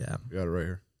 Yeah, I got it right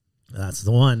here. That's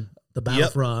the one. The Battle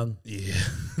Frog. Yeah,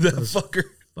 that fucker.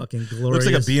 Fucking glorious.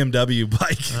 Looks like a BMW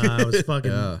bike. It was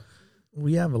fucking. Yeah.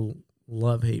 We have a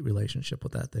love-hate relationship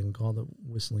with that thing. We call it the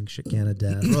whistling shit can of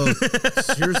death. Bro,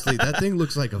 seriously, that thing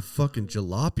looks like a fucking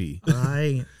jalopy.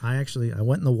 I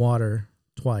went in the water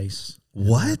twice.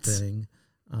 What? That thing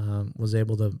was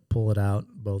able to pull it out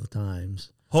both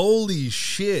times. Holy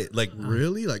shit!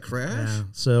 Really? Crash? Yeah.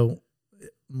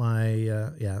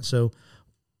 So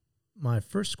my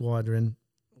first squadron,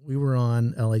 we were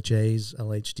on LHAs,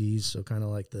 LHDs, so kind of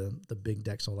like the big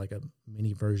deck, so like a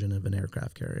mini version of an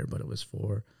aircraft carrier, but it was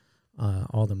for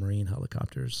all the Marine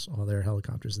helicopters, all their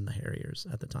helicopters and the Harriers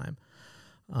at the time.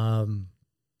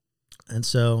 And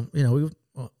so, we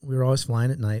were always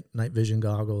flying at night vision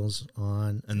goggles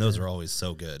on. And those are always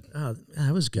so good.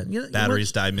 That was good.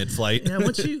 Batteries die mid-flight. Yeah,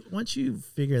 once you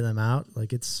figure them out,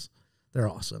 they're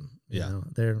awesome.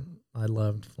 I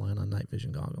loved flying on night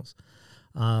vision goggles.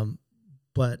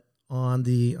 But on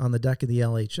the deck of the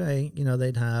LHA,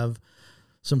 they'd have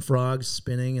some frogs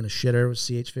spinning and a shitter with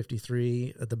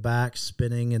CH-53 at the back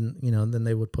spinning, and then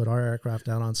they would put our aircraft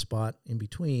out on spot in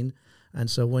between. And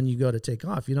so when you go to take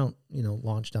off, you don't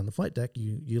launch down the flight deck.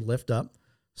 You lift up,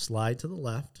 slide to the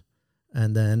left,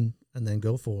 and then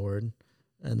go forward,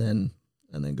 and then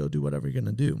go do whatever you're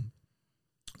gonna do.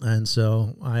 And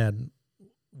so I had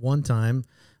one time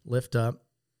lift up,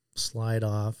 slide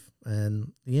off,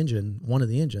 and one of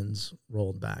the engines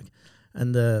rolled back,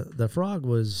 and the frog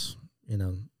was,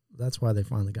 that's why they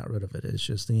finally got rid of it. It's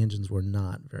just the engines were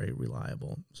not very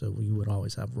reliable, so we would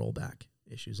always have rollback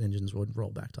issues. Engines would roll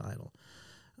back to idle,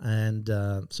 and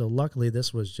so luckily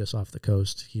this was just off the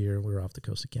coast here. We were off the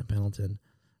coast of Camp Pendleton,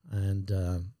 and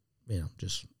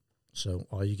just so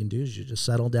all you can do is you just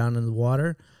settle down in the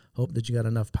water, hope that you got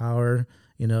enough power,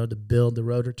 to build the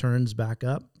rotor turns back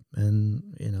up, and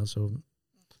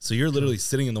So you're literally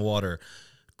sitting in the water,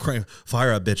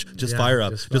 fire up, bitch! Just fire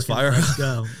up, just fire up. Let's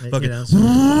go.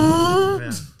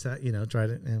 Try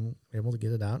to and able to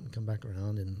get it out and come back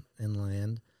around and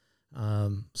land.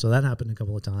 So that happened a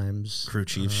couple of times. Crew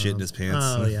chief shit in his pants.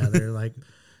 Oh yeah, they're like,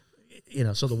 you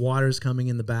know, so the water's coming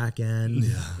in the back end.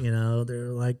 Yeah. You know,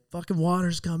 they're like, fucking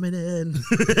water's coming in.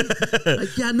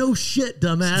 Like, yeah, no shit,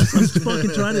 dumbass. I'm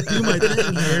fucking trying to do my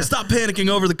thing here. Stop panicking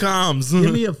over the comms.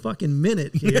 Give me a fucking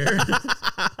minute here.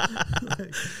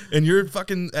 And you're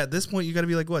fucking, at this point, you got to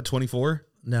be like, what, 24?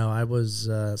 No, I was,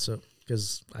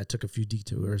 because I took a few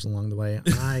detours along the way.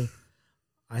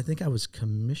 I think I was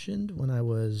commissioned when I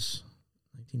was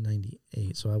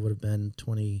 1998, so I would have been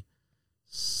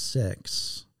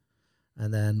 26.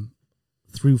 And then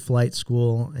through flight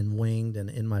school and winged and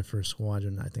in my first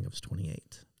squadron, I think I was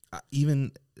 28.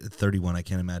 Even 31, I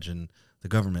can't imagine the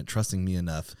government trusting me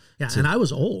enough. Yeah, and I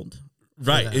was old.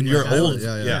 Right, and you're old.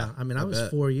 Yeah. I mean, I was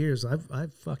 4 years. I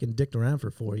fucking dicked around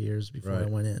for 4 years before I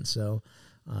went in. So,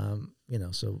 you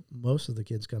know, so most of the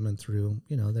kids coming through,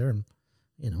 you know, they're,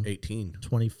 you know, 18,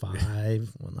 25.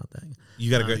 Well, not that. You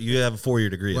got to go. You have a 4-year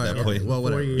degree at that point. Well,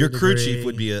 whatever. Your crew chief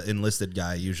would be an enlisted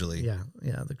guy usually. Yeah.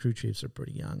 The crew chiefs are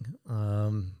pretty young.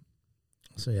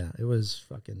 So yeah, it was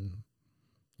fucking.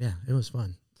 Yeah, it was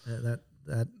fun. That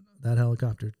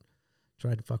helicopter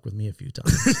tried to fuck with me a few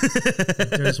times.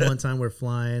 There's one time we're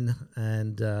flying,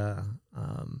 and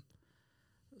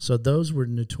so those were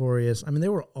notorious. I mean, they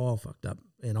were all fucked up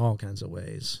in all kinds of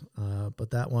ways,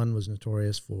 but that one was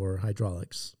notorious for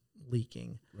hydraulics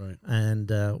leaking. Right.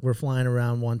 And we're flying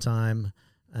around one time,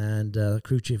 and the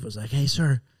crew chief was like, "Hey,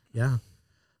 sir, yeah,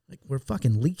 like we're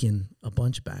fucking leaking a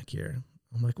bunch back here."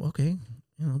 I'm like, well, "Okay,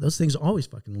 you know, those things always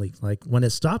fucking leak. Like when it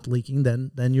stopped leaking,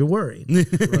 then you're worried."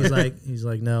 He's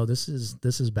like, "No, this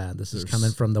is bad. This is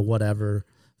coming from the whatever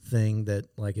thing that,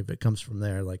 like, if it comes from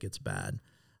there, like it's bad."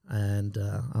 And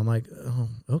I'm like, "Oh,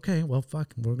 okay, well,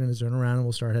 fuck, we're gonna turn around and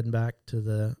we'll start heading back to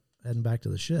the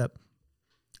ship."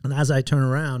 And as I turn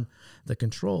around, the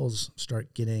controls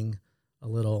start getting a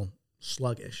little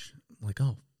sluggish. I'm like,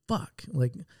 "Oh, fuck!"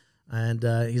 Like, and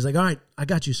he's like, "All right, I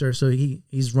got you, sir." So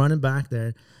he's running back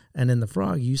there, and in the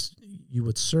Frog, you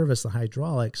would service the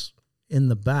hydraulics in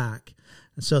the back,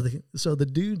 and so the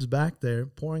dude's back there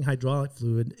pouring hydraulic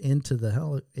fluid into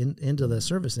the into the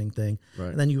servicing thing,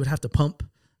 and then you would have to pump,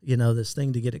 you know, this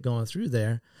thing to get it going through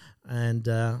there, and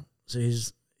so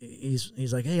he's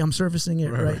like, "Hey, I'm servicing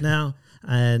it right now,"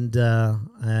 and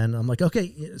I'm like,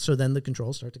 "Okay." So then the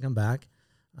controls start to come back,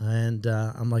 and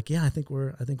I'm like, "Yeah, I think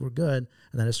we're good,"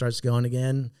 and then it starts going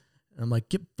again. And I'm like,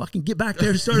 get back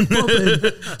there, start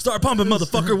pumping. Start pumping,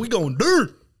 motherfucker. We going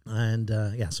dirt. And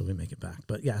yeah, so we make it back.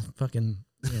 But yeah, fucking,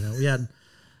 you know, we had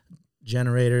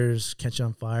generators catch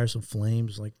on fire, so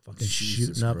flames like fucking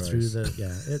shooting up through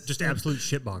the just absolute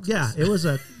shitbox. Yeah, it was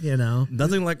a, you know,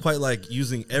 nothing like quite like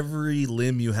using every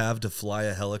limb you have to fly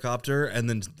a helicopter and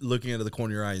then looking into the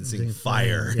corner of your eye and seeing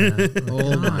fire. Yeah.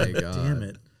 Oh my god, damn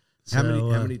it! So, how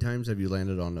many times have you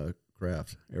landed on a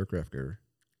aircraft carrier?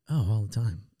 Oh, all the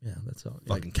time. Yeah, that's all.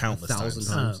 Fucking like countless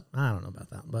 1,000 times. I don't know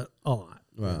about that, but a lot.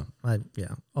 Wow.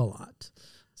 A lot.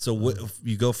 So what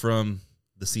you go from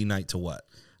the Sea Knight to what?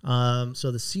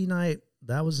 So the Sea Knight,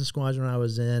 that was the squadron I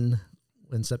was in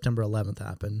when September 11th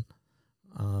happened.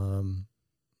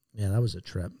 Yeah, that was a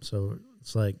trip. So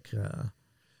it's like,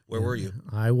 where were you?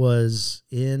 I was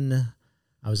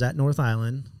at North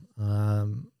Island,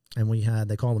 and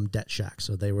they call them debt shacks.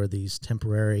 So they were these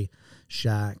temporary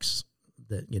shacks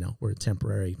that, you know, were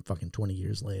temporary fucking 20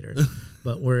 years later,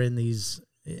 but we're in these,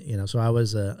 you know, so I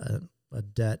was a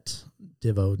debt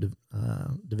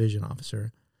division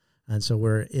officer. And so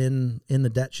we're in the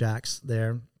debt shacks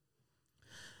there,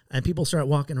 and people start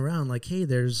walking around like, "Hey,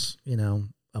 there's, you know,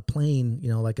 a plane, you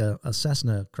know, like a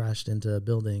Cessna crashed into a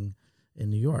building in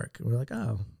New York." And we're like,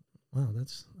 "Oh, wow,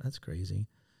 that's crazy."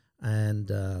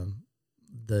 And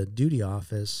the duty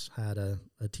office had a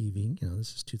TV. You know,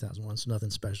 this is 2001, so nothing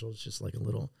special. It's just like a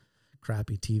little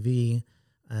crappy TV.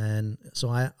 And so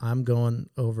I'm going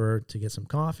over to get some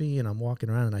coffee, and I'm walking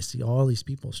around, and I see all these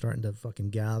people starting to fucking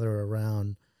gather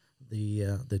around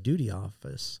the duty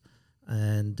office,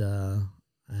 and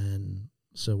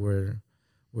so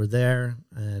we're there,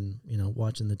 and, you know,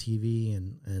 watching the TV,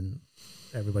 and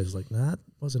everybody's like, "Nah, that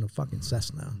wasn't a fucking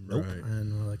Cessna." Nope. Right.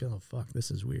 And we're like, "Oh fuck,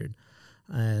 this is weird."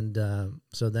 And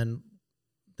so then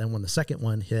when the second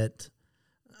one hit,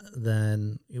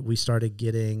 then we started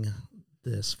getting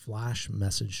this flash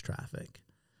message traffic.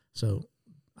 So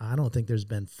I don't think there's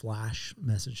been flash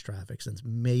message traffic since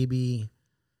maybe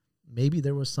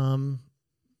there was some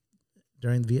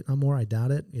during the Vietnam War. I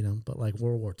doubt it, you know, but like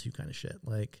World War II kind of shit.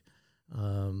 Like,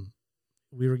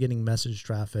 we were getting message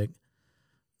traffic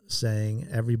saying,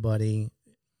 "Everybody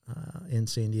in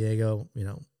San Diego, you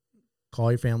know,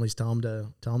 call your families, tell them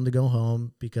to go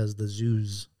home because the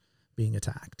zoo's being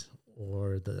attacked,"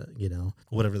 or the, you know,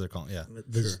 whatever they're calling. Yeah,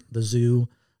 the zoo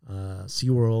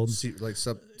SeaWorld. Like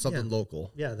something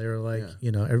local. Yeah, they were like,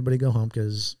 everybody go home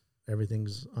because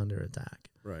everything's under attack.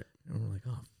 Right. And we're like,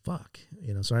 oh, fuck.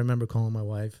 So I remember calling my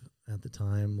wife at the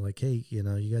time, like, hey, you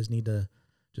guys need to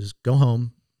just go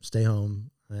home, stay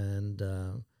home. And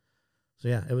so,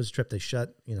 yeah, it was a trip. They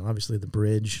shut, obviously the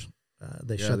bridge.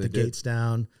 They shut the gates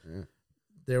down. Yeah.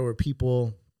 There were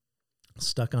people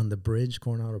stuck on the bridge,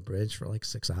 Coronado Bridge, for like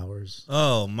 6 hours.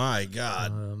 Oh, my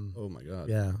God. Oh, my God.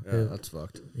 Yeah. That's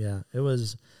fucked. Yeah, it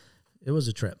was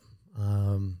a trip.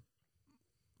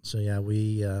 So yeah,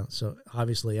 so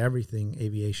obviously everything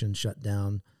aviation shut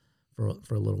down for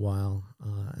a little while,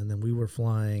 and then we were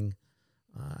flying,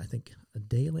 I think a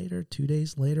day later, 2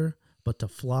 days later. But to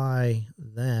fly,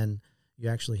 then you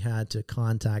actually had to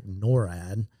contact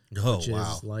NORAD, which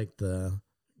is like the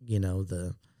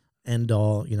end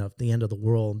all. If the end of the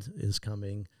world is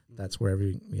coming, that's where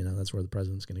that's where the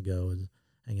president's going to go and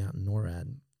hang out in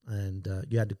NORAD, and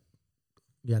you had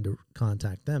to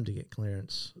contact them to get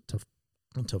clearance to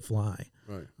fly.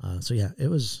 Right. So yeah, it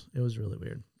was really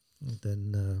weird.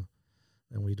 Then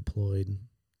we deployed.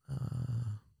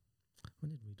 When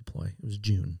did we deploy? It was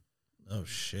June. Oh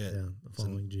shit! Yeah, the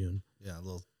following June. Yeah, a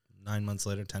little 9 months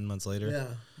later, 10 months later. Yeah.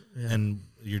 And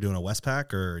you're doing a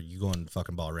Westpac, or are you going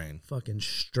fucking Bahrain? Fucking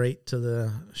straight to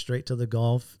the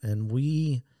Gulf, and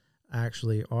we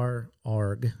actually our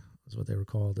ARG is what they were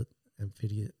called, the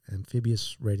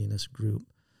Amphibious Readiness Group.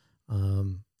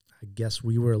 I guess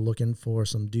we were looking for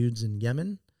some dudes in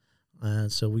Yemen,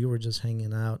 so we were just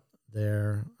hanging out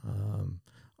there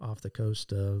off the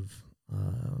coast of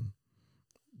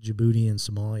Djibouti and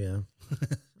Somalia.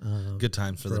 Good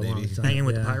time for the Navy. Hanging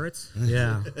with the pirates?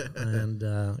 Yeah. And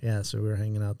so we were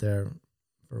hanging out there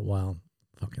for a while.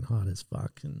 Fucking hot as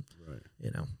fuck. And,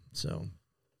 so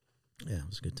yeah, it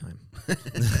was a good time.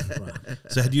 Wow.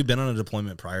 So had you been on a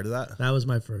deployment prior to that? That was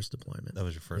my first deployment. That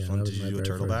was your first one? Did you do a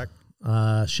turtleback?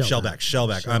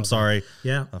 Shellback. I'm sorry.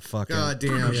 Yeah. God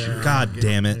damn. Yeah. God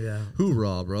damn it. Yeah.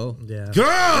 Hoorah, bro. Yeah.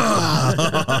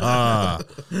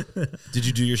 Did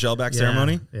you do your shellback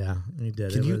ceremony? Yeah, we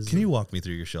did. Can you walk me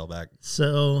through your shellback?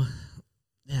 So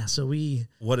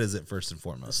what is it first and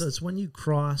foremost? So it's when you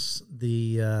cross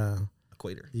the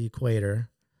equator.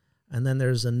 And then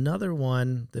there's another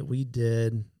one that we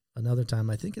did another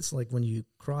time. I think it's like when you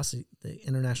cross the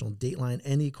international date line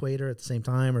and equator at the same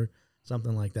time, or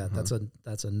something like that. Uh-huh.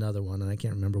 That's another one, and I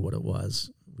can't remember what it was.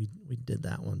 We did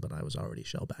that one, but I was already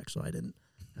shellback, so I didn't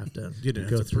have to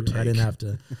go through. I didn't have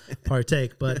to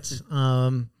partake. But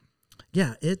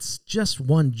yeah, it's just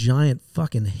one giant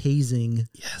fucking hazing.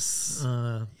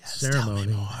 Ceremony. Tell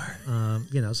me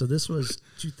more. So this was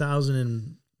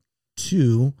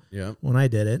 2002. Yeah. When I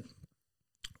did it.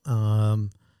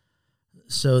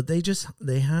 So they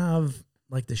have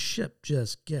like the ship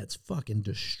just gets fucking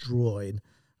destroyed.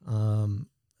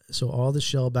 So all the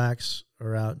shellbacks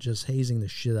are out just hazing the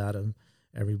shit out of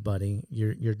everybody.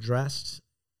 You're dressed,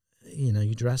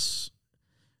 you dress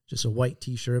just a white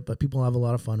T-shirt, but people have a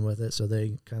lot of fun with it, so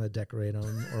they kind of decorate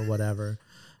them or whatever.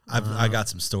 I got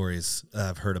some stories.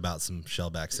 I've heard about some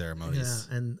shellback ceremonies.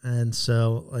 Yeah, and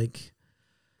so like,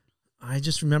 I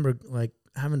just remember like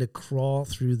having to crawl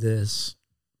through this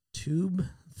tube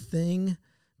thing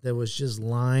that was just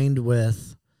lined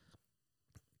with,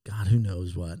 God, who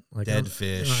knows what? Like dead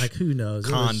fish. Like who knows?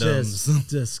 Condoms. It was just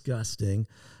disgusting.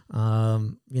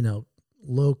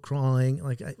 Low crawling.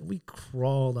 Like we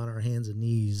crawled on our hands and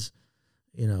knees,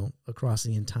 across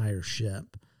the entire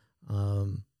ship.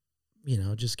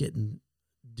 Just getting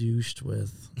douched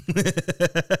with.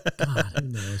 God, who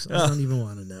knows? I don't even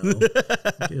want to know.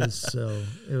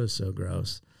 It was so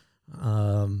gross.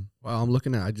 Wow,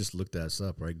 I just looked that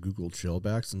up, right? Googled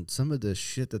shellbacks, and some of the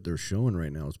shit that they're showing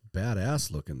right now is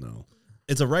badass looking, though.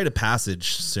 It's a rite of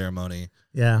passage ceremony.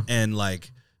 Yeah. And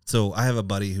like, so I have a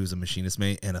buddy who's a machinist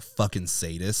mate and a fucking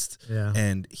sadist. Yeah.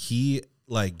 And he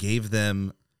like gave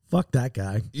them. Fuck that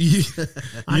guy.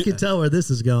 I could tell where this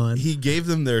is going. He gave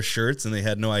them their shirts and they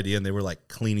had no idea, and they were like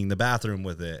cleaning the bathroom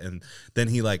with it. And then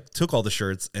he like took all the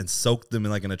shirts and soaked them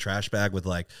in like in a trash bag with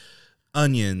like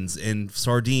onions and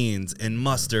sardines and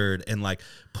mustard and like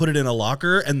put it in a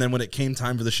locker. And then when it came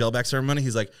time for the shellback ceremony,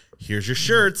 he's like, here's your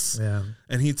shirts. Yeah.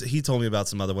 And he told me about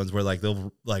some other ones where like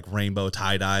they'll like rainbow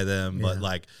tie-dye them, but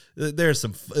like there's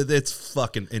some, it's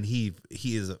fucking, and he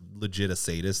is a legit a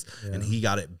sadist, and he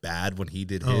got it bad when he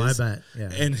did his. Oh, I bet. Yeah.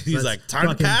 And he's like, time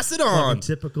to pass it on.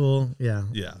 Typical. Yeah.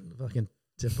 Yeah. Fucking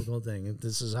typical thing.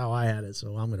 This is how I had it,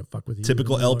 so I'm gonna fuck with you.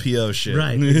 Typical LPO shit.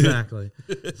 Right, exactly.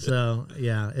 So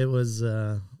yeah, it was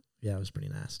pretty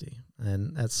nasty.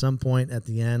 And at some point at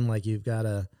the end, like you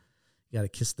gotta you got to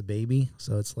kiss the baby.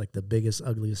 So it's like the biggest,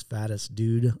 ugliest, fattest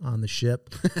dude on the ship.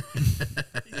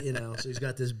 So he's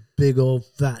got this big old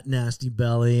fat, nasty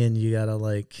belly, and you got to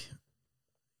like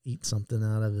eat something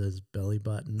out of his belly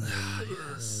button. And,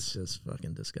 it's just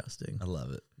fucking disgusting. I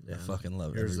love it. Yeah. I fucking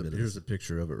love it. Here's a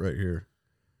picture of it right here.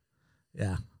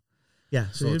 Yeah. Yeah,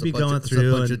 so you'd it's be going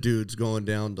through a bunch of dudes going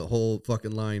down the whole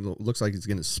fucking line. Looks like he's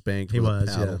getting spanked. He with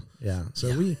was, a paddle. yeah. So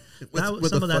With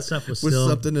some of that stuff was with still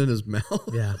something in his mouth.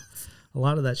 Yeah, a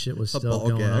lot of that shit was still ball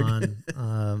going gag.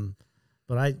 on.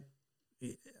 But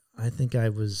I think I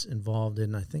was involved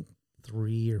in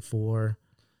 3 or 4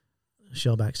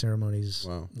 shellback ceremonies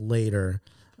later.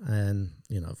 And,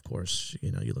 of course,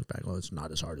 you look back, it's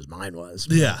not as hard as mine was.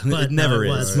 Yeah, but it never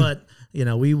is. is. But,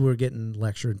 we were getting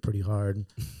lectured pretty hard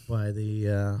by the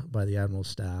Admiral's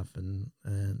staff and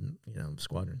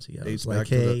squadron CEOs. Dates like, back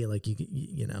to hey, the- like,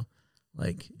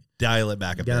 like, Dial it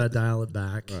back a you gotta bit. dial it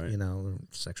back, Right.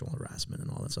 Sexual harassment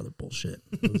and all this other bullshit.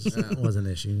 It was an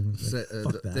issue. Like,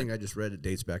 fuck The that. thing I just read, it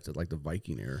dates back to like the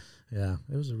Viking era. Yeah,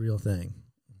 it was a real thing.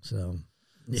 So,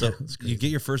 So it's you crazy. get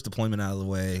your first deployment out of the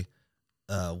way.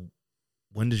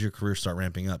 When does your career start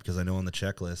ramping up? Because I know on the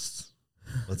checklist,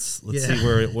 let's see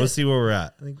where we're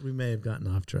at. I think we may have gotten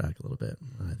off track a little bit.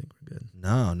 I think we're good.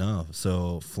 No.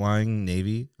 So flying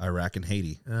Navy, Iraq, and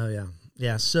Haiti. Oh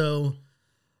yeah. So,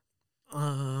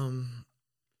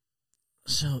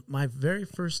 so my very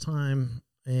first time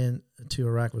to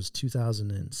Iraq was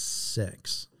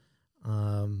 2006,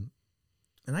 and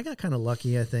I got kind of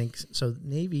lucky, I think. So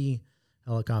Navy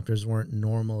helicopters weren't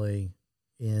normally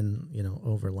in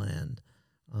overland,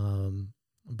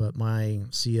 but my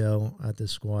CO at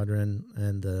this squadron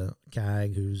and the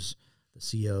CAG, who's the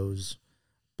CO's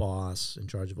boss in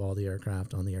charge of all the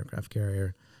aircraft on the aircraft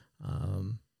carrier,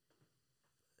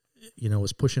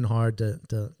 was pushing hard to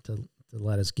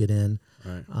let us get in.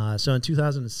 Right. So in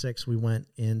 2006, we went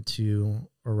into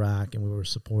Iraq and we were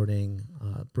supporting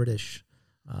a British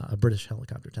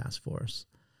helicopter task force.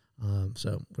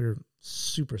 So we were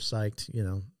super psyched,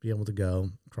 be able to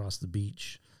go across the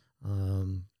beach.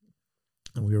 And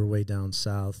we were way down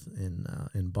south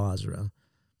in Basra,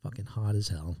 fucking hot as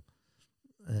hell.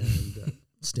 And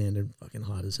standard fucking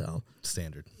hot as hell.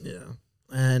 Standard. Yeah.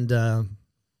 And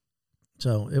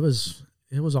so it was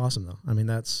awesome though. I mean,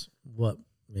 that's what,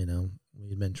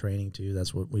 we'd been training to.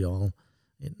 That's what we all,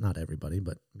 not everybody,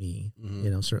 but me,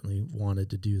 certainly wanted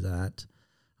to do that.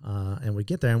 And we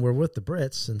get there and we're with the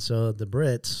Brits. And so the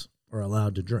Brits are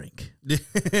allowed to drink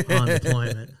on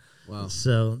deployment. Wow.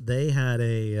 So they had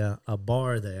a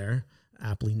bar there,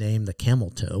 aptly named the Camel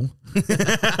Toe. It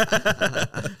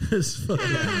was pretty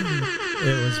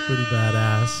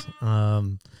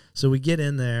badass. So we get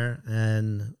in there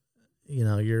and,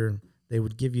 they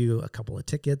would give you a couple of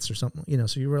tickets or something,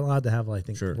 so you were allowed to have, I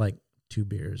think, like 2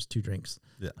 beers, 2 drinks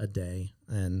a day.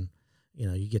 And,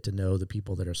 you get to know the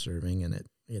people that are serving, and it,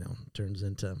 turns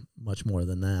into much more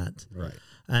than that. Right.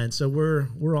 And so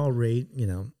we're all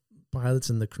pilots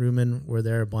and the crewmen were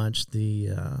there a bunch.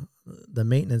 The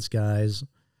maintenance guys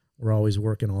were always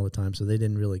working all the time, so they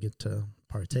didn't really get to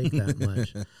partake that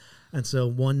much. And so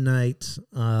one night,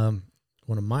 one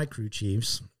of my crew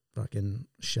chiefs, fucking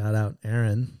shout out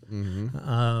Aaron,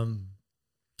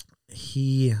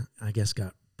 he, I guess,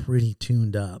 got pretty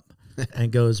tuned up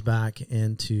and goes back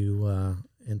into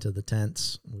the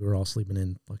tents. We were all sleeping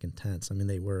in fucking tents. I mean,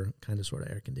 they were kind of sort of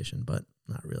air conditioned, but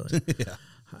not really. Yeah.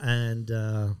 And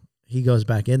he goes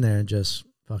back in there and just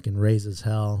fucking raises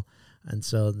hell. And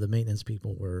so the maintenance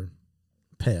people were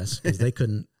pissed because they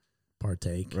couldn't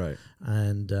partake. Right.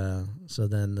 And so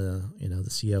then the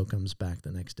CO comes back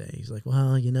the next day. He's like,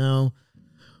 well, we're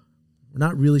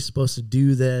not really supposed to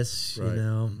do this. Right.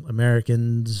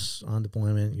 Americans on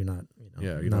deployment, you're not,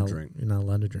 you don't drink. You're not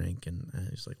allowed to drink. And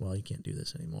he's like, well, you can't do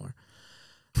this anymore.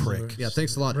 Prick. Yeah,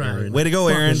 thanks a lot, Right. Aaron. Way to go,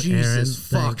 Aaron. Jesus,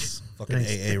 fuck. Thanks. Fucking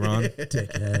Thanks. AA, Ron.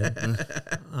 Dickhead.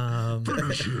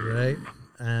 Right.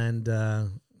 And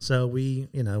so we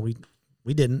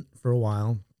didn't for a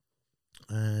while.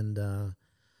 And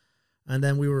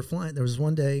then we were flying. There was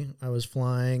one day I was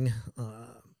flying,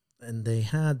 and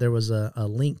there was a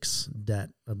Lynx det,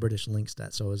 a British Lynx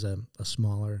det. So it was a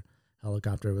smaller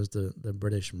helicopter. It was the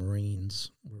British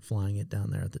Marines were flying it down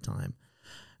there at the time.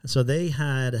 And so they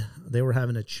were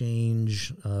having a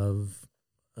change of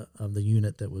the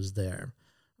unit that was there.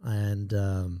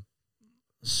 And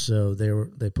so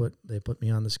they put me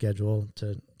on the schedule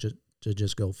to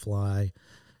just go fly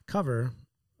cover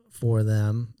for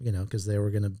them, because they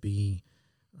were going to be,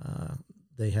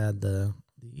 they had the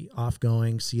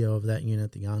offgoing CO of that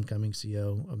unit, the oncoming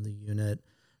CO of the unit,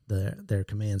 their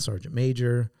command sergeant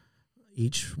major,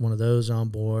 each one of those on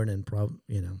board, and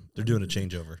they're doing a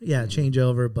changeover. Yeah,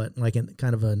 changeover, but like in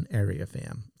kind of an area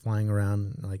fam, flying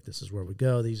around. Like, this is where we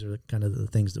go. These are kind of the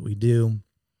things that we do,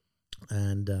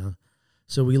 and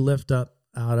so we lift up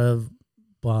out of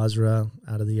Basra,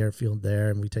 out of the airfield there,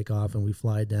 and we take off and we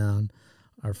fly down.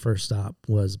 Our first stop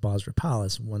was Basra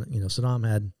Palace. Saddam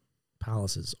had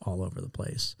palaces all over the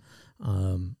place,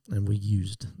 and we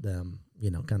used them,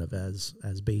 kind of as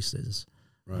bases.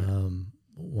 Right.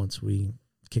 Once we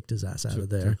kicked his ass out of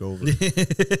there, took over.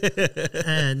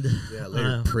 and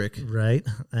later prick. Right,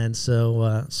 and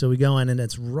so we go in, and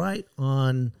it's right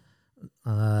on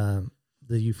the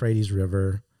Euphrates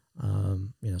River.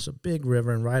 So big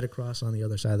river, and right across on the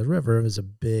other side of the river is a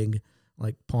big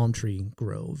like palm tree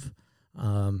grove.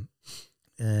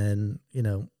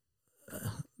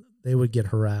 They would get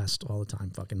harassed all the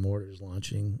time, fucking mortars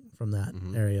launching from that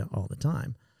area all the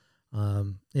time.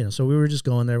 So we were just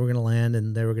going there. We're going to land,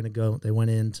 and they were going to go. They went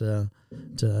in to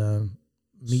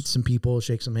meet some people,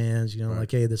 shake some hands, right. like,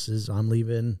 hey, I'm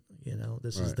leaving,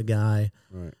 this is the guy.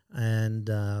 Right. And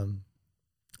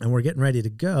we're getting ready to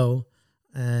go.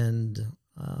 And,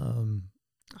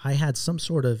 I had some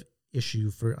sort of issue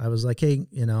I was like, hey,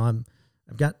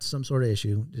 I've got some sort of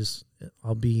issue.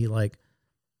 I'll be like,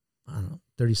 I don't know,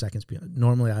 30 seconds beyond.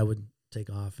 Normally I would take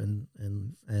off and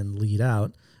lead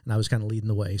out, and I was kind of leading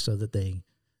the way so that they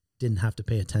didn't have to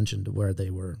pay attention to where they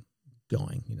were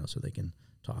going, so they can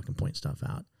talk and point stuff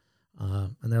out.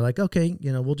 And they're like, okay,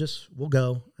 we'll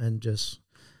go and just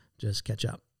catch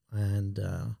up. And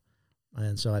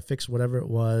so I fixed whatever it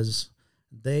was.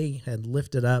 They had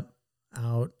lifted up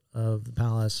out of the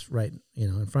palace right,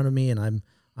 in front of me, and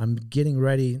I'm getting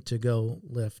ready to go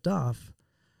lift off,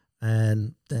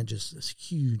 and then just this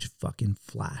huge fucking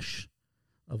flash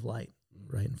of light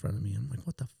right in front of me. I'm like,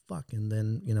 what the fuck? And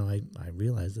then, I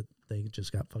realized that they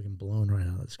just got fucking blown right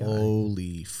out of the sky.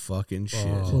 Holy fucking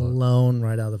shit. Blown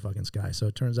right out of the fucking sky. So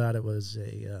it turns out it was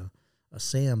a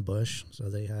SAM bush. So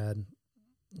they had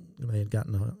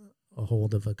gotten a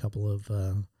hold of a couple of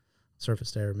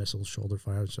surface-to-air missiles,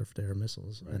 shoulder-fired surface-to-air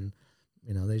missiles. Right. And,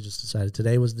 they just decided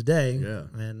today was the day. Yeah.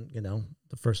 And,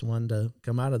 the first one to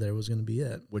come out of there was going to be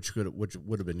it. Which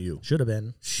would have been you. Should have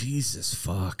been. Jesus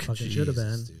fuck. Fucking should have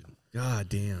been. Dude. God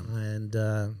damn.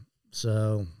 And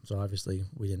so obviously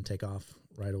we didn't take off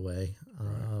right away.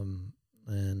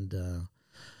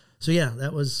 So yeah,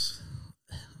 that was,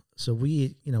 so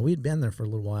we had been there for a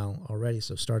little while already.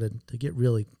 So started to get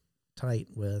really tight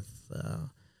with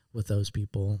those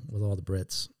people, with all the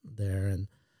Brits there.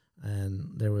 And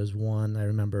there was one, I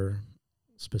remember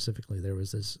specifically, there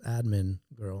was this admin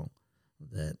girl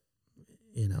that,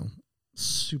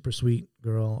 super sweet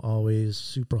girl, always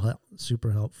super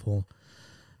helpful.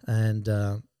 And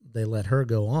they let her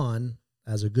go on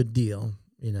as a good deal,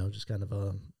 just kind of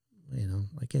a,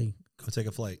 like, hey, go take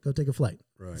a flight.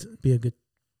 Right. It'd be a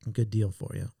good deal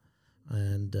for you.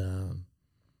 And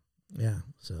yeah,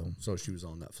 so she was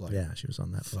on that flight. Yeah, she was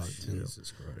on that flight too.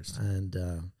 Jesus Christ. And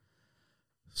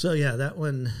so yeah, that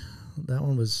one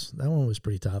was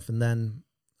pretty tough. And then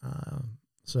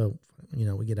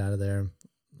we get out of there,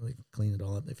 we clean it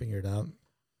all up, they figure it out.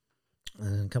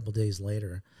 And a couple days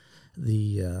later,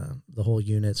 the whole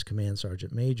unit's command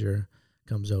sergeant major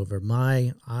comes over.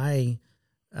 I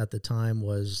at the time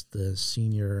was the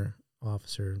senior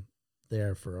officer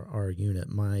there for our unit.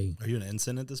 Are you an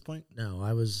ensign at this point? No,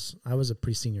 I was a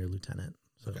pre-senior lieutenant.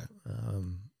 So, okay.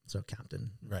 So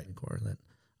captain, right? In Corps that,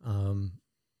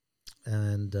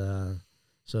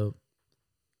 so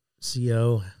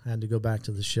CO had to go back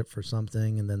to the ship for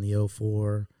something, and then the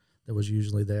 04 that was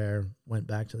usually there went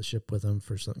back to the ship with him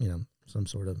for some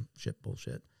sort of ship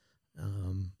bullshit.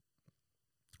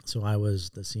 So I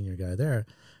was the senior guy there,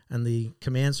 and the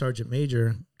command sergeant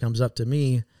major comes up to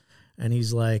me, and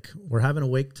he's like, "We're having a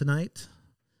wake tonight,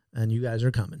 and you guys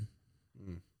are coming."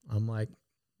 I'm like,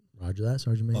 "Roger that,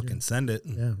 Sergeant Major." Fucking send it.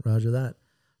 Yeah, roger that.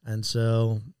 And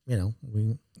so,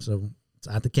 it's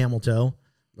at the Camel Toe.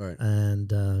 Right.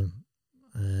 And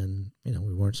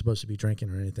we weren't supposed to be drinking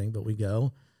or anything, but we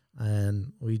go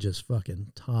and we just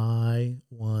fucking tie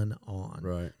one on.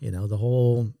 Right. The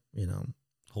whole,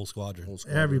 whole squadron.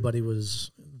 Everybody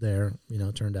was there,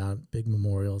 turned out, big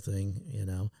memorial thing,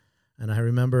 And I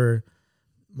remember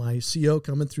my CO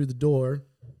coming through the door,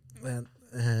 and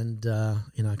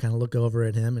I kind of look over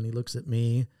at him, and he looks at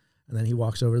me, and then he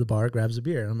walks over to the bar, grabs a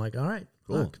beer, and I'm like, all right,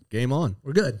 cool, fuck, game on,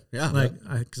 we're good. Yeah,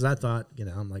 because I thought,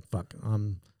 I'm like, fuck,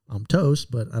 I'm toast,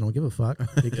 but I don't give a fuck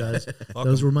because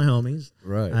those were my homies,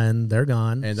 right? And they're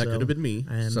gone, and that could have been me,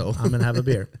 and so I'm gonna have a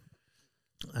beer,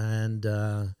 and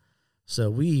so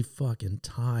we fucking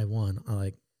tie one,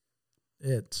 like,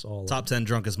 it's all top 10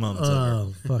 drunkest moments.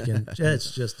 Oh, fucking!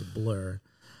 It's just a blur,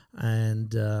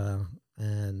 and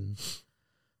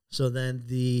so then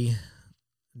the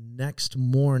next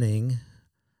morning,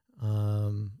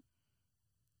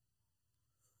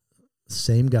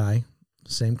 same guy,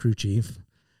 same crew chief,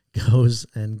 goes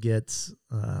and gets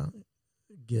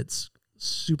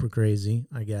super crazy,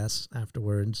 I guess,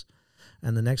 afterwards.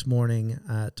 And the next morning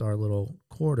at our little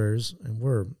quarters, and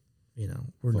we're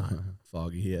not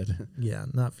foggy head. Yeah,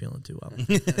 not feeling too well.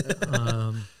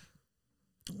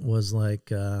 Was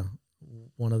like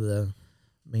one of the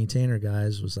maintainer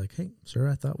guys was like, "Hey, sir,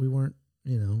 I thought we weren't,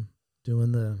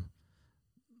 doing the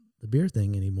beer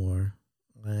thing anymore."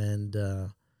 And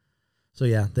so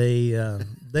yeah,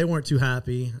 they weren't too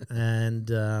happy, and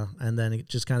then it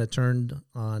just kind of turned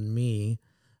on me,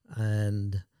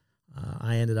 and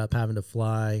I ended up having to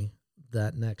fly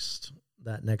that next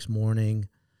morning,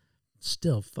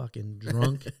 still fucking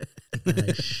drunk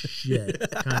as shit.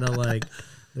 Kind of like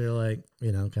they're like,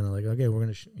 okay, we're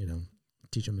gonna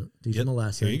teach them a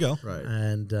lesson. Here you go. Right.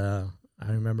 And I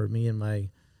remember me and my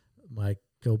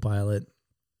co-pilot,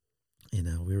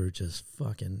 we were just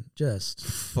fucking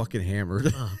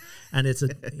hammered. And it's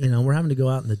we're having to go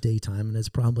out in the daytime, and it's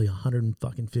probably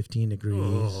 115 degrees.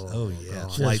 Oh yeah,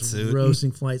 Just flight suit,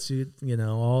 roasting flight suit.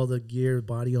 All the gear,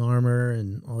 body armor,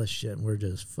 and all this shit. And we're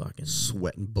just fucking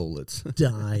sweating bullets,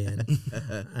 dying.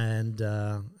 and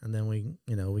then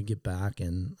we get back,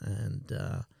 and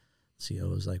CO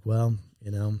was like, well,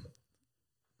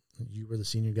 you were the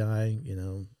senior guy,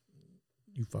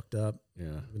 you fucked up. Yeah.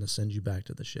 I'm going to send you back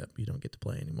to the ship. You don't get to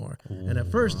play anymore. And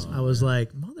at first I was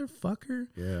like, motherfucker.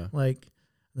 Yeah. Like,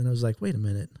 then I was like, wait a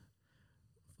minute.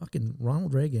 Fucking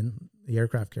Ronald Reagan, the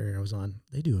aircraft carrier I was on,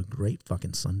 they do a great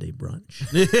fucking Sunday brunch.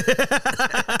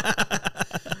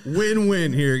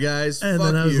 Win-win here, guys. And Fuck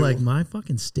then I was you. like, my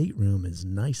fucking stateroom is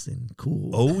nice and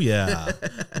cool. Oh yeah.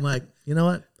 I'm like, you know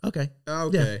what? Okay.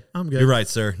 Okay. Yeah, I'm good. You're right,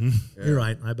 sir. You're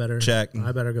right. I better check.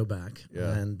 I better go back.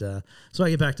 Yeah. And so I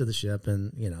get back to the ship,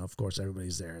 and of course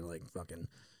everybody's there, like, fucking,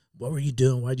 what were you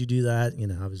doing? Why'd you do that?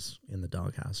 I was in the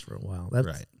doghouse for a while.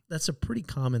 That's a pretty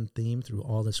common theme through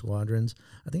all the squadrons.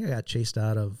 I think I got chased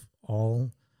out of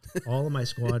all of my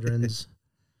squadrons,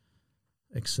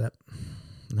 except.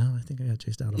 No, I think I got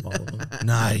chased out of all of them.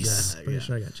 Nice. Pretty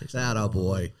sure I got chased out. That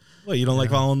boy. Well, you don't like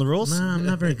following the rules? No, I'm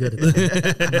not very good at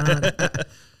that.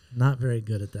 not very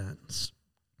good at that.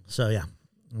 So yeah,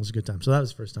 it was a good time. So that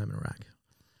was the first time in Iraq.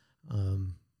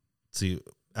 So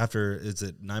is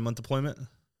it 9-month deployment?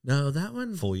 No, that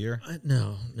one. Full year?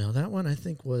 No, that one I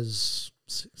think was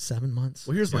 7 months.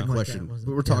 Well, here's my question.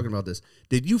 We were talking about this.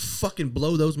 Did you fucking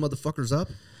blow those motherfuckers up?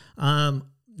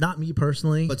 Not me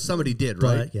personally, but somebody did,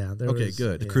 right? But yeah. Okay,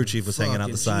 good. The crew chief was hanging out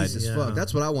the side. Jesus fuck.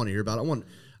 That's what I want to hear about.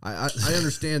 I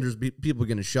understand there's people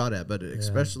getting shot at, but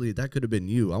especially that could have been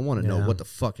you. I want to know what the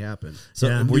fuck happened.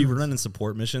 So were you running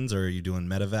support missions, or are you doing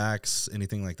medevacs,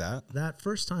 anything like that? That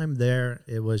first time there,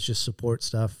 it was just support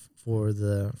stuff for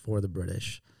the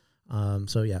British.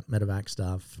 So yeah, medevac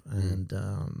stuff, and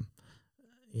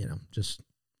just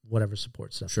whatever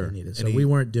support stuff they needed. So we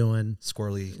weren't doing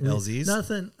squirrely LZs.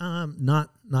 Nothing. Not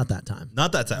that time.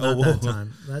 Not that time. That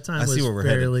time. That time was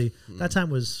fairly. That time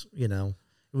was it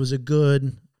was a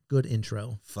good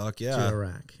intro. Fuck yeah. To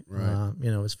Iraq. Right.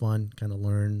 It was fun. Kind of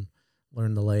learn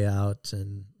the layout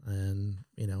and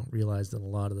realize that a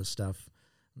lot of the stuff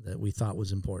that we thought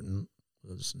was important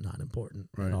was not important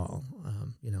at all.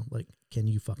 Like, can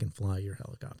you fucking fly your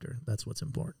helicopter? That's what's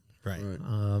important. Right.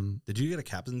 Did you get a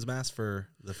captain's mask for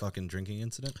the fucking drinking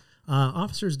incident?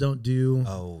 Officers don't do.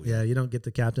 Oh, yeah. You don't get the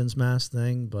captain's mask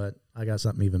thing, but I got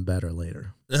something even better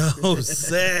later. Oh,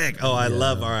 sick. Oh, I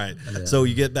love. All right. Yeah. So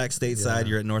you get back stateside.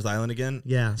 You're at North Island again.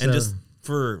 Yeah. And just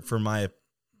for my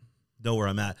know where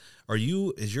I'm at.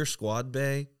 Is your squad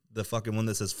bay the fucking one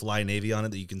that says Fly Navy on it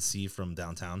that you can see from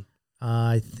downtown?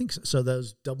 I think so. So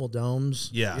those double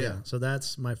domes. Yeah. So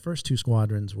that's my first 2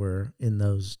 squadrons were in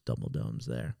those double domes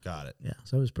there. Got it. Yeah.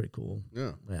 So it was pretty cool.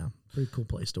 Yeah. Yeah. Pretty cool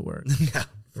place to work. Yeah.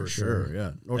 For sure.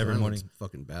 Yeah. North Every morning.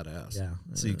 Fucking badass. Yeah.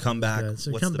 So you come back.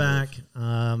 So come back.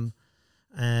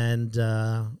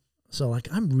 So like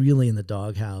I'm really in the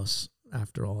doghouse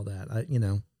after all that.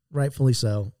 Rightfully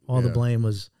so. All the blame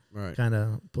was kind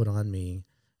of put on me.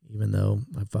 Even though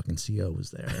my fucking CO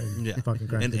was there. And fucking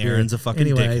and Aaron's a fucking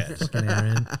dickhead. Fucking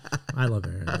Aaron. I love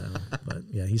Aaron, though. But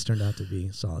yeah, he's turned out to be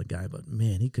a solid guy. But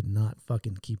man, he could not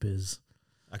fucking keep his...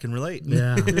 I can relate.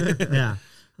 Yeah. Yeah.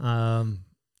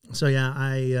 So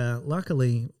yeah,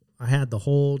 luckily, I had the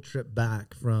whole trip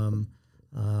back from,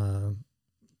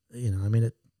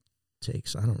 it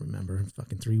takes, I don't remember,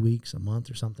 fucking 3 weeks, a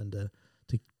month or something to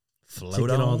to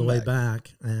get all the way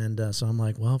back. And so I'm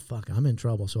like, well, fuck, I'm in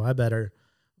trouble. So I better,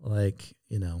 like,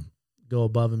 you know, go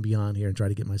above and beyond here and try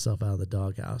to get myself out of the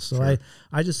doghouse. So sure.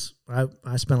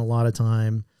 I spent a lot of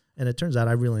time, and it turns out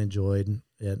I really enjoyed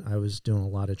it. I was doing a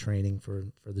lot of training for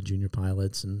the junior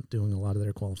pilots and doing a lot of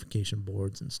their qualification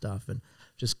boards and stuff, and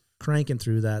just cranking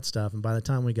through that stuff. And by the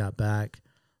time we got back,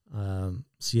 CO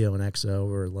and XO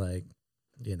were like,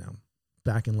 you know,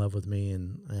 back in love with me.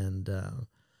 And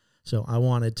so I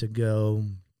wanted to go,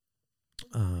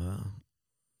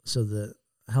 so the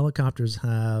helicopters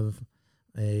have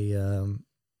a,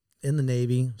 in the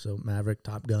Navy, so Maverick,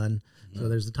 Top Gun. Mm-hmm. So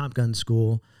there's the Top Gun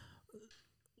school.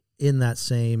 In that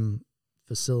same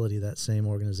facility, that same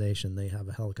organization, they have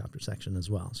a helicopter section as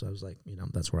well. So I was like, you know,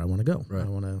 that's where I want to go. Right. I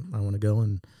want to go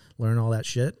and learn all that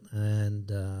shit. And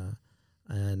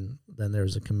then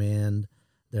there's a command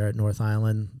there at North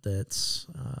Island that's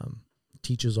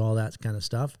teaches all that kind of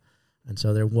stuff. And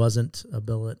so there wasn't a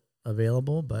billet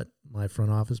available, but my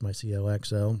front office, my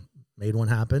COXO, made one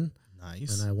happen.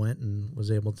 Nice. And I went and was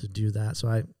able to do that. So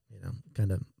I, you know,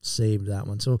 kind of saved that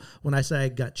one. So when I say I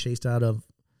got chased out of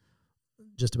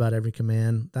just about every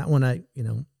command, that one I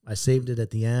saved it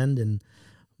at the end,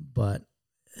 but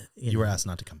you were asked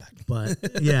not to come back. But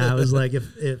yeah, I was like,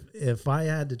 if I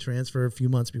had to transfer a few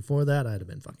months before that, I'd have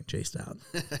been fucking chased out.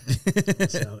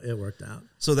 So it worked out.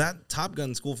 So that Top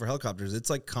Gun school for helicopters, it's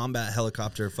like combat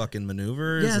helicopter fucking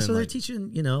maneuvers. Yeah, so they're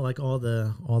teaching, you know, like all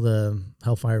the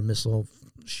Hellfire missile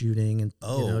shooting and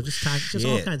you know, just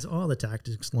all kinds, all the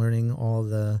tactics, learning all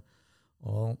the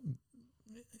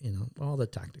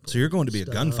tactical. So you're going to be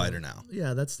stuff. A gunfighter now.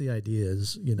 Yeah, that's the idea.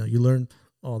 Is, you know, you learn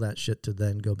all that shit to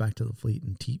then go back to the fleet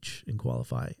and teach and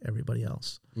qualify everybody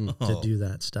else to do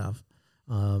that stuff.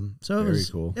 So it was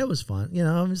cool. It was fun. You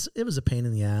know, it was a pain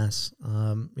in the ass.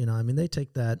 You know, I mean, they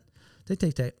take that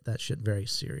shit very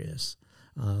serious.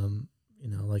 You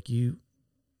know, like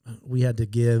we had to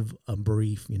give a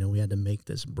brief. You know, we had to make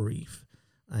this brief,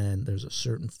 and there's a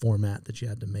certain format that you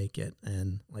had to make it,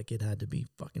 and like it had to be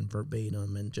fucking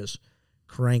verbatim and just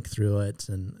crank through it,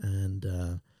 and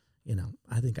you know,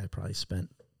 I think I probably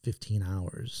spent 15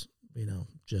 hours, you know,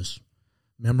 just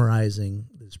memorizing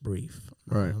this brief.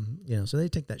 Right. You know, so they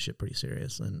take that shit pretty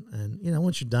serious, and you know,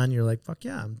 once you're done, you're like, fuck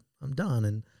yeah, I'm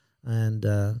done, and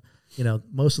you know,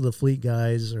 most of the fleet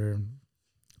guys are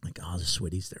like, oh, the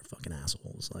Switties, they're fucking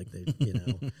assholes, like they, you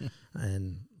know,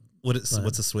 and. What's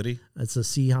a Switty? It's a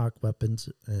Seahawk weapons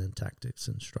and tactics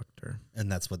instructor.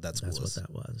 And that's what that school is. That's what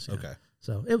that was. Yeah. Okay.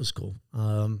 So it was cool.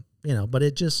 You know, but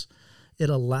it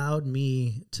allowed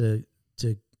me to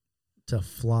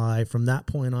fly from that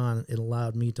point on. It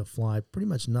allowed me to fly pretty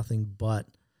much nothing but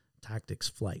tactics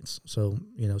flights. So,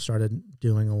 you know, started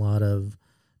doing a lot of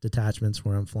detachments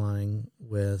where I'm flying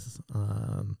with,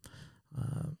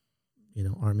 you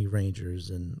know, Army Rangers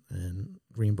and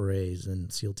Green Berets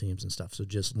and SEAL teams and stuff. So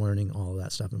just learning all of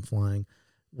that stuff and flying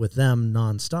with them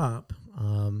nonstop,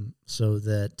 so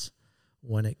that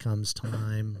when it comes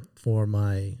time for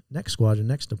my next squadron,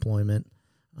 next deployment,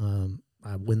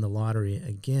 I win the lottery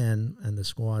again, and the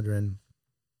squadron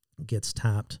gets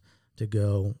tapped to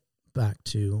go back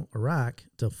to Iraq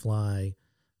to fly,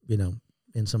 you know,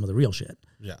 in some of the real shit.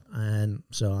 Yeah. And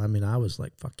so, I mean, I was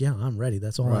like, fuck yeah, I'm ready.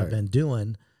 That's all I've been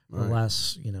doing. For the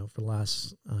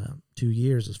last 2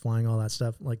 years is flying all that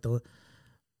stuff. Like the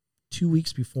 2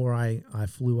 weeks before I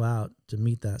flew out to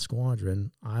meet that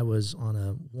squadron, I was on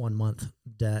a 1 month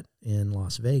det in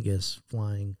Las Vegas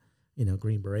flying, you know,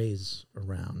 Green Berets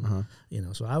around, you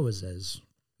know, so I was as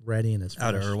ready and as fresh.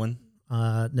 Out of Irwin?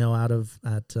 No,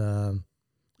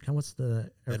 what's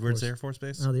the Edwards Air Force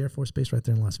Base? No, the Air Force Base right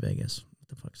there in Las Vegas. What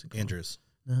the fuck's it called? Andrews.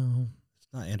 No.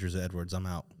 Not Andrews Edwards. I'm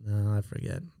out. No, I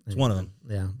forget. It's one of them.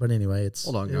 Yeah, but anyway, it's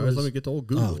hold on, guys. Let me get the old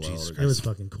Google. Oh, Jesus Christ. It was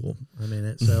fucking cool. I mean,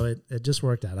 it just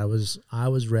worked out. I was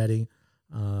ready.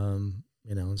 You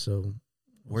know, so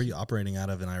where are you operating out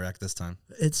of in Iraq this time?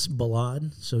 It's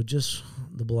Balad, so just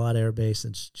the Balad Air Base.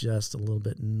 It's just a little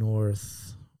bit northwest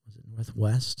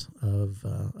of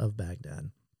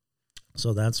Baghdad.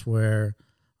 So that's where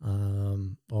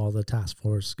all the task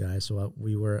force guys. So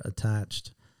we were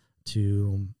attached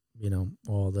to, you know,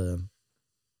 all the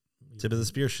tip of the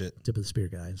spear shit. Tip of the spear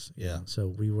guys. Yeah. So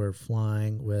we were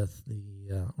flying with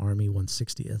the Army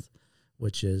 160th,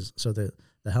 which is, so the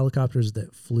helicopters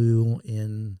that flew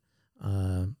in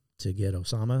to get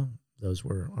Osama, those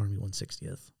were Army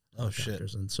 160th. Oh, shit.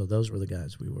 And so those were the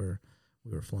guys we were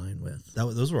flying with.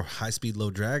 Those were high speed, low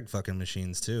drag fucking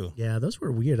machines too. Yeah, those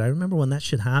were weird. I remember when that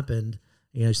shit happened,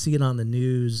 you know, see it on the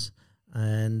news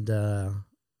and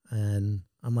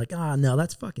I'm like, no,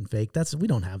 that's fucking fake. We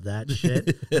don't have that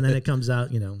shit. And then it comes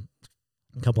out, you know,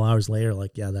 a couple hours later,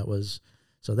 like, yeah, that was,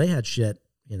 so they had shit,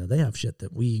 they have shit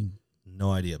that we. No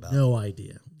idea about. No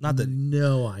idea. Not that.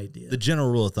 No idea. The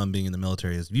general rule of thumb being in the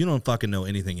military is you don't fucking know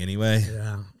anything anyway.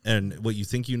 Yeah. And what you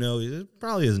think you know, it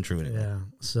probably isn't true anyway. Yeah.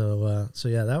 So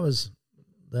yeah, that was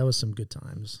some good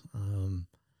times.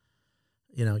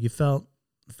 You felt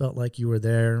like you were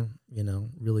there,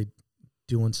 really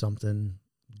doing something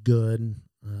good,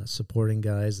 supporting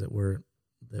guys that were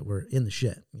in the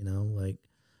shit, like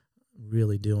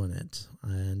really doing it.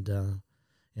 And,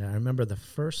 yeah, I remember the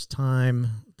first time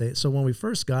so when we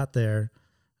first got there,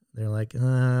 they're like,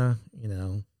 back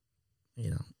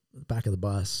of the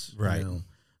bus, right?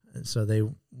 And so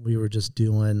we were just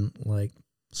doing like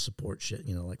support shit,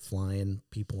 like flying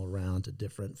people around to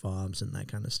different FOBs and that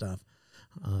kind of stuff.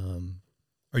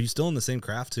 Are you still in the same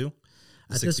craft too?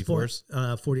 The at 64s?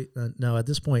 This point, no. At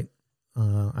this point,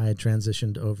 I had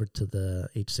transitioned over to the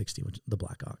H60, which the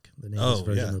Black Hawk, the Navy's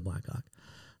version of the Black Hawk.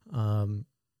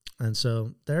 And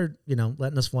so they're,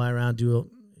 letting us fly around, do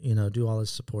all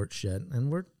this support shit, and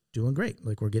we're doing great.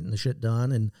 Like we're getting the shit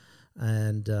done,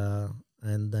 and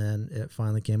then it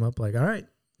finally came up like, all right,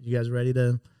 you guys ready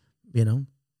to, get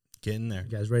in there?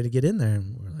 You guys ready to get in there?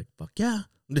 And we're like, fuck yeah,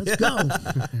 let's go.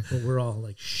 But we're all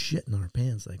like shitting our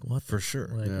pants, like what? For sure.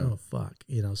 Like oh fuck,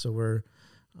 so we're,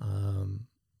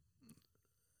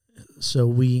 so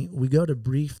we go to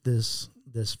brief this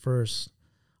first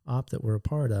op that we're a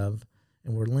part of.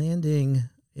 And we're landing,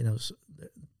 so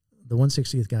the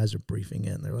 160th guys are briefing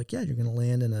in. They're like, yeah, you're going to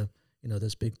land in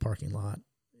this big parking lot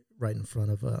right in front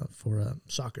of for a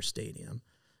soccer stadium,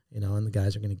 and the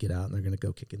guys are going to get out and they're going to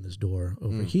go kick in this door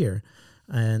over here.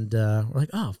 And we're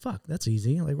like, oh, fuck, that's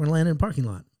easy. Like we're landing in a parking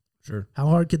lot. Sure. How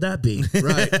hard could that be?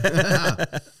 Right.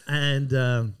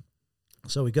 And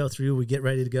so we go through, we get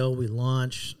ready to go, we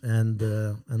launch, and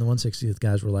the 160th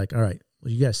guys were like, all right,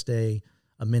 well, you guys stay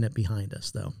a minute behind us,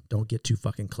 though. Don't get too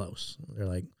fucking close. They're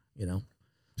like,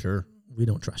 sure, we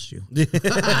don't trust you.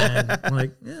 And I'm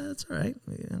like, yeah, that's all right.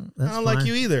 Yeah, that's I don't fine. like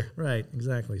you either. Right,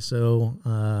 exactly.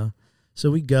 So,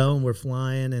 so we go and we're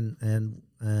flying,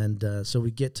 and so we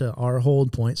get to our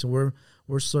hold point. So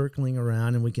we're circling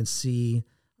around, and we can see,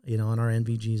 on our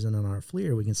NVGs and on our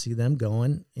FLIR, we can see them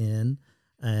going in,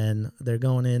 and they're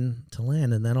going in to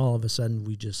land, and then all of a sudden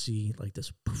we just see like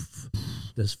this poof,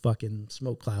 this fucking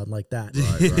smoke cloud like that.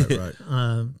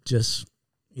 Right. Just,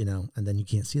 and then you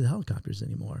can't see the helicopters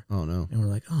anymore. Oh, no. And we're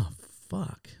like, oh,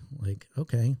 fuck. Like,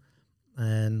 okay.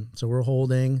 And so we're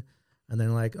holding, and they're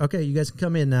like, okay, you guys can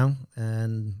come in now.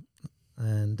 And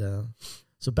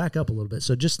so back up a little bit.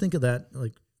 So just think of that,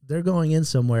 like they're going in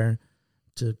somewhere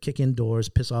to kick in doors,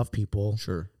 piss off people.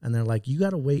 Sure. And they're like, you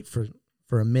got to wait for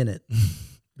a minute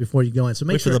before you go in. So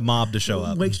wait for the mob to show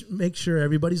up. Make sure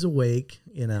everybody's awake,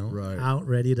 right. out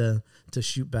ready to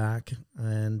shoot back.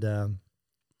 And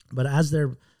but as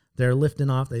they're lifting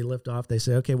off, they lift off. They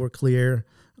say, okay, we're clear.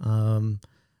 And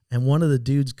one of the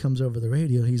dudes comes over the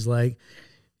radio. He's like,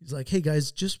 hey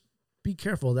guys, just be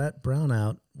careful. That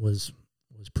brownout was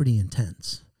pretty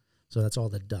intense. So that's all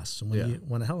the dust. So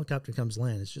when a helicopter comes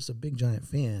land, it's just a big giant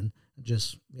fan,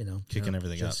 just kicking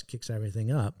everything up. Kicks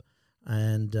everything up.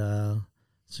 And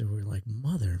so we're like,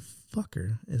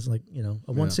 motherfucker. It's like,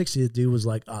 a 160th dude was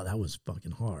like, oh, that was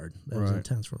fucking hard. That was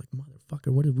intense. We're like,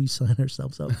 motherfucker, what did we sign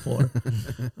ourselves up for?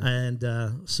 And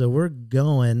so we're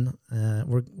going,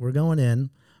 we're going in.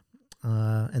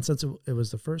 And since it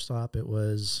was the first op, it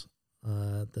was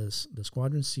the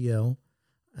squadron CO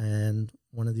and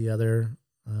one of the other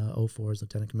 04s,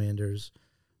 lieutenant commanders.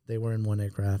 They were in one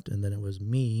aircraft, and then it was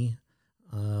me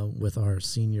with our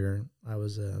senior. I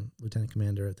was a lieutenant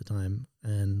commander at the time,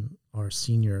 and our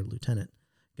senior lieutenant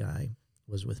guy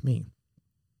was with me.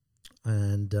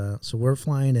 And so we're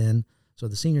flying in. So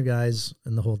the senior guys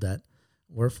in the whole det,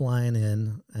 we're flying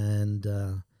in, and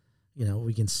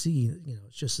we can see,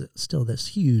 it's just still this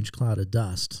huge cloud of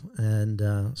dust. And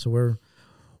so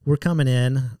we're coming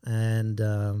in, and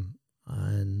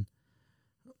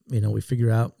we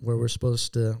figure out where we're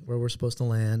supposed to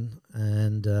land,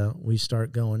 and we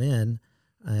start going in,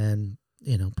 and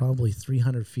probably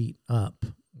 300 feet up,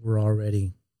 we're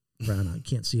already brown out. You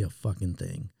can't see a fucking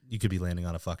thing. You could be landing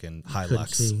on a fucking Hilux. Couldn't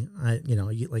see.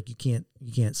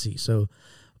 You can't see. So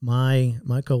my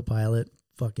co-pilot,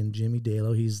 fucking Jimmy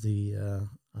Dalo, he's the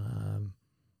I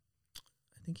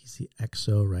think he's the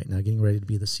XO right now, getting ready to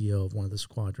be the CO of one of the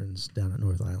squadrons down at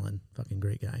North Island. Fucking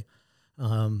great guy.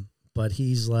 But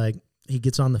he's like, he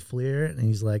gets on the FLIR, and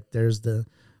he's like, what's the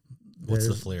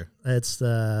FLIR? It's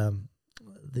the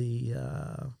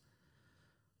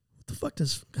what the fuck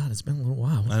does, God, it's been a little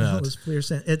while. What the hell is FLIR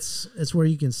saying? It's where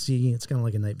you can see, it's kind of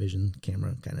like a night vision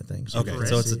camera kind of thing. So okay,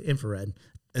 so it's infrared.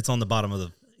 It's on the bottom of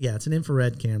the. Yeah, it's an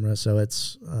infrared camera, so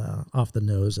it's off the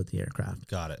nose of the aircraft.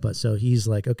 Got it. But so he's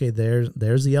like, okay, there's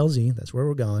the LZ. That's where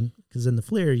we're going. Because in the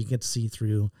FLIR, you get to see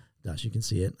through dust. You can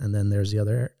see it. And then there's the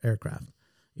other aircraft.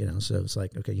 You know, so it's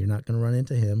like, okay, you're not going to run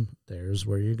into him. There's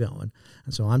where you're going.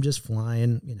 And so I'm just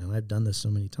flying. You know, I've done this so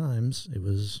many times. It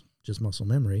was just muscle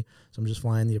memory. So I'm just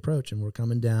flying the approach, and we're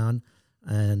coming down.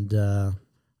 And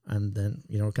then,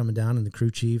 you know, we're coming down, and the crew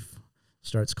chief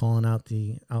starts calling out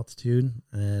the altitude,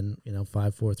 and, you know,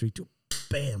 5, 4, 3, 2,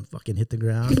 bam, fucking hit the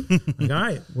ground. Like, all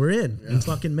right, we're in. Yeah. We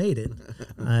fucking made it.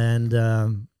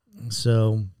 And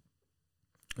so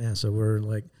we're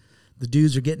like, the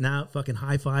dudes are getting out, fucking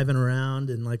high-fiving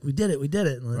around, and like, we did it.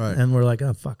 Right. And we're like,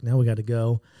 oh, fuck, now we got to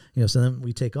go. You know, so then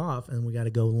we take off, and we got to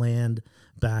go land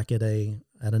back at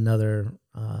another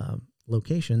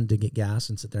location to get gas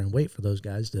and sit there and wait for those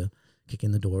guys to kick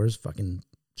in the doors, fucking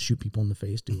shoot people in the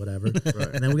face, do whatever. Right.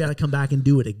 And then we got to come back and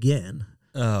do it again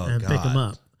and pick them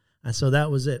up. And so that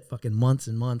was it, fucking months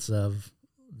and months of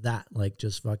that, like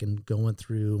just fucking going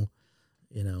through,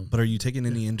 you know. But are you taking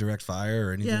any indirect fire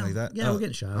or anything like that? Yeah, we're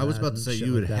getting shot. I was about to say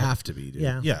you would have to be, dude.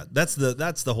 Yeah. Yeah, that's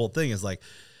the whole thing is like,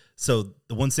 so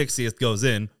the 160th goes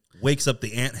in, wakes up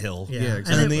the anthill,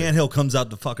 exactly. And then the anthill comes out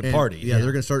to fucking party. Yeah,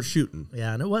 they're going to start shooting.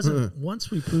 Yeah, and it wasn't,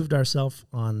 once we proved ourselves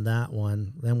on that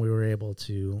one, then we were able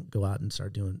to go out and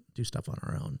start do stuff on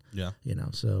our own. Yeah. You know,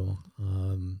 so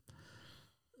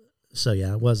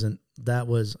yeah, it wasn't, that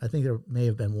was, I think there may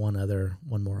have been one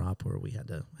more op where we had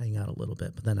to hang out a little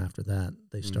bit, but then after that,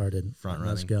 they started front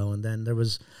let's running. go. And then there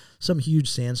was some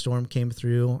huge sandstorm came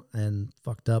through and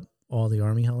fucked up all the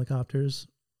Army helicopters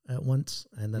at once,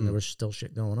 and then there was still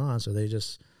shit going on, so they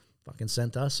just fucking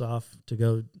sent us off to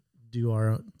go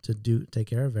take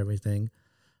care of everything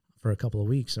for a couple of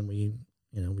weeks, and we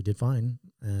did fine.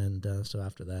 And so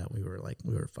after that, we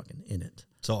were fucking in it.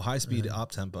 So high speed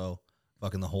op tempo,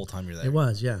 fucking the whole time you're there. It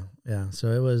was, yeah.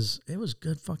 So it was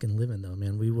good fucking living though,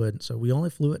 man. We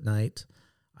only flew at night.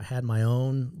 I had my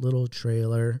own little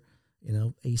trailer. You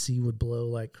know, AC would blow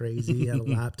like crazy. Had a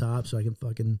laptop, so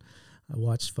I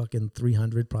watched fucking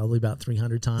 300, probably about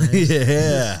 300 times.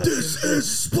 Yeah. This is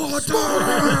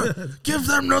Sparta! Give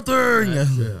them nothing!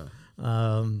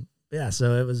 Yeah,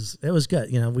 so it was good.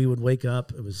 You know, we would wake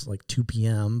up, it was like 2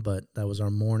 p.m., but that was our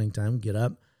morning time. Get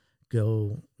up,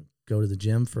 go to the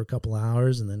gym for a couple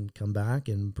hours, and then come back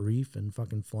and brief and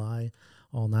fucking fly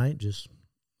all night, just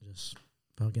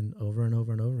fucking over and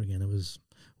over and over again.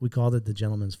 We called it the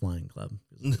Gentleman's Flying Club.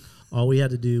 All we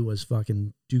had to do was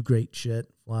fucking do great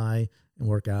shit, fly, and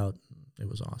work out. It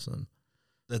was awesome.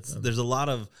 There's a lot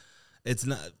of, it's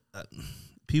not,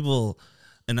 people,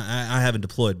 and I haven't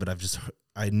deployed, but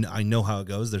I know how it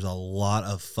goes. There's a lot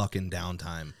of fucking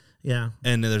downtime. Yeah.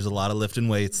 And there's a lot of lifting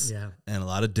weights. Yeah. And a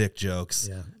lot of dick jokes.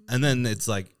 Yeah. And then it's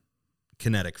like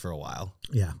kinetic for a while.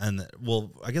 Yeah. And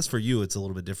I guess for you, it's a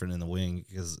little bit different in the wing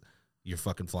because you're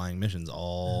fucking flying missions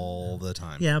all the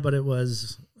time. Yeah, but it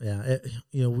was,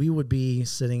 we would be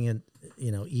sitting and,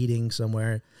 eating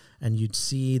somewhere, and you'd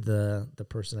see the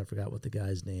person, I forgot what the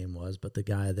guy's name was, but the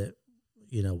guy that,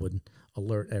 would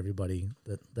alert everybody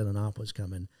that an op was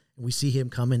coming. And we see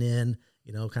him coming in,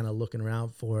 kind of looking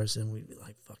around for us, and we'd be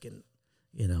like, fucking,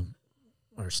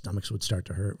 our stomachs would start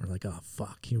to hurt. We're like, oh,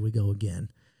 fuck, here we go again.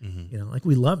 Mm-hmm. Like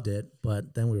we loved it,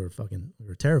 but then we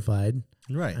were terrified.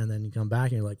 Right. And then you come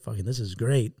back and you're like, fucking, this is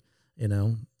great. I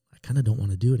kind of don't want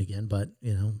to do it again, but,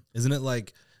 Isn't it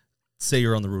like, say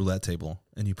you're on the roulette table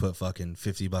and you put fucking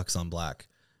 $50 on black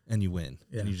and you win,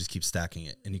 and you just keep stacking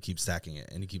it and you keep stacking it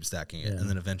and you keep stacking it. And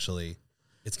then eventually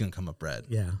it's going to come up red.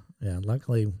 Yeah. Yeah.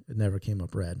 Luckily it never came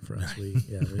up red for us. We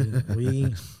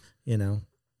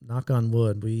knock on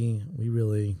wood. We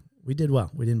did well.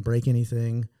 We didn't break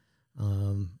anything.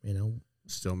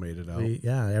 Still made it out.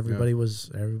 Everybody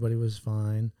was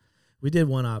fine. We did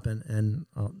one op, and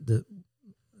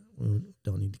we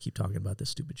don't need to keep talking about this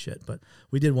stupid shit, but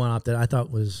we did one op that I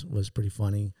thought was pretty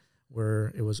funny,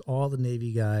 where it was all the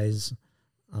Navy guys,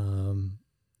 and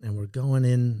we're going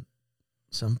in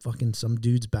some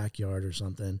dude's backyard or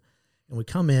something, and we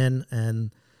come in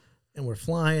and we're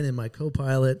flying, and my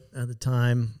co-pilot at the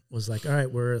time was like, all right,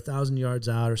 we're 1,000 yards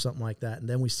out or something like that, and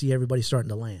then we see everybody starting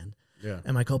to land. Yeah.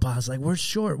 And my co-pilot's like, we're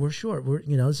short. We're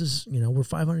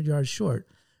 500 yards short.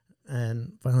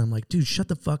 And finally I'm like, dude, shut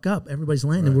the fuck up. Everybody's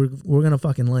landing. Right. We're going to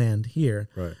fucking land here.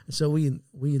 Right. So we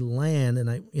land,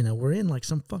 and we're in like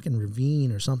some fucking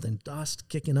ravine or something, dust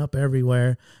kicking up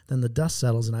everywhere. Then the dust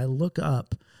settles, and I look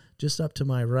up, just up to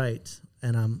my right,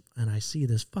 and I see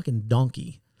this fucking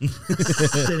donkey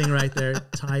sitting right there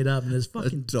tied up, and this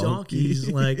fucking donkey's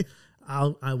like,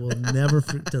 I will never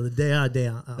till the day I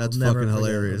die. That's never fucking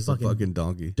hilarious. A fucking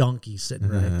donkey. Donkey sitting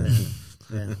right there.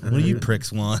 Yeah. What do you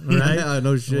pricks want? Right? Yeah,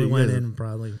 no shit. We went in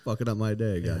probably fucking up my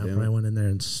day. Yeah, I Goddamn. probably went in there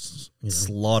and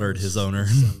slaughtered his owner.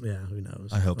 Yeah, who knows?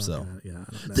 I hope so. Yeah, I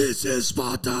don't know. This is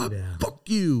Sparta. Yeah. Fuck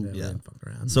you. Yeah. Fuck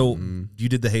around. So you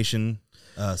did the Haitian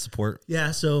support?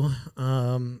 Yeah. So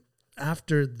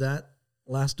after that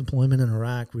last deployment in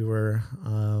Iraq, we were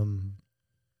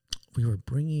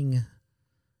bringing,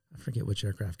 I forget which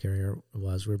aircraft carrier it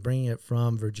was. We were bringing it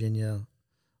from Virginia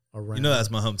around. You know, that's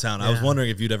my hometown. Yeah. I was wondering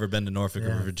if you'd ever been to Norfolk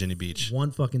or Virginia Beach.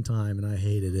 One fucking time, and I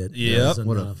hated it. Yep.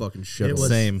 What a fucking shit. It was,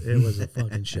 Same. It was a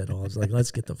fucking shithole. I was like,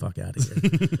 let's get the fuck out of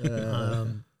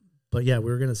here. But yeah,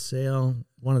 we were going to sail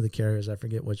one of the carriers. I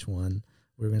forget which one.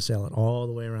 We were going to sail it all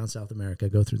the way around South America,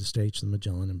 go through the Straits of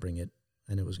Magellan, and bring it.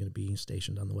 And it was going to be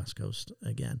stationed on the West Coast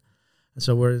again. And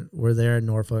so we're there in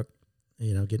Norfolk,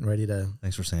 getting ready to.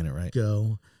 Thanks for saying it right.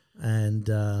 Go, and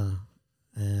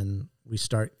we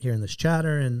start hearing this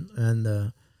chatter, and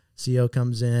the CO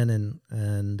comes in,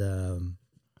 and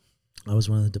I was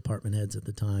one of the department heads at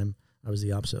the time. I was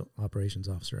the operations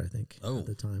officer, I think, at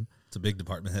the time. It's a big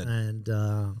department head.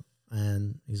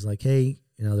 And he's like, hey,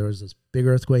 there was this big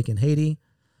earthquake in Haiti,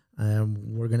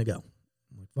 and we're gonna go.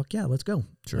 I'm like, fuck yeah, let's go.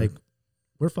 Sure. Like,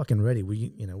 we're fucking ready.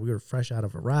 We were fresh out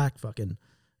of Iraq, fucking,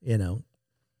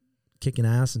 kicking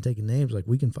ass and taking names. Like,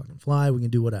 we can fucking fly, we can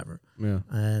do whatever. Yeah.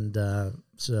 And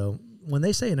so when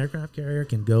they say an aircraft carrier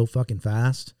can go fucking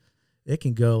fast, it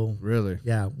can go. Really?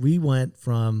 Yeah. We went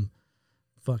from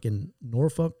fucking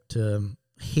Norfolk to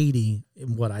Haiti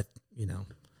in what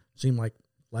seemed like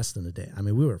less than a day. I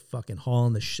mean, we were fucking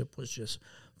hauling. The ship was just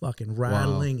fucking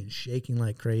rattling and shaking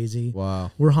like crazy. Wow.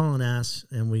 We're hauling ass,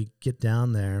 and we get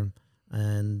down there,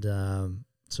 and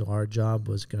so our job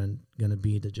was going to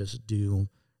be to just do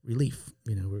relief.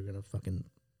 We were going to fucking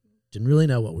didn't really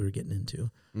know what we were getting into.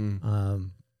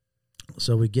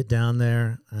 So we get down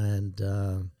there, and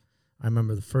I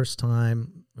remember the first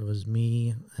time it was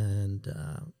me and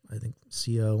I think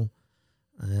CO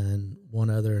and one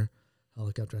other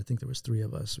helicopter. I think there was 3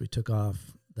 of us. We took off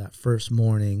that first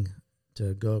morning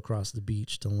to go across the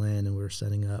beach to land, and we were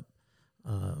setting up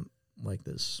like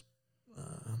this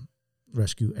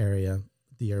rescue area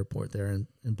at the airport there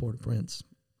in Port-au-Prince.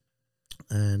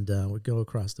 And we go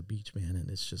across the beach, man, and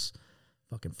it's just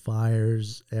fucking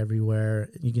fires everywhere.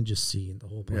 You can just see the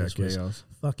whole place was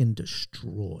fucking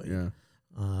destroyed. Yeah.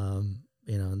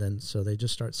 And then so they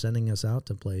just start sending us out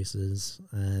to places,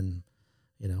 and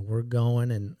we're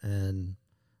going, and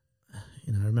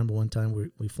I remember one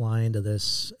time we fly into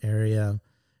this area,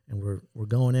 and we're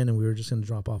going in, and we were just going to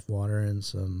drop off water and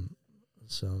some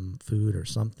food or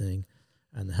something,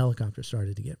 and the helicopter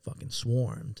started to get fucking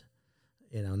swarmed.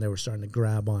 And they were starting to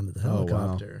grab onto the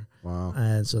helicopter. Oh, wow.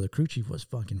 And so the crew chief was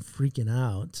fucking freaking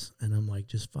out. And I'm like,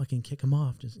 just fucking kick him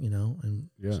off. Just, and,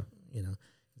 we're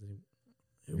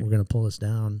going to pull us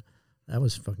down. That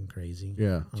was fucking crazy.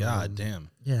 Yeah. God damn.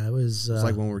 Yeah, it was. It's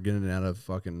like when we're getting out of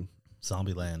fucking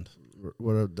Zombie land.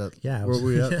 Yeah. Where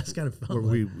we at? It's kind of fun.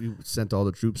 Where we sent all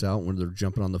the troops out when they're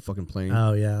jumping on the fucking plane.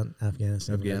 Oh, yeah.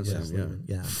 Afghanistan.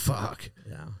 Yeah. Fuck.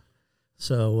 Yeah.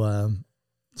 So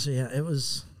yeah,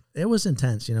 it was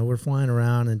intense. We're flying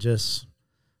around and just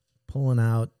pulling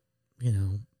out,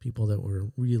 people that were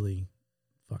really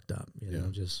fucked up,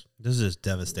 just. This is just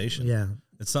devastation. Yeah.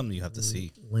 It's something you have to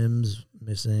see. Limbs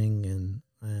missing.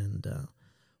 And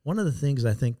one of the things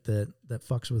I think that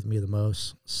fucks with me the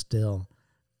most still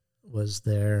was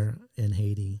there in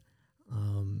Haiti.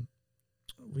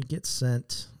 We get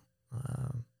sent,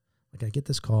 I get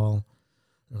this call.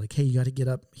 They're like, hey, you got to get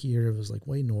up here. It was like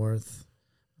way north.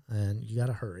 And you got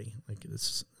to hurry. Like, it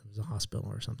was a hospital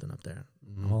or something up there.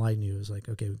 Mm-hmm. All I knew was like,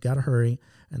 okay, we got to hurry.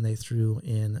 And they threw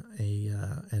in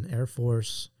an Air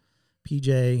Force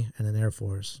PJ and an Air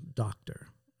Force doctor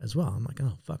as well. I'm like,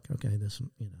 oh, fuck, okay, this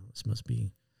must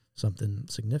be something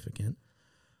significant.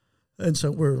 And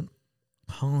so we're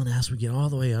hauling ass. We get all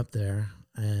the way up there,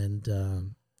 and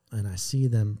I see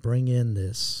them bring in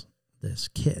this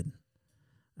kid.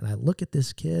 And I look at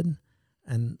this kid,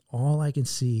 and all I can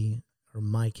see are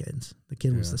my kids. The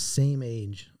kid was the same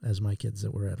age as my kids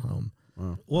that were at home.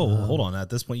 Wow. Whoa, hold on. At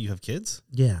this point, you have kids?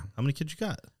 Yeah. How many kids you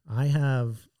got? I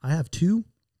have 2.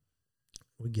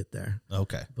 We get there.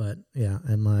 Okay. But yeah,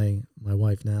 and my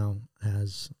wife now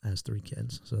has 3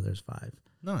 kids, so there's 5.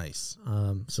 Nice.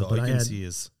 So all you can see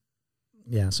is.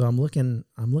 Yeah, so I'm looking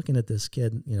at this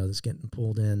kid, that's getting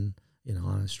pulled in,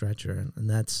 on a stretcher, and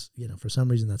that's, for some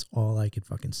reason that's all I could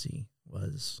fucking see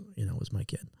was my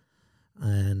kid.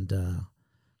 And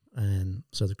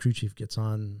so the crew chief gets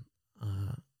on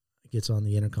gets on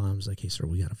the intercom. He's like, "Hey, sir,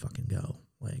 we gotta fucking go.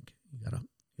 Like, you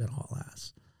gotta haul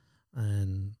ass."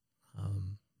 And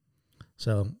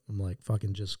so I'm like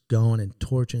fucking just going and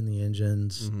torching the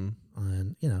engines,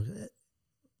 and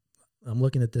I'm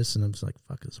looking at this and I'm just like,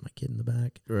 "Fuck, this is my kid in the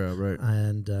back." Yeah, right.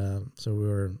 And so we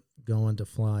were going to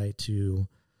fly to,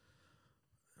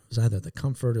 it was either the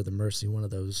Comfort or the Mercy, one of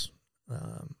those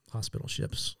hospital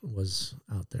ships was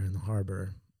out there in the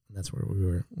harbor, and that's where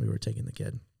we were taking the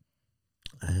kid.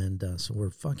 And so we're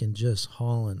fucking just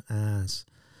hauling ass,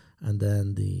 and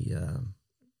then the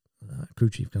crew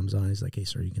chief comes on. He's like, "Hey,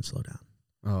 sir, you can slow down."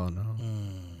 Oh no!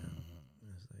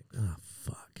 I was like, "Oh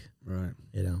fuck!" Right.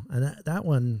 And that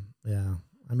one, yeah.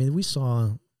 I mean, we saw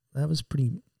that was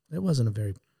pretty. It wasn't a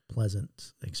very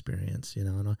pleasant experience,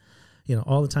 And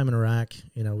all the time in Iraq,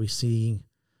 we see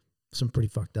some pretty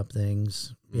fucked up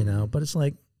things, But it's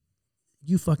like,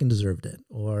 you fucking deserved it,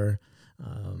 or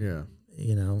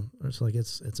it's like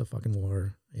it's a fucking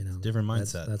war, Different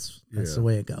mindset. That's the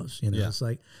way it goes, It's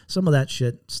like some of that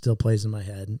shit still plays in my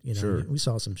head. Sure. We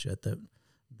saw some shit that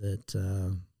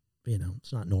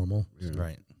it's not normal. Yeah.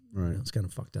 Right. It's kind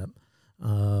of fucked up.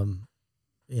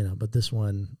 But this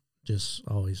one just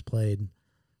always played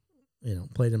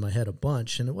in my head a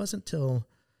bunch, and it wasn't till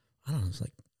I don't know, it was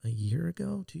like a year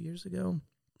ago, 2 years ago.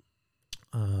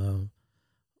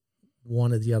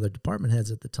 One of the other department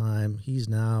heads at the time, he's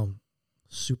now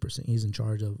he's in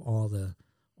charge of all the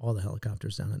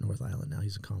helicopters down at North Island now.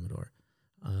 He's a Commodore,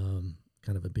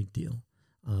 kind of a big deal.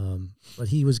 But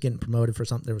he was getting promoted for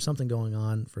something. There was something going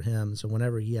on for him. So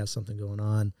whenever he has something going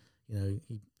on,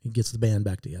 he gets the band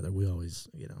back together. We always,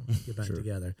 get back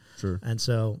together. Sure. And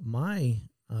so my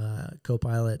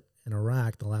co-pilot in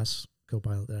Iraq, the last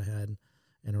co-pilot that I had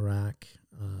in Iraq,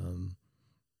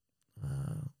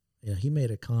 he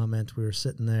made a comment. We were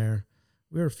sitting there.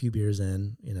 We were a few beers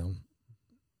in,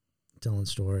 telling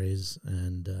stories.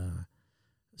 And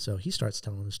so he starts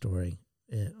telling a story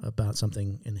about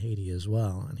something in Haiti as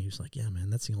well. And he was like, "Yeah, man,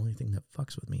 that's the only thing that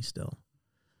fucks with me still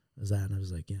is that." And I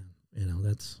was like, "Yeah,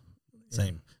 that's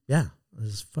same." Yeah,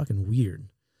 it's fucking weird.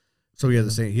 So he had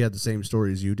the same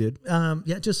story as you did?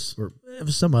 It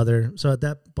was some other. So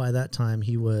by that time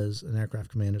he was an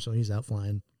aircraft commander, so he's out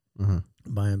flying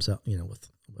by himself,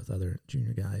 with other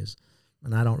junior guys.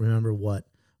 And I don't remember what,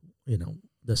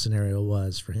 the scenario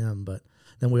was for him, but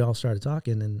then we all started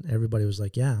talking and everybody was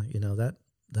like, "Yeah,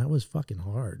 that was fucking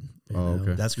hard."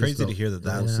 Okay. That's crazy to hear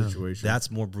that situation. That's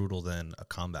more brutal than a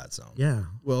combat zone. Yeah.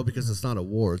 Well, because it's not a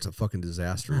war, it's a fucking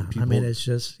disaster. Yeah, People, it's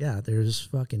just, there's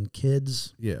fucking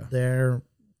kids there,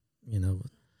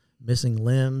 missing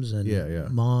limbs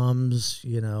and moms,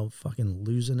 fucking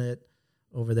losing it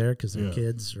over there because their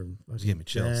kids are fucking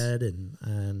dead.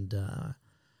 And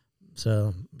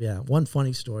so, one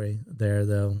funny story there,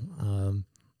 though.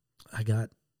 I got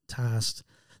tasked.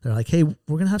 They're like, "Hey, we're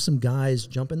going to have some guys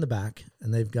jump in the back,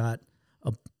 and they've got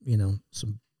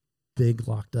some big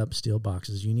locked up steel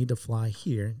boxes. You need to fly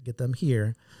here, get them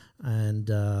here, and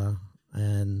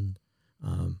don't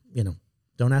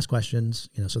ask questions.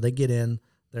 So they get in.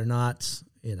 They're not,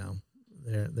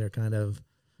 they're kind of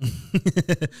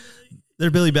they're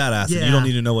Billy Badass. And you don't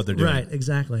need to know what they're doing. Right,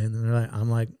 exactly. And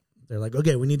they're like,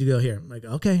 "Okay, we need to go here." I'm like,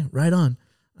 "Okay, right on."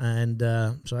 And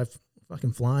so I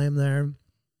fucking fly them there.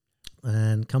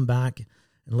 And come back,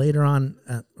 and later on,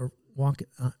 walk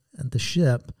at the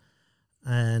ship,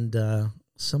 and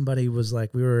somebody was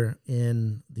like, we were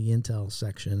in the intel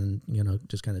section, and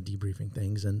just kind of debriefing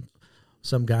things, and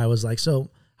some guy was like, "So,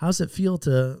 how's it feel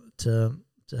to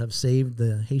have saved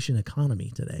the Haitian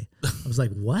economy today?" I was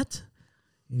like, "What?"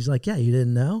 He's like, "Yeah, you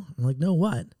didn't know?" I'm like, "No,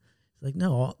 what?" He's like,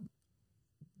 "No,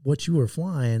 what you were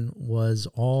flying was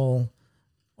all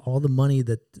the money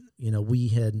that we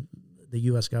had." The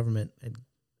U.S. government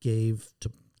gave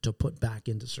to put back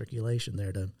into circulation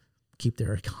there to keep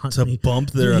their economy. To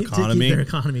bump their economy? To keep their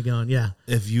economy going, yeah.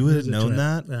 If you had known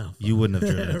that, you wouldn't have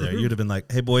driven it there. You'd have been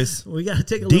like, "Hey, boys. We got to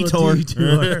take a little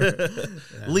detour."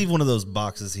 Leave one of those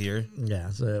boxes here. Yeah,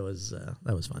 so it was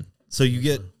that was fun. So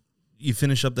you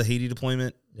finish up the Haiti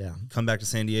deployment. Yeah. Come back to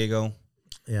San Diego.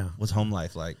 Yeah. What's home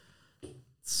life like?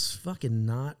 It's fucking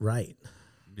not right.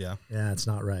 Yeah. Yeah, it's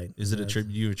not right. Is it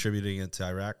you attributing it to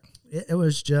Iraq? It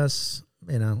was just,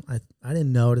 I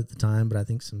didn't know it at the time, but I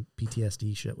think some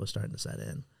PTSD shit was starting to set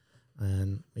in.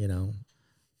 And,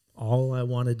 all I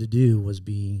wanted to do was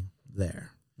be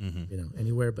there,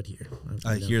 anywhere but here.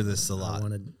 I hear this a lot. I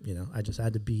wanted, I just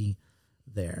had to be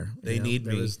there. They need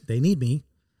me. They need me.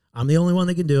 I'm the only one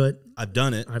that can do it. I've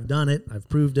done it. I've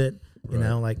proved it.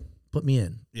 Put me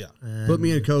in. Yeah. And, put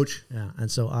me in, coach. Yeah.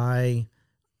 And so I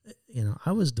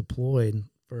was deployed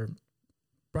for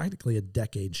practically a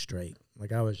decade straight.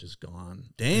 Like I was just gone.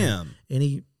 Damn.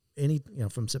 And any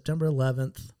from September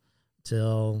 11th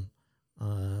till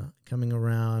coming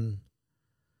around.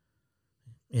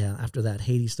 Yeah, after that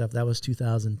Haiti stuff, that was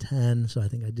 2010. So I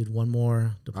think I did one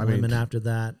more deployment after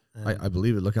that. I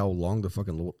believe it. Look how long the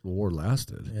fucking war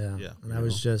lasted. Yeah. And I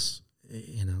was just,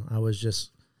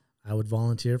 I would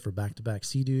volunteer for back-to-back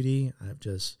sea duty.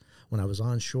 When I was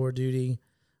on shore duty,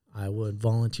 I would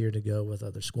volunteer to go with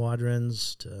other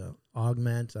squadrons to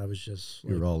augment. I was just,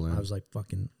 you're all in. I was like,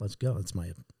 fucking, let's go. It's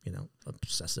my,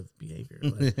 obsessive behavior.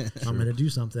 Like, if I'm going to do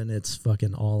something, it's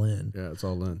fucking all in. Yeah, it's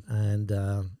all in.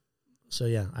 And, so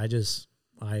yeah,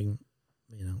 I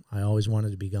always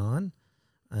wanted to be gone,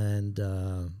 and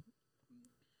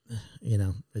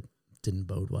it didn't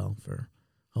bode well for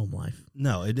home life.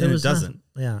 No, it doesn't.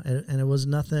 And it was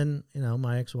nothing.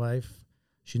 My ex-wife,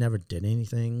 she never did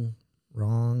anything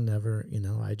wrong. Never.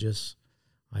 I just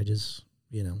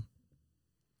didn't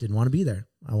want to be there.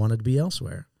 I wanted to be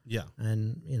elsewhere. Yeah.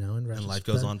 And in retrospect, and life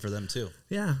goes on for them too.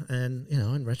 Yeah, and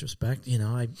in retrospect,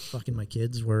 my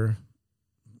kids were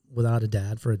without a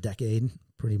dad for a decade,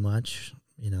 pretty much,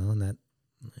 and that,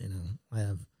 I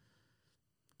have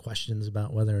questions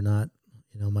about whether or not,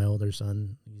 my older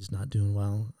son, he's not doing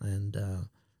well. And,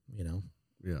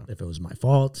 if it was my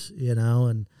fault,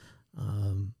 and,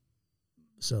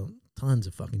 so tons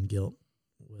of fucking guilt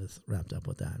wrapped up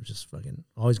with that. I was just fucking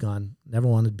always gone. Never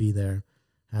wanted to be there.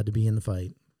 Had to be in the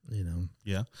fight,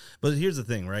 Yeah. But here's the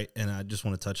thing, right? And I just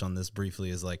want to touch on this briefly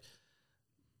is like,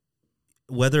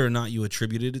 whether or not you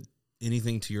attributed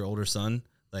anything to your older son,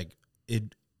 like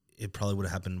it probably would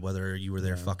have happened whether you were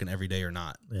there fucking every day or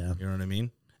not. Yeah. You know what I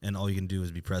mean? And all you can do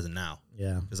is be present now.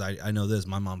 Yeah. Because I know this.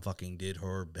 My mom fucking did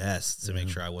her best to make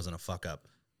sure I wasn't a fuck up.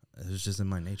 It was just in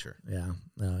my nature. Yeah.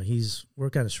 We're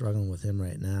kind of struggling with him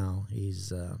right now.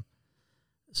 He's,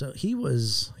 so he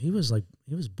was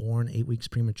born 8 weeks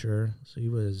premature. So he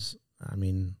was,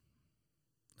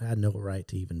 had no right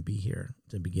to even be here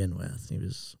to begin with. He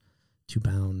was 2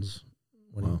 pounds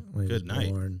when he was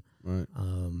born. Right.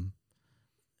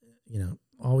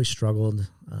 Always struggled.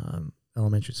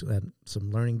 Elementary school, had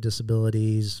some learning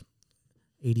disabilities,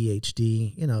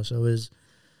 ADHD. So it was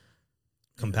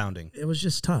compounding. It was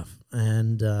just tough,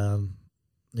 and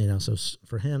so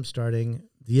for him,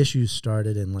 the issues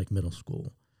started in like middle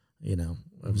school.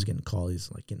 I was getting called. He's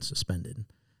like getting suspended.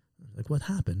 Like, what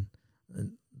happened?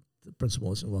 And the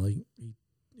principal said, "Well,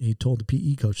 he told the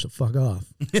PE coach to fuck off."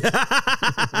 Yeah.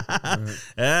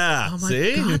 I'm like,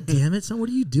 see? God damn it, son, what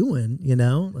are you doing?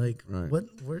 Like, right. what,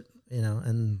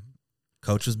 and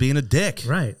coach was being a dick.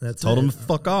 Right. That's told him to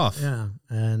fuck off. Yeah.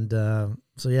 And,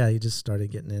 so yeah, he just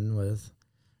started getting in with,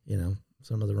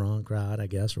 some of the wrong crowd, I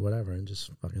guess, or whatever. And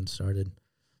just fucking started,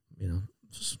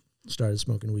 started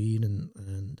smoking weed.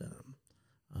 And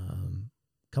a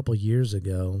couple years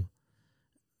ago,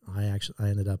 I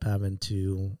ended up having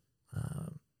to,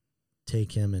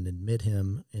 take him and admit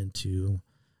him into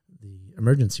the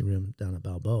emergency room down at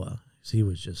Balboa. So he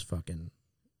was just fucking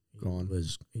gone.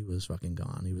 He was fucking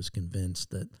gone. He was convinced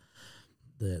that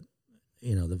the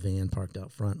van parked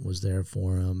out front was there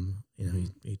for him.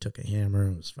 He took a hammer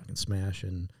and was fucking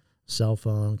smashing cell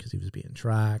phone because he was being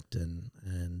tracked, and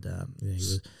he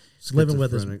was living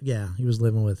with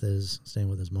staying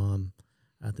with his mom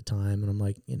at the time. And I'm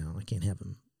like, I can't have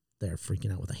him there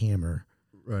freaking out with a hammer.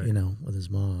 Right. With his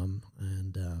mom.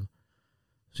 And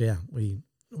so yeah, we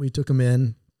took him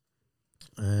in,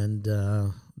 and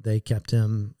they kept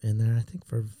him in there, I think,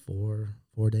 for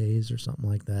four days or something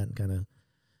like that, and kind of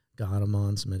got him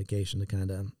on some medication to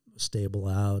kind of stable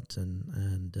out.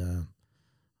 And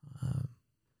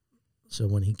so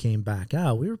when he came back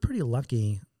out, we were pretty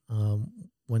lucky.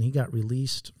 When he got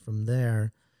released from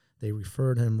there, they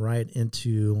referred him right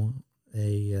into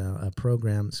a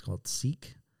program. It's called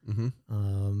SEEK.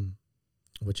 Mm-hmm.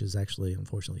 Which is actually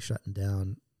unfortunately shutting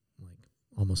down, like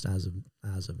almost as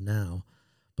of now.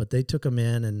 But they took him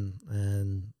in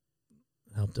and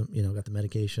helped him, got the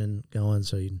medication going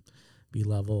so he'd be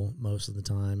level most of the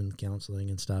time, and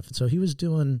counseling and stuff. And so he was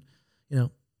doing,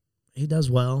 he does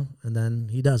well, and then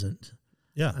he doesn't.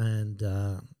 Yeah. And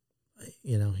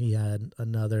he had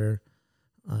another,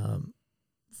 I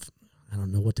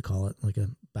don't know what to call it, like a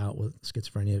bout with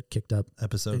schizophrenia, kicked up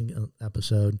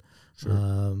episode.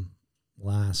 Sure.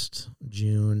 Last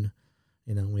June,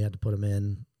 we had to put him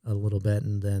in a little bit,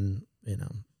 and then,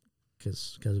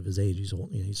 because of his age, he's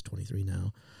old, he's 23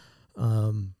 now.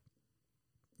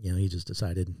 He just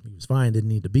decided he was fine, didn't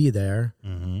need to be there.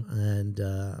 Mm-hmm. And,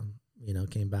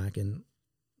 came back, and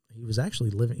he was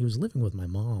living with my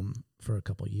mom for a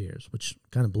couple of years, which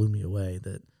kind of blew me away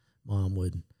that mom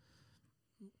would,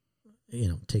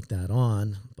 take that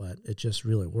on, but it just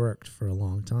really worked for a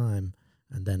long time,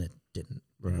 and then it didn't.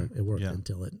 Right. It worked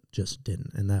until it just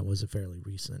didn't, and that was a fairly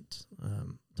recent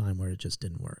time where it just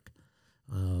didn't work.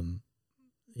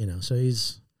 So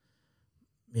he's,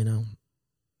 that's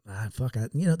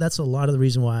a lot of the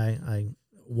reason why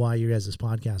you guys'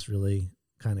 podcast really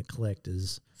kind of clicked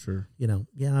is, sure.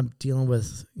 I'm dealing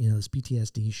with, this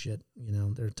PTSD shit.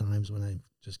 There are times when I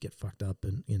just get fucked up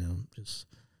and, just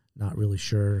not really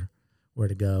sure where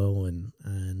to go. And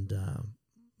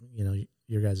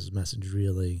your guys' message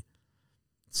really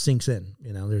sinks in,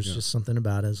 there's just something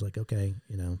about it. It's like, okay,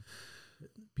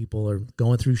 people are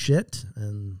going through shit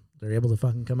and they're able to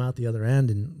fucking come out the other end.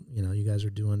 And, you guys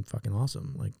are doing fucking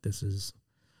awesome. Like, this is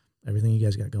everything you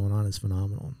guys got going on is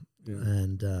phenomenal. Yeah.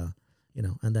 And,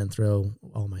 and then throw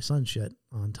all my son shit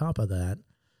on top of that.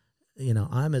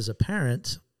 I'm as a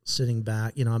parent sitting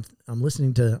back, I'm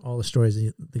listening to all the stories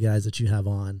of the guys that you have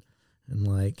on, and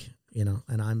like,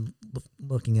 and I'm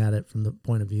looking at it from the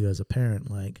point of view as a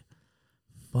parent, like,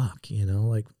 fuck,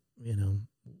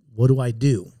 what do I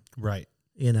do? Right.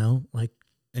 Like,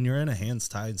 and you're in a hands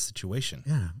tied situation.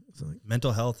 Yeah. Like,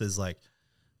 mental health is like,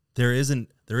 there isn't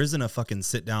a fucking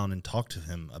sit down and talk to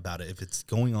him about it if it's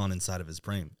going on inside of his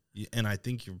brain. And I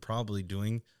think you're probably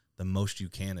doing the most you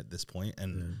can at this point.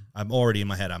 And I'm already in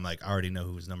my head, I'm like, I already know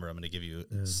whose number I'm going to give you.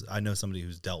 Yeah. I know somebody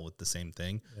who's dealt with the same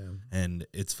thing. Yeah. And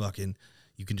it's fucking,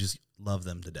 you can just love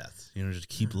them to death. Just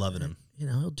keep loving them.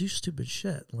 He'll do stupid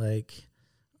shit. Like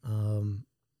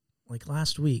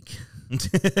last week. Right.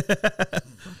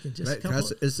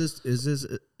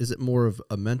 Is it more of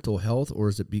a mental health, or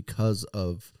is it because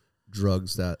of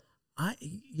drugs that I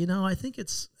think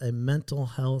it's a mental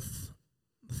health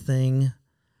thing,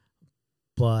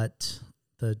 but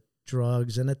the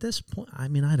drugs, and at this point, I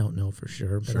don't know for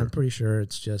sure, but I'm pretty sure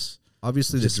it's just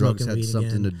obviously the drugs had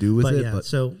something to do with it. Yeah, but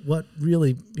so what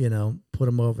really, put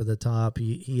him over the top,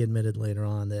 he admitted later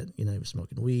on that, he was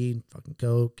smoking weed, fucking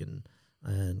coke and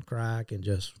crack, and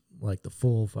just like the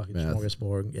full fucking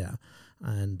smorgasbord. Yeah.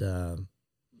 And,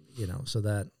 so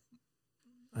that,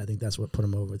 I think that's what put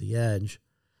him over the edge.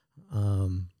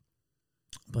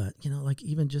 But, like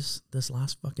even just this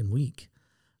last fucking week,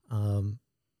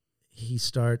 he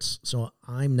starts, so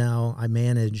I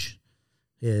manage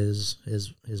his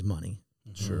money.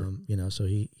 Sure. So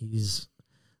he's,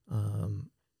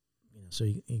 so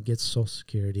he gets Social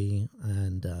Security,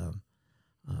 and,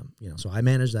 so I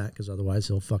manage that, because otherwise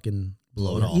he'll fucking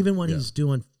blow it all. Even when he's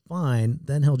doing fine,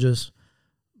 then he'll just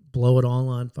blow it all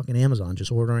on fucking Amazon,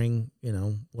 just ordering,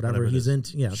 whatever he's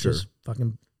into. Yeah, sure. Just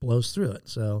fucking blows through it.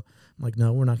 So I'm like,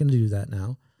 no, we're not going to do that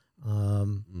now.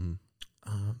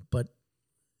 But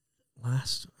I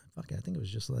think it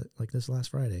was just like this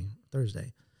last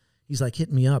Thursday, he's like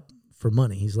hitting me up for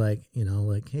money. He's like,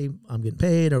 hey, I'm getting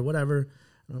paid or whatever.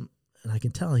 And I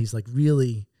can tell he's like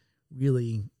really,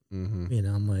 really,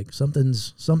 I'm like,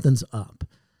 something's up.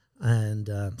 And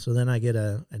so then I get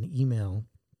an email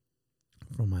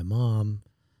from my mom,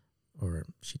 or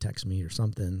she texts me or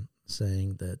something,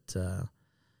 saying that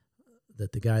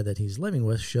that the guy that he's living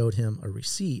with showed him a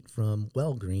receipt from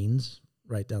Wellgreens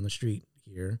right down the street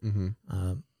here,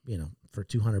 for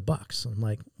 $200. I'm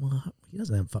like, well, he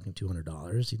doesn't have fucking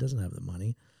 $200. He doesn't have the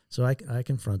money. So I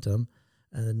confront him,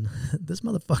 and this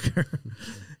motherfucker,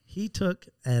 he took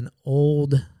an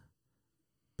old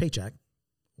paycheck,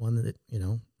 one that,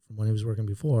 from when he was working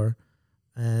before,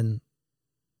 and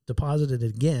deposited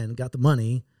it again, got the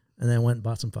money, and then went and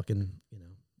bought some fucking,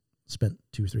 spent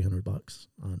 $200-300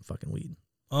 on fucking weed.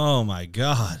 Oh my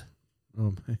God.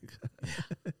 Oh my God.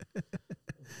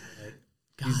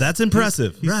 That's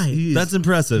impressive. Right. That's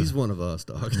impressive. He's one of us,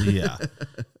 dog. Yeah.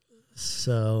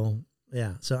 So,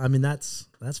 yeah. So, that's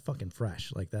fucking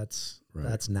fresh. Like, that's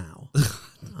now.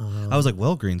 I was like,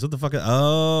 Wellgreens, what the fuck?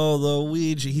 Oh, the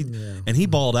weed. And he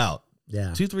balled out.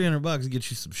 Yeah. $200-300 to get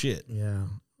you some shit. Yeah.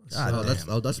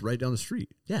 That's right down the street.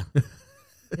 Yeah.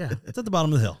 Yeah. It's at the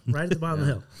bottom of the hill. Right at the bottom of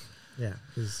the hill. Yeah.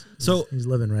 So he's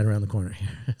living right around the corner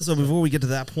here. So before we get to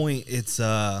that point, it's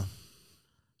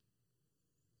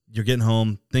you're getting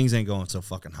home, things ain't going so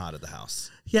fucking hot at the house.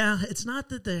 Yeah, it's not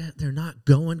that they're not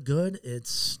going good.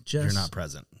 It's just you're not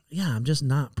present. Yeah, I'm just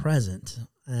not present,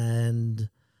 and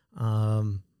I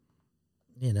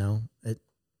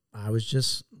was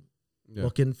just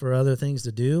looking for other things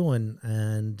to do, and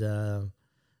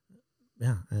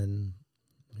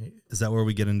is that where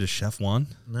we get into Chef Juan?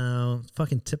 No,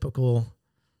 fucking typical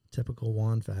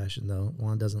Juan fashion though.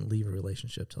 Juan doesn't leave a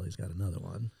relationship till he's got another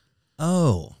one.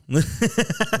 Oh,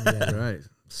 yeah, right.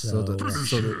 So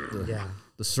the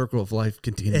circle of life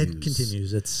continues. It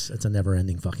continues. It's a never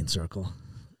ending fucking circle.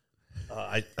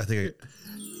 I think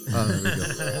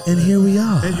And here we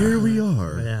are. And here we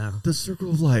are. Yeah. The circle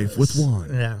of life with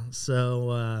Juan. Yeah.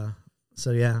 So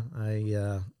yeah,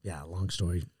 long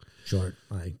story short,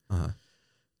 I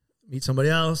meet somebody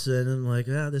else and I'm like,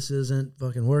 this isn't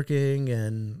fucking working.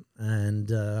 And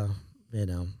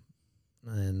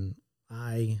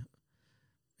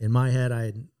in my head,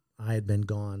 I had been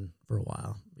gone for a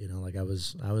while, like I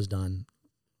was done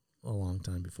a long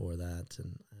time before that.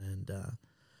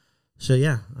 So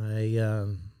yeah, I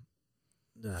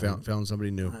found somebody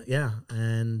new.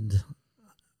 And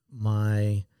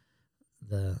the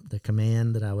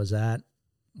command that I was at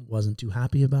wasn't too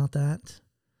happy about that.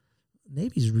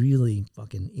 Navy's really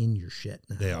fucking in your shit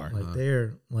now. They are. Like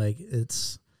they're like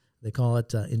they call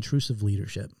it intrusive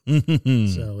leadership.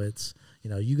 So it's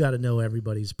you got to know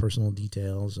everybody's personal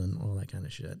details and all that kind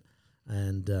of shit.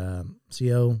 And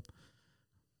CO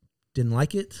didn't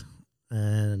like it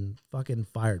and fucking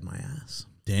fired my ass.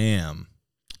 Damn.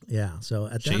 Yeah. So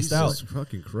at that Chased out.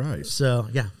 Fucking Christ. So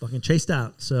yeah, fucking chased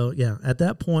out. So yeah, at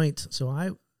that point, so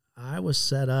I was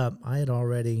set up. I had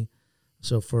already,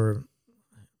 so for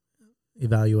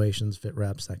evaluations, fit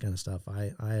reps, that kind of stuff,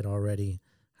 I had already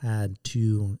had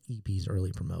 2 EPs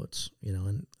early promotes,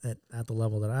 and at the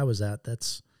level that I was at,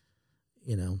 that's,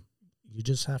 you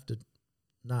just have to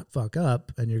not fuck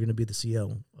up and you're going to be the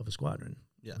CO of a squadron.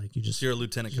 Yeah. Like you you're a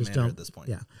lieutenant commander at this point.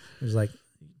 Yeah. It was like,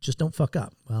 just don't fuck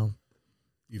up. Well,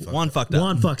 Juan fucked up.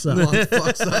 Juan fucks up. Juan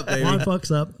fucks up, baby. Juan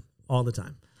fucks up all the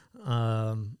time.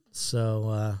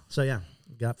 So yeah,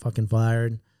 got fucking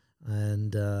fired,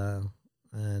 and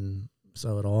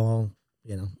so it all,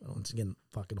 once again,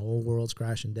 fucking whole world's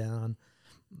crashing down.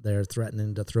 They're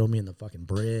threatening to throw me in the fucking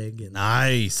brig. And,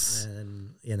 nice.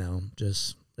 And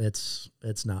just it's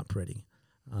not pretty.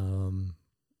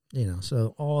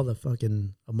 So all the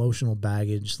fucking emotional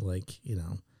baggage, like,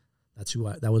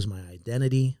 that was my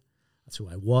identity. That's who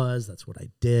I was. That's what I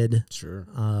did. Sure.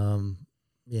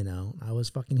 I was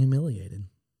fucking humiliated.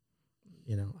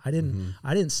 I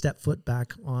didn't step foot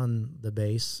back on the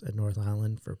base at North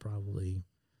Island for probably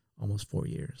almost 4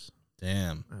 years.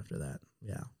 Damn. After that.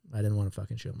 Yeah. I didn't want to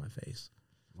fucking show my face.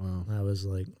 Wow. I was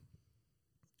like,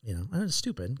 I was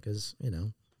stupid because,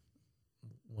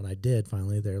 when I did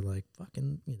finally, they're like,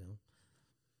 fucking,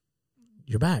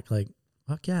 you're back. Like,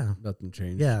 fuck yeah. Nothing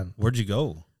changed. Yeah. Where'd you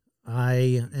go?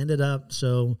 I ended up,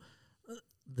 so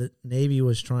the Navy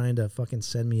was trying to fucking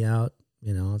send me out,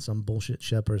 on some bullshit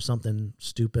ship or something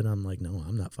stupid. I'm like, no,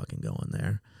 I'm not fucking going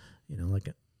there.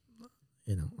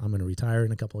 I'm going to retire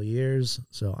in a couple of years.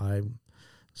 So I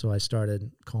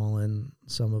started calling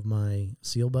some of my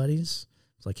SEAL buddies.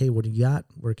 It's like, hey, what do you got?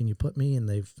 Where can you put me? And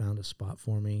they've found a spot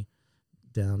for me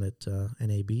down at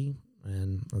NAB.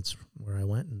 And that's where I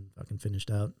went and fucking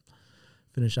finished out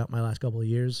my last couple of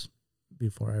years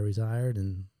before I retired,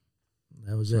 and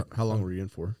that was it. How long were you in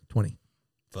for? 20.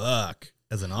 Fuck.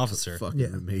 As an officer.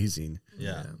 Fucking amazing.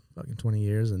 Yeah. Fucking 20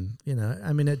 years. And,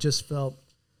 it just felt,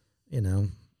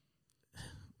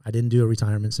 I didn't do a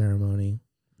retirement ceremony.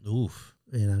 Oof.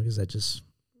 Because I just,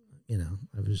 I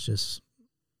was just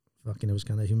fucking, it was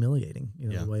kind of humiliating,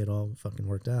 the way it all fucking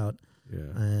worked out. Yeah.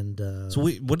 And so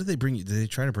wait, what did they bring you? Did they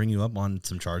try to bring you up on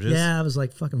some charges? Yeah, I was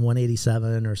like fucking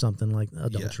 187 or something, like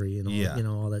adultery and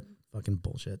all, all that fucking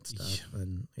bullshit stuff.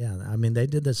 And they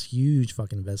did this huge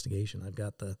fucking investigation. I've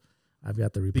got the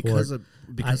report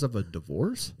because of a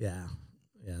divorce. Yeah.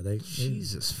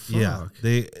 Jesus fuck. Yeah.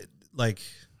 They like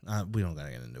we don't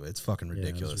gotta get into it. It's fucking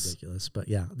ridiculous. Yeah, it's ridiculous. But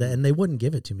and they wouldn't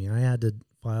give it to me. I had to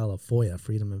file a FOIA,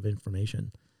 Freedom of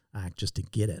Information Act, just to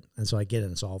get it. And so I get it,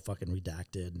 and it's all fucking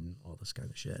redacted and all this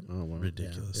kind of shit. Oh, wow.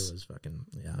 Ridiculous. Yeah, it was fucking,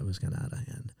 it was kind of out of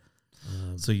hand.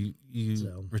 So you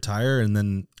retire, and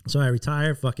then... So I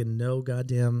retire, fucking no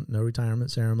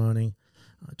retirement ceremony.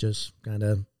 Just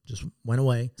went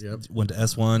away. Yep. Went to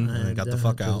S1 and got the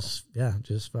fuck out.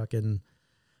 Just fucking...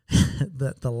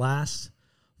 the last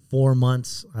 4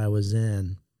 months I was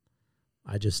in,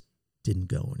 I just didn't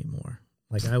go anymore.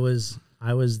 Like I was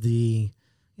the...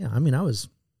 I was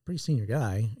pretty senior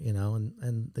guy,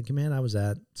 and the command I was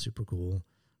at, super cool.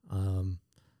 And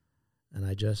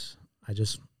I just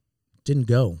didn't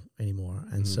go anymore.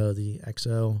 And so the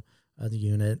XO of the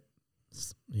unit,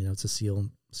 it's a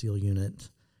SEAL unit.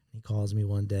 He calls me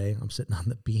one day. I'm sitting on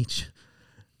the beach,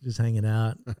 just hanging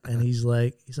out. And he's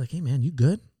like, hey man, you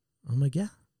good? I'm like, yeah,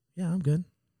 I'm good.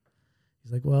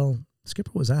 He's like, well,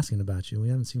 Skipper was asking about you. We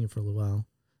haven't seen you for a little while.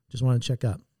 Just want to check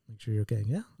up. Make sure you're okay.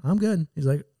 Yeah, I'm good. He's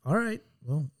like, all right,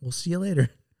 well, we'll see you later.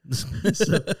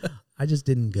 So I just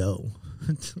didn't go.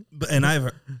 And I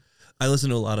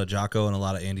listen to a lot of Jocko and a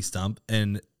lot of Andy Stump,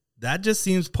 and that just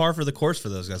seems par for the course for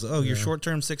those guys. Oh, you're short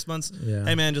term 6 months. Yeah.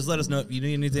 Hey man, just let us know if you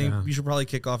need anything. Yeah. You should probably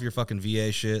kick off your fucking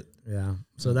VA shit. Yeah.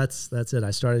 So that's it.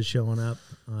 I started showing up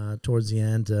towards the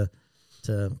end to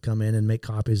come in and make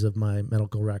copies of my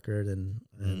medical record and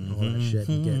all that shit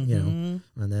and get,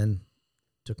 and then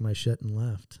took my shit and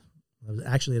left.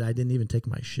 I didn't even take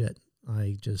my shit.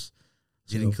 I just.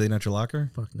 You didn't clean out your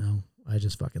locker? Fuck no. I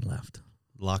just fucking left.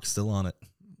 Lock's still on it.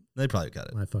 They probably got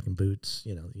it. My fucking boots,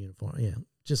 the uniform. Yeah.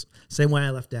 Just same way I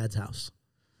left Dad's house.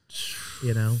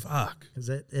 Fuck. Because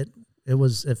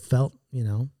it felt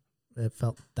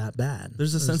that bad.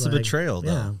 There's a sense of betrayal,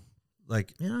 though. Yeah.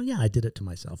 Like, I did it to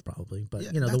myself probably, but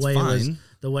that's the way fine. it was,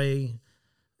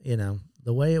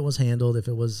 the way it was handled, if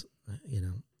it was,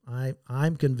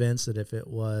 I'm convinced that if it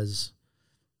was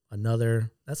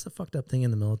that's the fucked up thing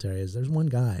in the military is there's one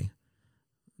guy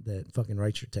that fucking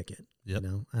writes your ticket,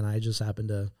 and I just happened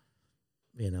to,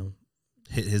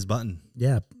 hit his button.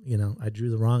 Yeah. I drew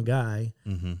the wrong guy,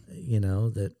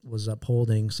 that was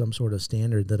upholding some sort of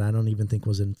standard that I don't even think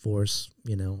was in force,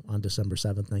 on December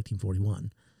 7th,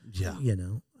 1941. Yeah.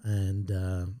 And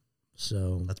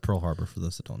so that's Pearl Harbor for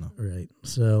those that don't know. Right.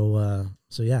 So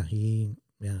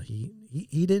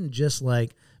he didn't just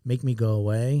like make me go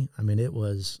away. I mean, it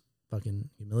was fucking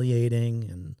humiliating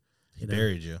and he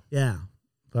buried you. Yeah.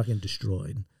 Fucking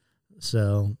destroyed.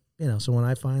 So, so when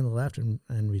I finally left and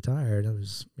retired, I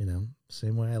was,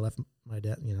 same way I left my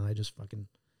dad, I just fucking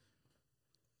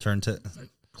turned to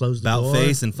closed the about door,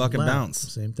 face and fucking left. bounce.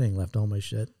 Same thing. Left all my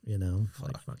shit,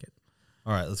 like fuck it.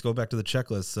 All right, let's go back to the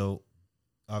checklist. So,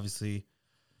 obviously,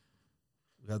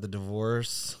 we got the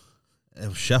divorce.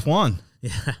 Chef Juan.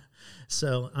 Yeah.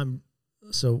 So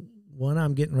when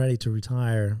I'm getting ready to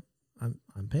retire,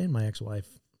 I'm paying my ex-wife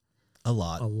a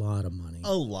lot of money.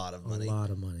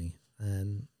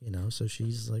 And, so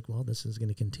she's like, well, this is going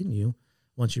to continue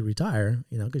once you retire,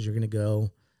 because you're going to go.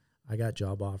 I got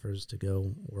job offers to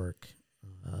go work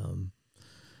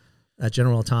at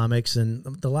General Atomics. And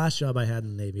the last job I had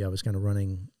in the Navy, I was kind of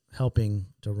helping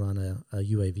to run a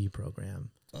UAV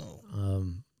program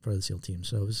for the SEAL team.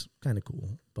 So it was kind of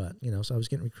cool. But, so I was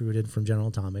getting recruited from General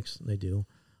Atomics. They do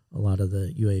a lot of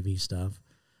the UAV stuff.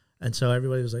 And so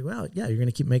everybody was like, well, yeah, you're going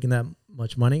to keep making that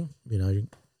much money.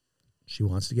 She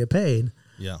wants to get paid.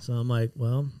 Yeah. So I'm like,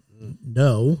 well,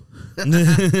 no.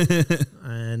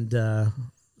 And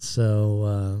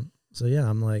so yeah,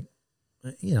 I'm like,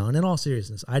 and in all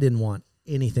seriousness, I didn't want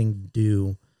anything to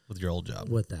do with your old job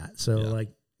with that. So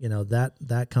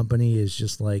that company is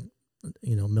just like,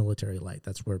 military light.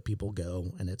 That's where people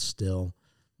go, and it's still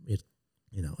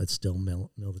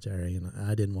military, and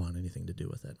I didn't want anything to do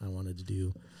with it. I wanted to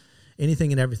do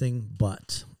anything and everything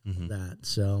but that.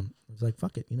 So I was like,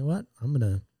 fuck it. You know what? I'm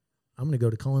gonna go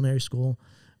to culinary school,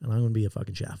 and I'm gonna be a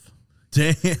fucking chef.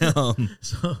 Damn.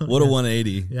 So, what a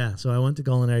 180. Yeah. So I went to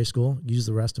culinary school, used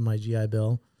the rest of my GI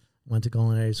Bill, went to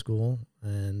culinary school,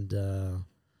 and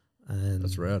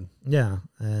that's rad. Yeah.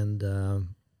 And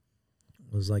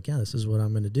was like, yeah, this is what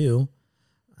I'm going to do.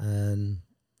 And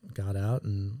got out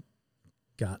and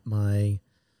got my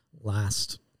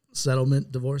last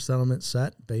divorce settlement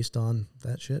set based on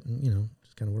that shit. And,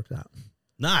 just kind of worked out.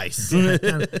 Nice.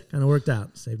 Kind of worked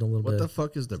out. Saved a little bit. What the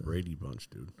fuck is the Brady Bunch,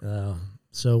 dude?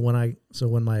 So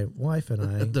when my wife and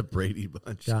I the Brady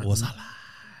Bunch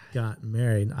got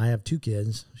married, I have 2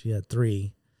 kids. She had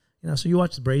 3. So you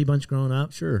watch the Brady Bunch growing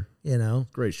up. Sure.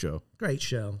 Great show.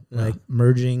 Yeah. Like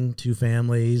merging 2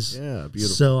 families. Yeah,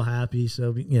 beautiful. So happy,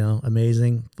 so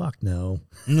amazing. Fuck no.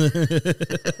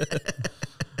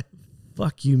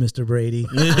 Fuck you, Mr. Brady.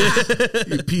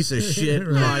 You piece of shit,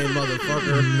 lying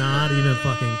motherfucker. Not even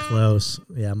fucking close.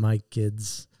 Yeah, my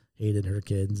kids hated her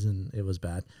kids, and it was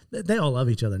bad. They all love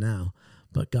each other now,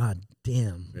 but god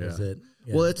damn, was it?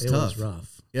 Yeah, well, it's tough. It was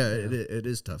rough. Yeah, it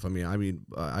is tough. I mean,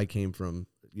 I came from,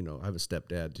 I have a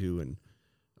stepdad too, and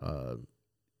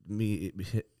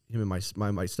him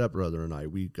and my stepbrother and I,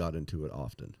 we got into it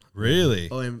often. Really?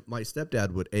 Oh, and my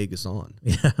stepdad would egg us on.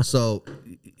 Yeah. So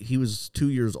he was 2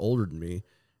 years older than me,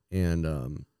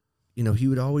 and he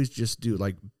would always just do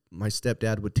like my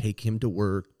stepdad would take him to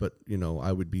work, but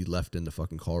I would be left in the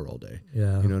fucking car all day.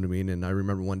 Yeah. You know what I mean? And I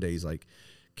remember one day he's like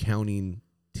counting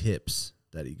tips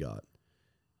that he got,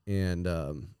 and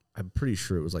I'm pretty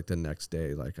sure it was like the next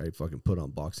day, like I fucking put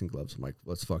on boxing gloves. I'm like,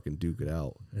 let's fucking duke it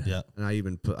out. Yeah. And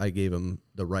I gave him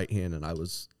the right hand, and I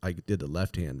did the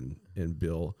left hand, and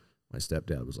Bill, my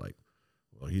stepdad, was like,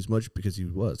 well, he's much, because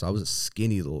I was a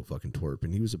skinny little fucking twerp,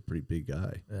 and he was a pretty big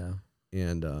guy. Yeah.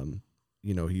 And,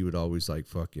 he would always like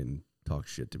fucking talk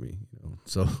shit to me,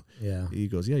 So Yeah. he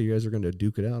goes, yeah, you guys are going to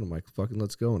duke it out. I'm like, fucking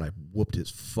let's go. And I whooped his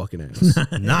fucking ass.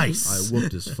 Nice. I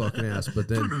whooped his fucking ass. But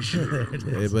then,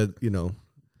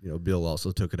 Bill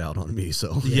also took it out on me.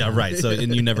 So Yeah, right. So,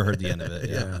 and you never heard the end of it.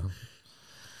 Yeah.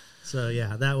 So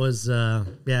yeah, that was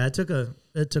it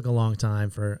took a long time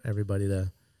for everybody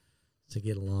to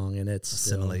get along, and it's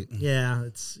assimilate.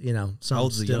 It's How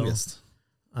old's the youngest?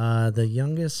 The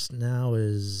youngest now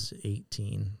is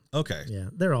 18. Okay. Yeah,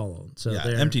 they're all old. So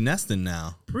they're empty nesting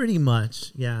now. Pretty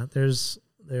much. Yeah, there's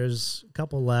a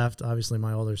couple left. Obviously,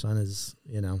 my older son is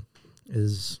here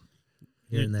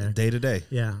and there, day to day.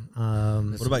 Yeah.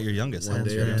 What about your youngest? One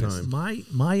day at a time.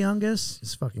 My youngest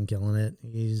is fucking killing it.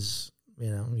 He's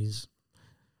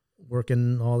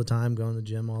working all the time, going to the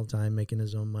gym all the time, making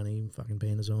his own money, fucking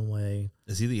paying his own way.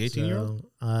 Is he the 18-year-old?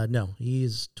 No,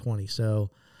 he's 20. So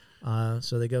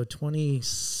they go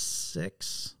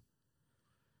 26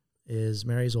 is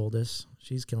Mary's oldest.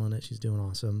 She's killing it. She's doing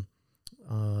awesome.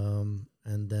 And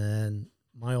then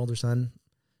my older son,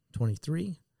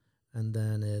 23. And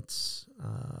then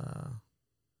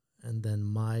and then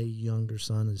my younger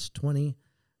son is 20.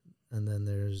 And then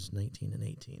there's 19 and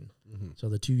 18. Mm-hmm. So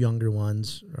the two younger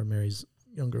ones are Mary's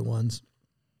younger ones.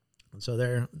 And so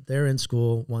they're in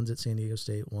school. One's at San Diego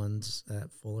State. One's at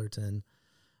Fullerton.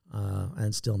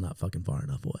 And still not fucking far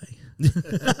enough away.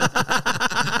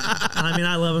 I mean,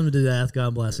 I love them to death.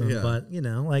 God bless them. Yeah. But,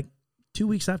 like 2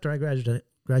 weeks after I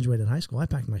graduated high school, I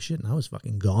packed my shit and I was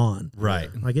fucking gone. Right.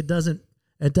 Like it doesn't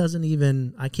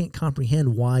even, I can't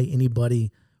comprehend why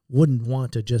anybody wouldn't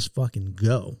want to just fucking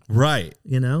go. Right.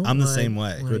 I'm the same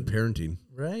way. Good parenting.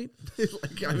 Right?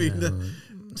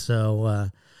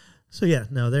 So yeah,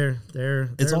 no, they're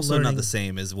it's also learning. not the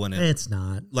same as when it's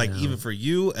not. Like even for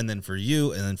you and then for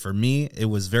you and then for me, it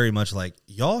was very much like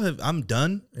I'm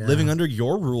done living under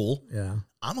your rule. Yeah.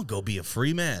 I'm gonna go be a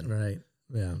free man. Right.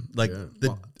 Yeah. Like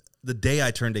the day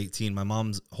I turned 18, my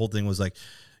mom's whole thing was like,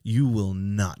 you will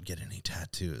not get any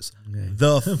tattoos. Okay.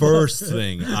 The first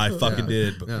thing I fucking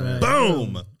did.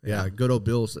 Boom. Yeah. Good old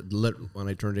Bill said, when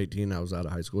I turned 18, I was out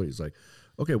of high school. He's like,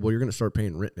 okay, well, you're going to start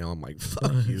paying rent now. I'm like,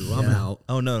 fuck you. I'm out.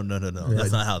 Oh, no.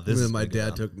 That's not how this is. And my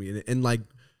dad took me and like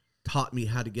taught me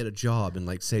how to get a job and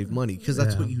like save money because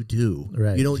that's what you do.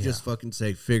 Right. You don't just fucking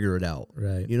say, figure it out.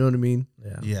 Right. You know what I mean?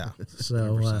 Yeah.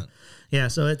 So,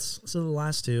 so the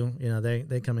last two,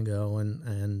 they come and go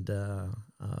and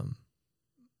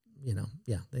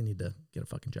they need to get a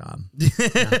fucking job.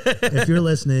 If you're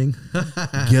listening,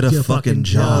 get a fucking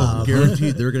job.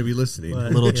 Guaranteed they're going to be listening.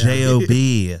 But, little job.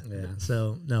 Yeah.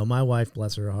 So no, my wife,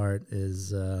 bless her heart,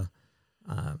 is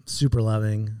super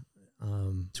loving.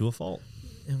 To a fault.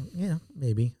 Yeah,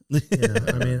 maybe.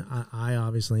 I mean, I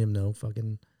obviously am no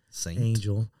fucking saint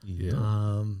angel.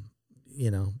 Yeah.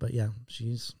 But yeah,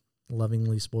 she's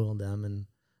lovingly spoiled them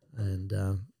and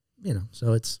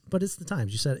so it's the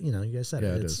times you said, you guys said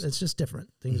it's just different.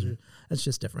 Things are, it's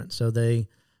just different. So they,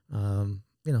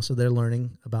 so they're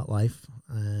learning about life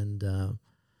and,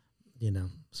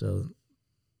 so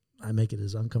I make it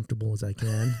as uncomfortable as I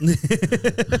can.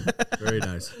 Very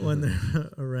nice. When they're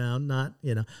around, not,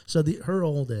 so her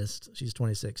oldest, she's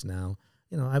 26 now,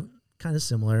 I've kind of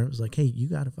similar. It was like, hey, you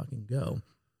got to fucking go.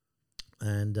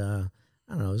 And, I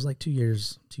don't know, it was like 2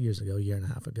 years ago, a year and a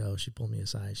half ago, she pulled me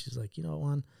aside. She's like,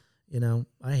 Juan,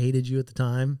 I hated you at the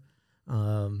time. I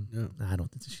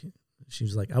don't think she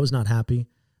was like, I was not happy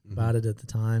about it at the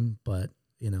time, but,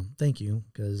 thank you.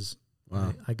 Cause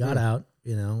I got out,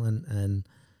 and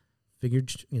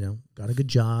figured, got a good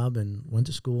job and went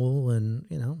to school and,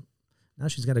 now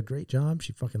she's got a great job.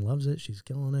 She fucking loves it. She's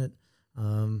killing it.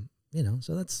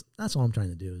 So that's all I'm trying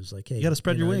to do is like, hey, you got to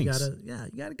spread your wings. You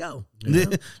gotta go.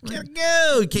 Gotta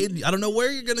go. I don't know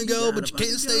where you're gonna go, but you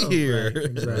can't stay here. Right,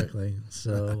 exactly.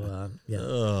 So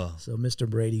So Mr.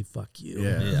 Brady, fuck you.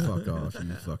 Yeah. Fuck off,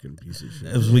 you fucking piece of shit.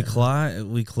 As we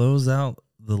close out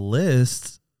the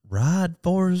list, ride.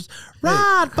 How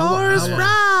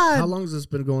long has this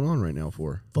been going on right now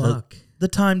for? Fuck. The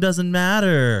time doesn't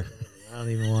matter. I don't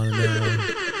even want to know.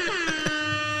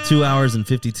 2 hours and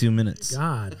 52 minutes.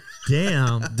 God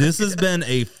damn. This has been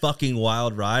a fucking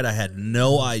wild ride. I had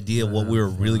no idea what we were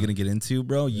really going to get into,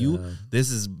 bro.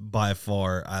 This is by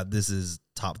far, this is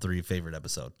top 3 favorite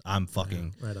episode. I'm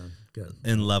fucking right on. Good.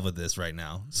 In love with this right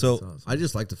now. So awesome. I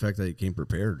just like the fact that you came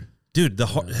prepared. Dude,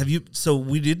 so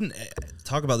we didn't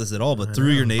talk about this at all, but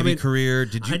through your Navy career,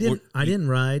 did you? I didn't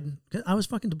ride. I was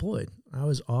fucking deployed. I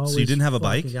was always. So you didn't have a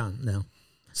bike? Gone. No.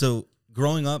 So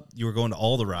growing up, you were going to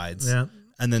all the rides. Yeah.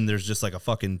 And then there's just like a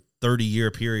fucking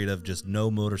 30-year period of just no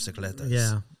motocicletas.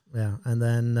 Yeah. And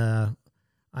then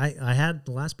I had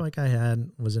the last bike I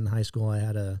had was in high school. I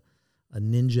had a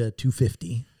Ninja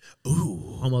 250.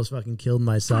 Ooh. Almost fucking killed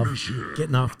myself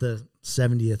getting off the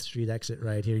 70th Street exit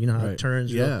right here. You know how it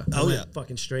turns? Yeah. Oh, yeah.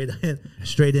 Fucking straight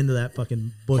into that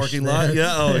fucking bush. Parking lot?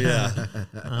 Yeah. Oh,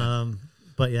 yeah.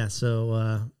 But yeah,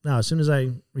 so no, as soon as I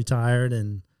retired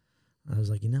and I was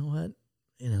like, you know what?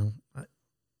 You know,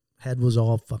 head was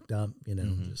all fucked up, you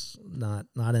know, just not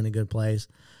in a good place.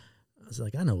 I was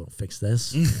like, I know what'll fix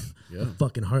this.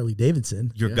 Fucking Harley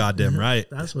Davidson. You're goddamn right.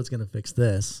 That's what's going to fix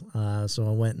this. So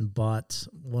I went and bought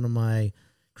one of my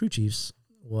crew chiefs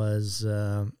was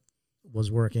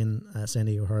working at San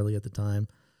Diego Harley at the time.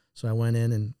 So I went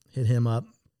in and hit him up.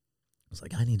 I was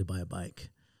like, I need to buy a bike.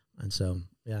 And so,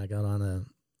 yeah, I got on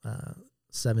a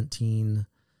 17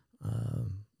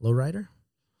 lowrider.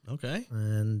 Okay.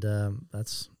 And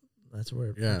that's where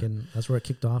it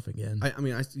kicked off again. I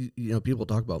mean, people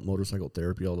talk about motorcycle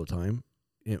therapy all the time.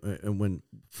 And when,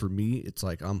 for me, it's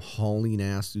like I'm hauling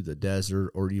ass through the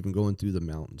desert or even going through the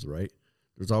mountains, right?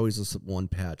 There's always this one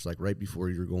patch, like right before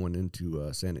you're going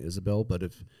into Santa Isabel. But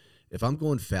if I'm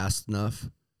going fast enough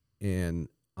and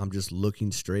I'm just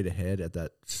looking straight ahead at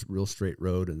that real straight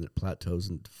road and it plateaus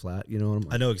and flat, you know what I'm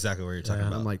like, I know exactly what you're talking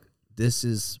about. I'm like, this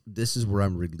is where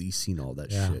I'm releasing all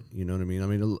that shit. You know what I mean? I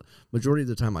mean, a majority of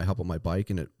the time I hop on my bike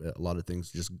and a lot of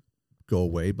things just go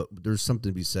away, but there's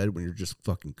something to be said when you're just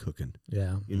fucking cooking.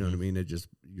 Yeah. You know what I mean? It just,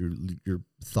 your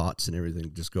thoughts and everything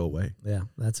just go away. Yeah,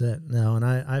 that's it. No, and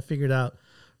I figured out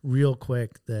real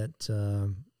quick that,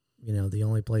 the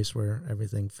only place where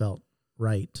everything felt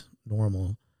right,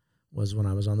 normal, was when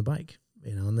I was on the bike,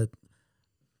 and that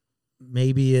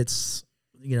maybe it's,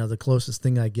 the closest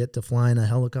thing I get to flying a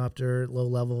helicopter, low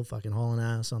level, fucking hauling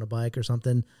ass on a bike or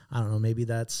something. I don't know. Maybe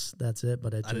that's it.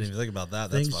 But I didn't even think about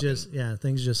that. Things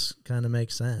just kind of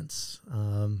make sense.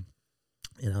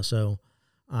 So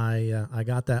I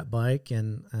got that bike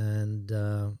and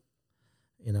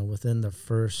within the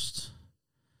first,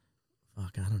 I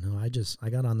don't know. I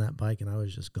got on that bike and I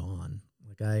was just gone.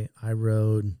 Like I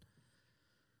rode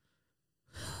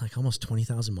like almost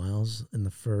 20,000 miles in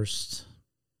the first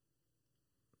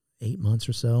 8 months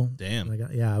or so. Damn.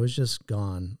 I was just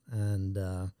gone. And,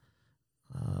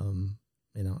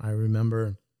 I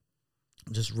remember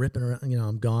just ripping around,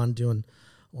 I'm gone doing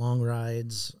long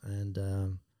rides.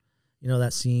 And,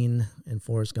 that scene in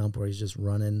Forrest Gump where he's just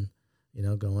running,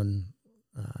 going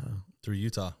through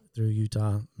Utah,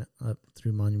 up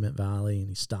through Monument Valley, and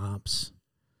he stops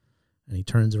and he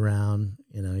turns around,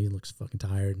 he looks fucking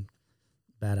tired,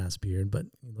 badass beard, but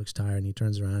he looks tired and he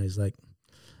turns around. He's like,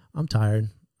 I'm tired.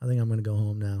 I think I'm going to go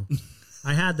home now.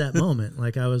 I had that moment.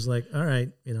 Like, I was like, all right,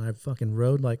 I fucking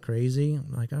rode like crazy.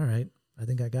 I'm like, all right, I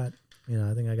think I got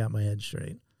my head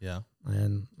straight. Yeah.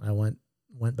 And I went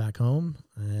back home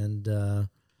and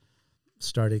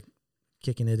started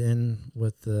kicking it in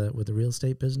with the real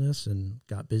estate business and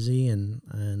got busy and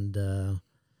now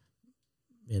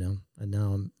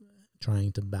I'm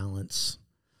trying to balance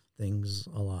things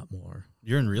a lot more.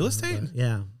 You're in real estate?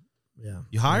 Yeah.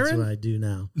 You hiring? That's what I do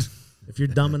now. If you're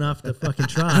dumb enough to fucking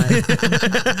try,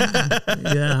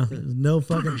 no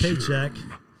fucking paycheck,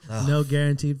 no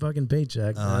guaranteed fucking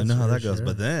paycheck. I know how that goes.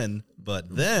 But then,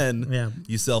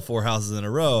 you sell 4 houses in a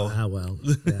row. Well,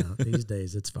 yeah. These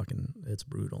days, it's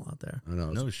brutal out there. I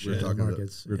know. No shit. We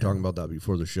were talking about that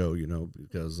before the show,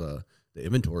 because the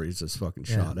inventory is just fucking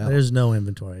shot out. There's no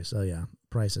inventory, so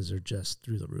prices are just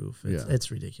through the roof.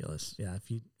 It's ridiculous. Yeah,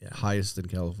 highest in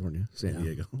California, San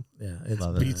Diego. Yeah, it's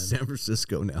beats San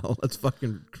Francisco now. That's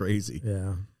fucking crazy.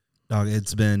 Yeah, dog.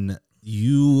 It's been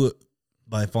you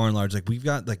by far and large. Like, we've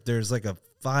got there's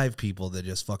 5 people that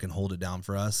just fucking hold it down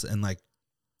for us, and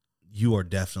you are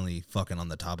definitely fucking on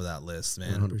the top of that list,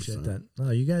 man. 100%. I appreciate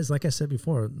that. You guys, like I said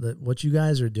before, what you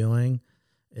guys are doing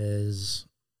is,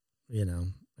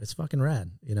 it's fucking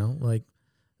rad.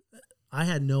 I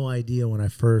had no idea when I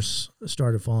first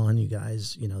started following you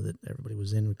guys, that everybody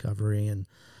was in recovery, and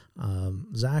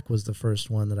Zach was the first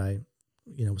one that I,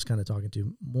 was kind of talking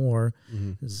to more.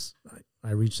 Because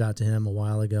I reached out to him a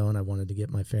while ago, and I wanted to get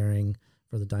my fairing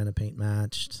for the Dynapaint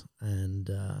matched, and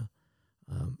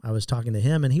I was talking to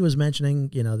him, and he was mentioning,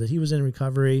 that he was in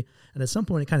recovery, and at some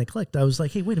point it kind of clicked. I was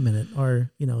like, hey, wait a minute,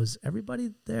 is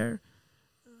everybody there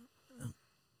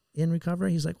in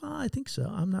recovery? He's like, well, I think so.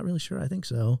 I'm not really sure. I think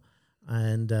so.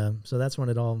 And so that's when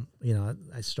it all,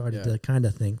 I started to kind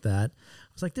of think that.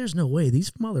 I was like, there's no way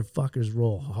these motherfuckers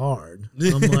roll hard.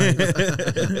 I'm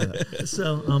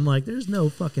like, there's no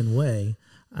fucking way.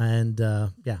 And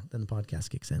then the podcast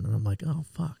kicks in, and I'm like, oh,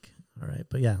 fuck. All right.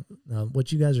 But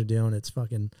what you guys are doing, it's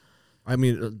fucking, I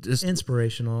mean, just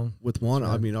inspirational. With Juan,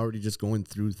 I mean, already just going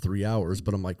through 3 hours,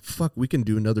 but I'm like, fuck, we can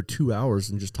do another 2 hours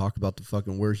and just talk about the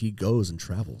fucking where he goes and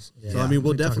travels. Yeah. So, I mean,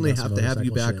 we'll definitely have to have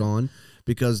you back on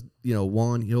because, you know,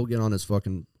 Juan, he'll get on his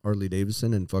fucking Harley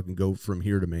Davidson and fucking go from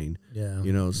here to Maine. Yeah.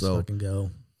 You know, so. Fucking go.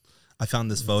 I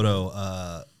found this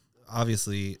photo.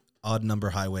 Obviously, odd number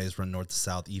highways run north to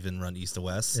south, even run east to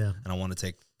west. Yeah. And I want to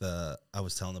take I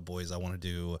was telling the boys I want to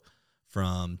do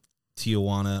from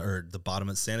Tijuana or the bottom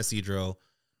of San Ysidro,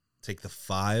 take the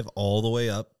 5 all the way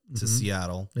up to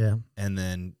Seattle. Yeah. And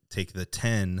then take the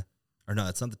 10, or no,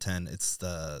 it's not the 10, it's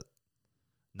the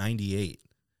 98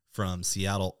 from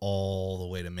Seattle all the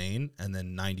way to Maine, and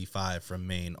then 95 from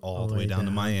Maine all the way down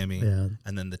to Miami. Yeah.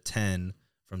 And then the 10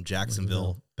 from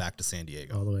Jacksonville back to San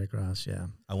Diego. All the way across, yeah.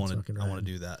 I want to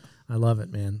do that. I love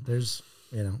it, man. There's,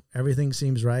 you know, everything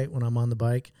seems right when I'm on the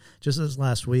bike. Just this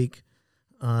last week,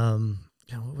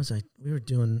 what was I?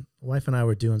 Wife and I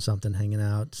were doing something, hanging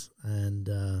out,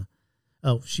 and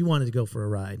she wanted to go for a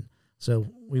ride. So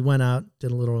we went out,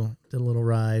 did a little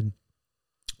ride,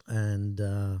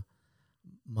 and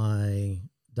my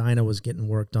dyno was getting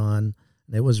worked on,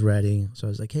 and it was ready. So I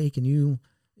was like, hey, can you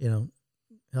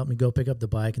help me go pick up the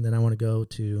bike? And then I want to go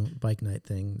to bike night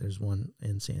thing. There's one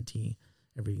in Santee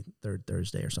every third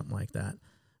Thursday or something like that.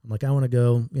 I'm like, I want to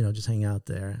go, just hang out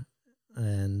there.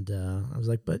 And I was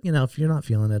like, but if you're not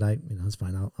feeling it, it's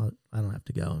fine. I don't have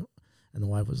to go. And the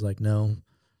wife was like, no,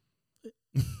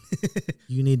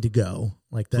 you need to go.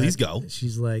 Like that. Please go.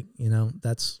 She's like,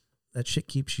 that shit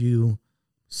keeps you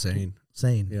sane.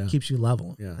 Yeah. Keeps you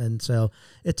level. Yeah. And so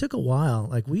it took a while.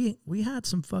 Like we had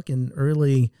some fucking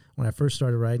early, when I first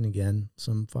started riding again,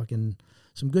 some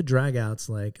good drag outs,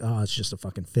 like, oh, it's just a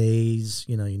fucking phase,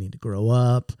 you need to grow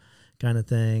up kind of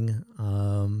thing.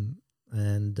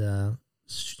 And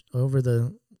over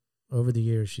the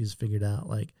years, she's figured out,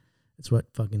 like, it's what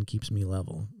fucking keeps me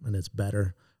level, and it's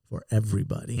better for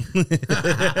everybody.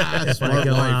 If I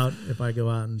go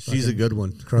out and she's a good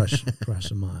one. crush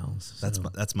some miles.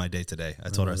 That's my day today. I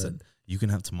told her, I said, you can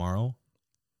have tomorrow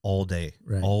all day,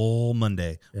 right, all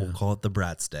Monday. Yeah. We'll call it the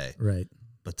Brat's Day. Right.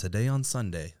 But today on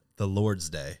Sunday, the Lord's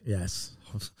Day. Yes.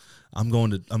 I'm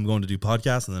going to do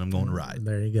podcasts, and then I'm going to ride.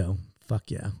 There you go.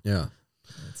 Fuck yeah. Yeah.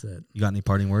 That's it. You got any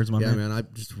parting words, my man? Yeah, man, I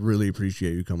just really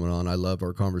appreciate you coming on. I love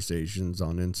our conversations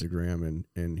on Instagram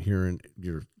and hearing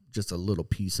your just a little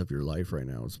piece of your life right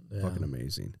now is fucking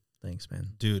amazing. Thanks, man.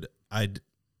 Dude,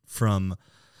 from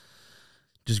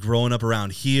just growing up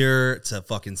around here to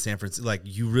fucking San Francisco, like,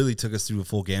 you really took us through a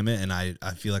full gamut, and I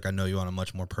feel like I know you on a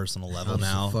much more personal level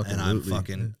now,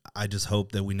 and I just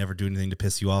hope that we never do anything to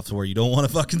piss you off to where you don't want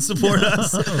to fucking support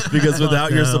us, because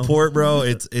without your support, bro,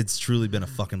 it's truly been a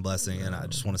fucking blessing, and I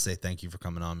just want to say thank you for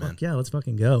coming on, man. Fuck yeah, let's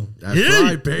fucking go. That's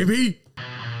right, baby.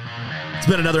 It's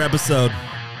been another episode.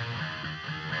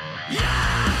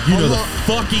 You know the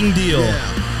fucking deal.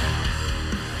 Yeah.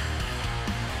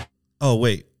 Oh,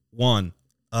 wait, Juan.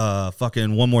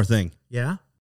 Fucking one more thing. Yeah?